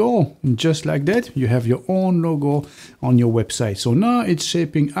 And there you go. And just like that, you have your own logo on your website. So now it's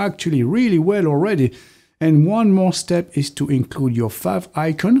shaping actually really well already. And one more step is to include your fav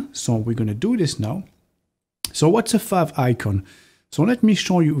icon. So we're going to do this now. So what's a fav icon? So let me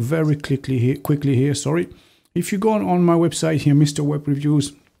show you very quickly here. Sorry. If you go on my website here, Mr. Web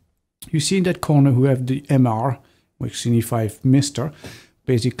Reviews, you see in that corner we have the MR, which signifies Mr.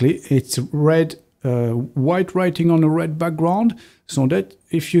 Basically, it's red, white writing on a red background. So that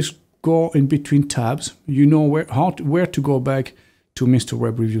if you go in between tabs, you know where to go back to Mr.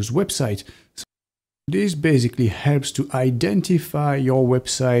 Web Reviews website. This basically helps to identify your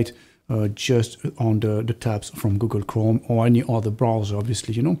website just on the tabs from Google Chrome or any other browser,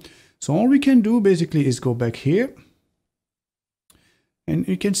 obviously, you know. So all we can do basically is go back here. And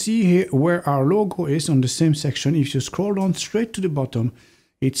you can see here where our logo is on the same section. If you scroll down straight to the bottom,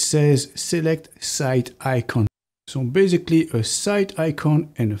 it says select site icon. So basically a site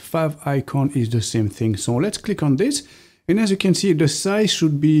icon and a fav icon is the same thing. So let's click on this. And as you can see, the size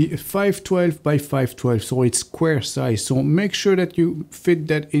should be 512 by 512, so it's square size. So make sure that you fit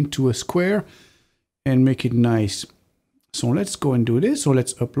that into a square and make it nice. So let's go and do this. So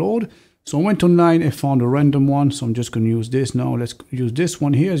let's upload. So I went online and found a random one. So I'm just going to use this now. Let's use this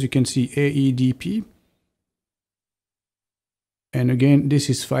one here. As you can see, AEDP. And again, this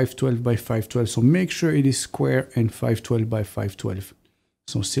is 512 by 512. So make sure it is square and 512 by 512.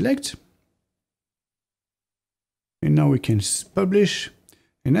 So select. And now we can publish.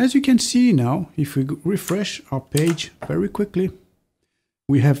 And as you can see now, if we refresh our page very quickly,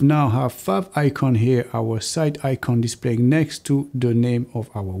 we have now our Favicon here, our site icon displaying next to the name of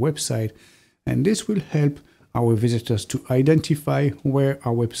our website. And this will help our visitors to identify where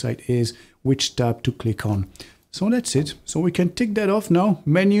our website is, which tab to click on. So that's it. So we can tick that off now.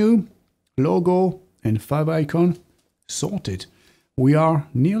 Menu, logo, and Favicon sorted. We are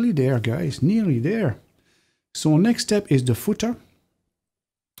nearly there, guys, nearly there. So next step is the footer.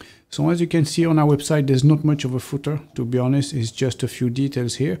 So as you can see on our website, there's not much of a footer, to be honest. It's just a few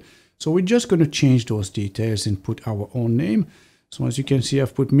details here. So we're just going to change those details and put our own name. So as you can see,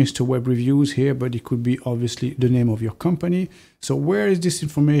 I've put Mr. Web Reviews here, but it could be obviously the name of your company. So where is this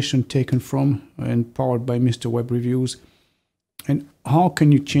information taken from and powered by Mr. Web Reviews? And how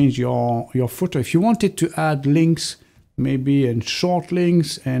can you change your footer? If you wanted to add links, maybe, and short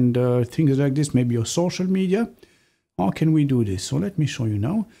links and things like this, maybe your social media, how can we do this? So let me show you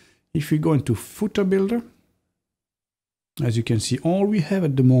now. If we go into Footer Builder, as you can see, all we have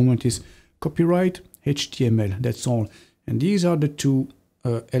at the moment is copyright, HTML, that's all. And these are the two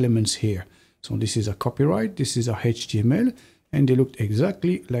elements here. So this is a copyright, this is a HTML, and they look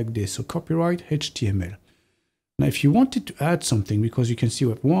exactly like this. So copyright, HTML. Now, if you wanted to add something, because you can see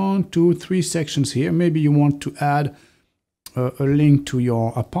we have 1, 2, 3 sections here, maybe you want to add a link to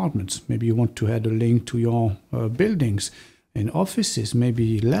your apartments. Maybe you want to add a link to your buildings and offices,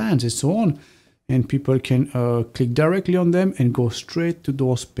 maybe lands and so on. And people can click directly on them and go straight to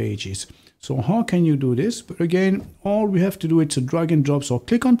those pages. So how can you do this? But again, all we have to do is a drag and drop. So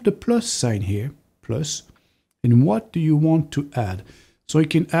click on the plus sign here, plus, and what do you want to add? So you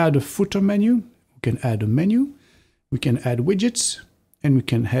can add a footer menu, we can add a menu, we can add widgets, and we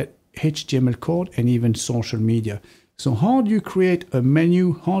can add HTML code and even social media. So how do you create a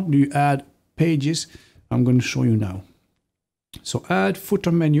menu? How do you add pages? I'm going to show you now. So add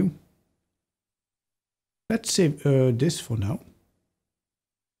footer menu. Let's save this for now.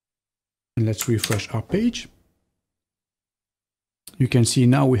 And let's refresh our page. You can see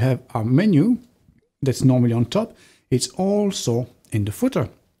now we have our menu that's normally on top. It's also in the footer.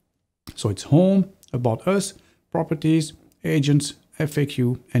 So it's home, about us, properties, agents,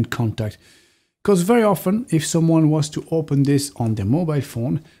 FAQ, and contact. Because very often, if someone was to open this on their mobile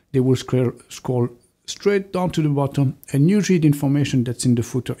phone, they will scroll straight down to the bottom, and usually the information that's in the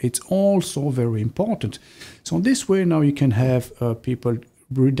footer, it's also very important. So this way now you can have people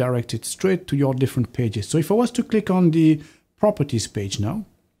redirected straight to your different pages. So if I was to click on the properties page now,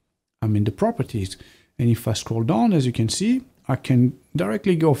 I'm in the properties, and if I scroll down, as you can see, I can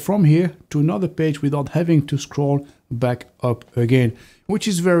directly go from here to another page without having to scroll back up again, which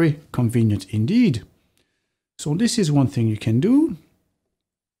is very convenient indeed. So this is one thing you can do.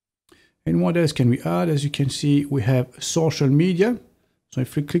 And what else can we add? As you can see, we have social media. So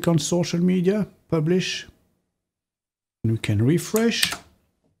if we click on social media, publish, and we can refresh.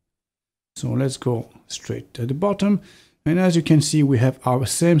 So let's go straight to the bottom. And as you can see, we have our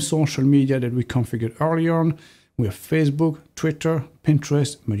same social media that we configured earlier on. We have Facebook, Twitter,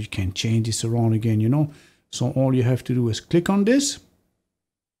 Pinterest, but you can change this around again, you know. So all you have to do is click on this,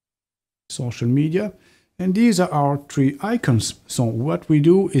 social media, and these are our 3 icons. So what we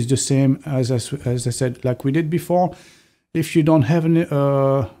do is the same as I said, like we did before. If you don't have any,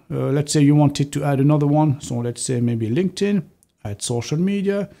 let's say you wanted to add another one. So let's say maybe LinkedIn, add social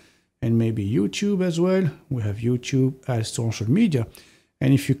media, and maybe YouTube as well. We have YouTube as social media.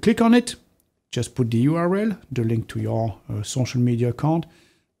 And if you click on it, just put the URL, the link to your social media account,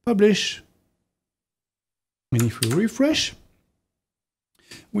 publish. And if we refresh,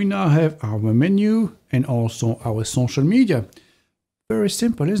 we now have our menu and also our social media. Very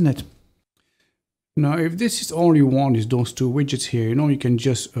simple, isn't it? Now, if this is all you want is those 2 widgets here, you know, you can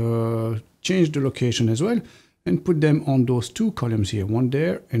just change the location as well and put them on those 2 columns here, one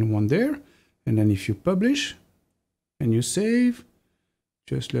there and one there. And then if you publish and you save,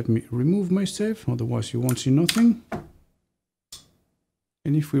 just let me remove myself, otherwise you won't see nothing.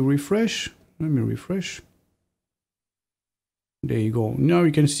 And if we refresh, let me refresh. There you go. Now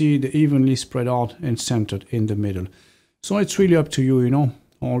you can see the evenly spread out and centered in the middle. So it's really up to you, you know,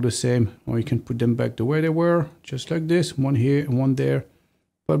 all the same. Or you can put them back the way they were, just like this. One here and one there.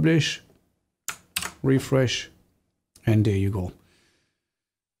 Publish, refresh, and there you go.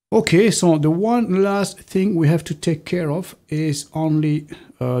 Okay, so the one last thing we have to take care of is only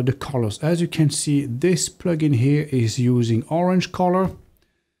the colors. As you can see, this plugin here is using orange color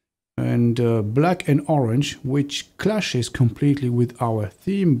and black and orange, which clashes completely with our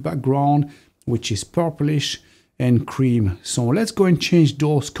theme background, which is purplish and cream. So let's go and change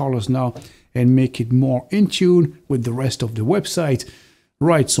those colors now and make it more in tune with the rest of the website.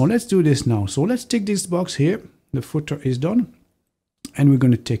 Right, so let's do this now. So let's tick this box here. The footer is done. and we're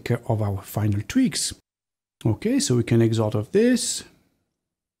going to take care of our final tweaks. Okay, so we can exit of this.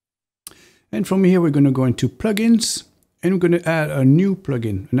 And from here, we're going to go into plugins, and we're going to add a new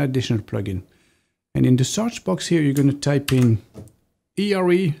plugin, an additional plugin. And in the search box here, you're going to type in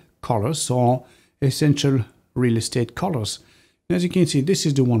ERE colors, or essential real estate colors. And as you can see, this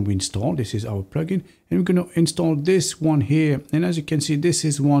is the one we installed. This is our plugin, and we're going to install this one here. And as you can see, this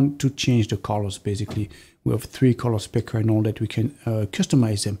is one to change the colors. Basically, we have 3 colors picker and all that. We can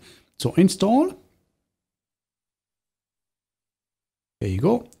customize them. So install. There you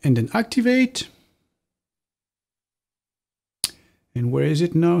go. And then activate. And where is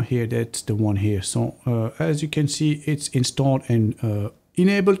it now? Here, that's the one here. So as you can see, it's installed and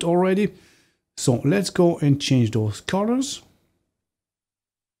enabled already. So let's go and change those colors.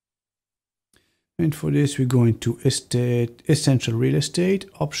 And for this, we go into essential real estate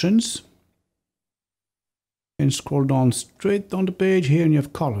options. And scroll down straight down the page here, and you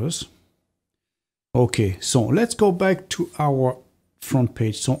have colors. Okay, so let's go back to our front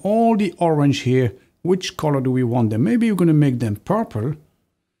page. So all the orange here, which color do we want them? Maybe we're going to make them purple,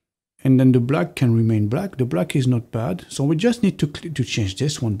 and then the black can remain black. The black is not bad, so we just need to change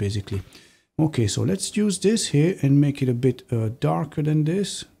this one basically. Okay, so let's use this here and make it a bit darker than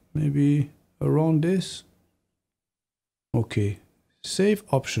this, maybe around this. Okay, save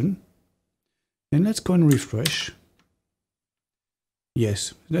option, and let's go and refresh.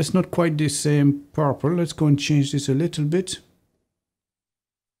 Yes, that's not quite the same purple. Let's go and change this a little bit.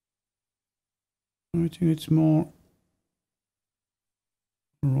 I think it's more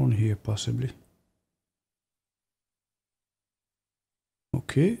around here possibly.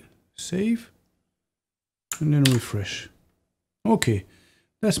 Okay, save, and then refresh. Okay,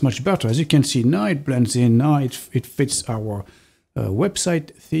 that's much better. As you can see, now it blends in. Now it fits our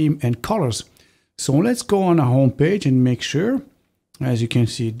website theme and colors. So let's go on our home page and make sure. As you can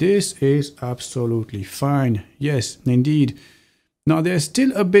see, this is absolutely fine. Yes, indeed. Now there's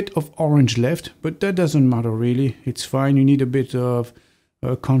still a bit of orange left, but that doesn't matter really. It's fine. You need a bit of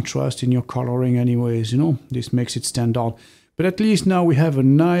contrast in your coloring anyways, you know. This makes it stand out. But at least now we have a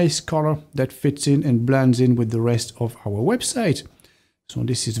nice color that fits in and blends in with the rest of our website. So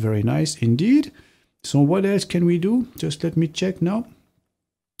this is very nice indeed. So what else can we do? Just let me check now.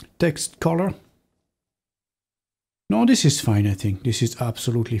 Text color. No, this is fine, I think. This is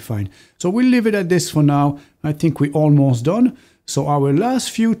absolutely fine. So we'll leave it at this for now. I think we're almost done. So our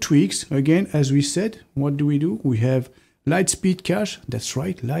last few tweaks, again, as we said, what do? We have light speed cache. That's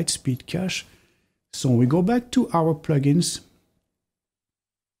right, light speed cache. So we go back to our plugins.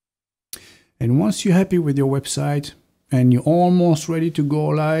 And once you're happy with your website and you're almost ready to go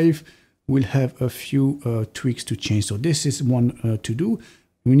live, we'll have a few tweaks to change. So this is one to do.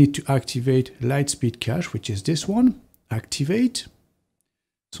 We need to activate light speed cache, which is this one. Activate.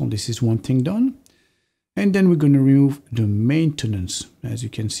 So this is one thing done. And then we're going to remove the maintenance. As you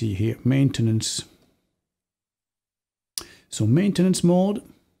can see here, maintenance. So maintenance mode.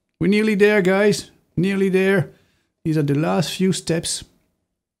 We're nearly there, guys. Nearly there. These are the last few steps.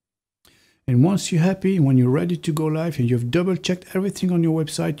 And once you're happy, when you're ready to go live and you've double checked everything on your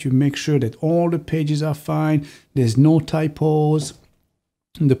website, you make sure that all the pages are fine. There's no typos.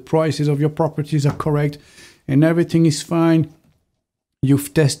 The prices of your properties are correct and everything is fine.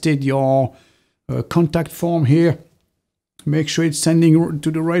 You've tested your contact form here. Make sure it's sending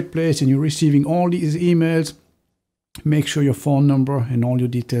to the right place and you're receiving all these emails. Make sure your phone number and all your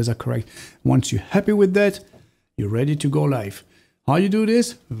details are correct. Once you're happy with that, you're ready to go live. How you do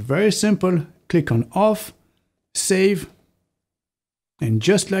this? Very simple. Click on off, save, and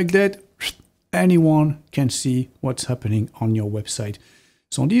just like that, anyone can see what's happening on your website.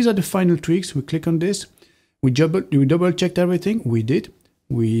 So these are the final tweaks. We click on this. We double checked everything. We did.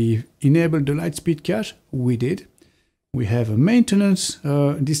 We enabled the light speed cache. We did. We have a maintenance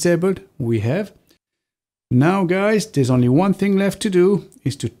disabled. We have. Now, guys, there's only one thing left to do,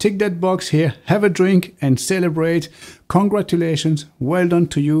 is to tick that box here, have a drink and celebrate. Congratulations. Well done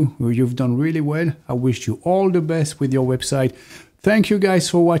to you. You've done really well. I wish you all the best with your website. Thank you guys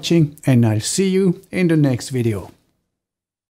for watching, and I'll see you in the next video.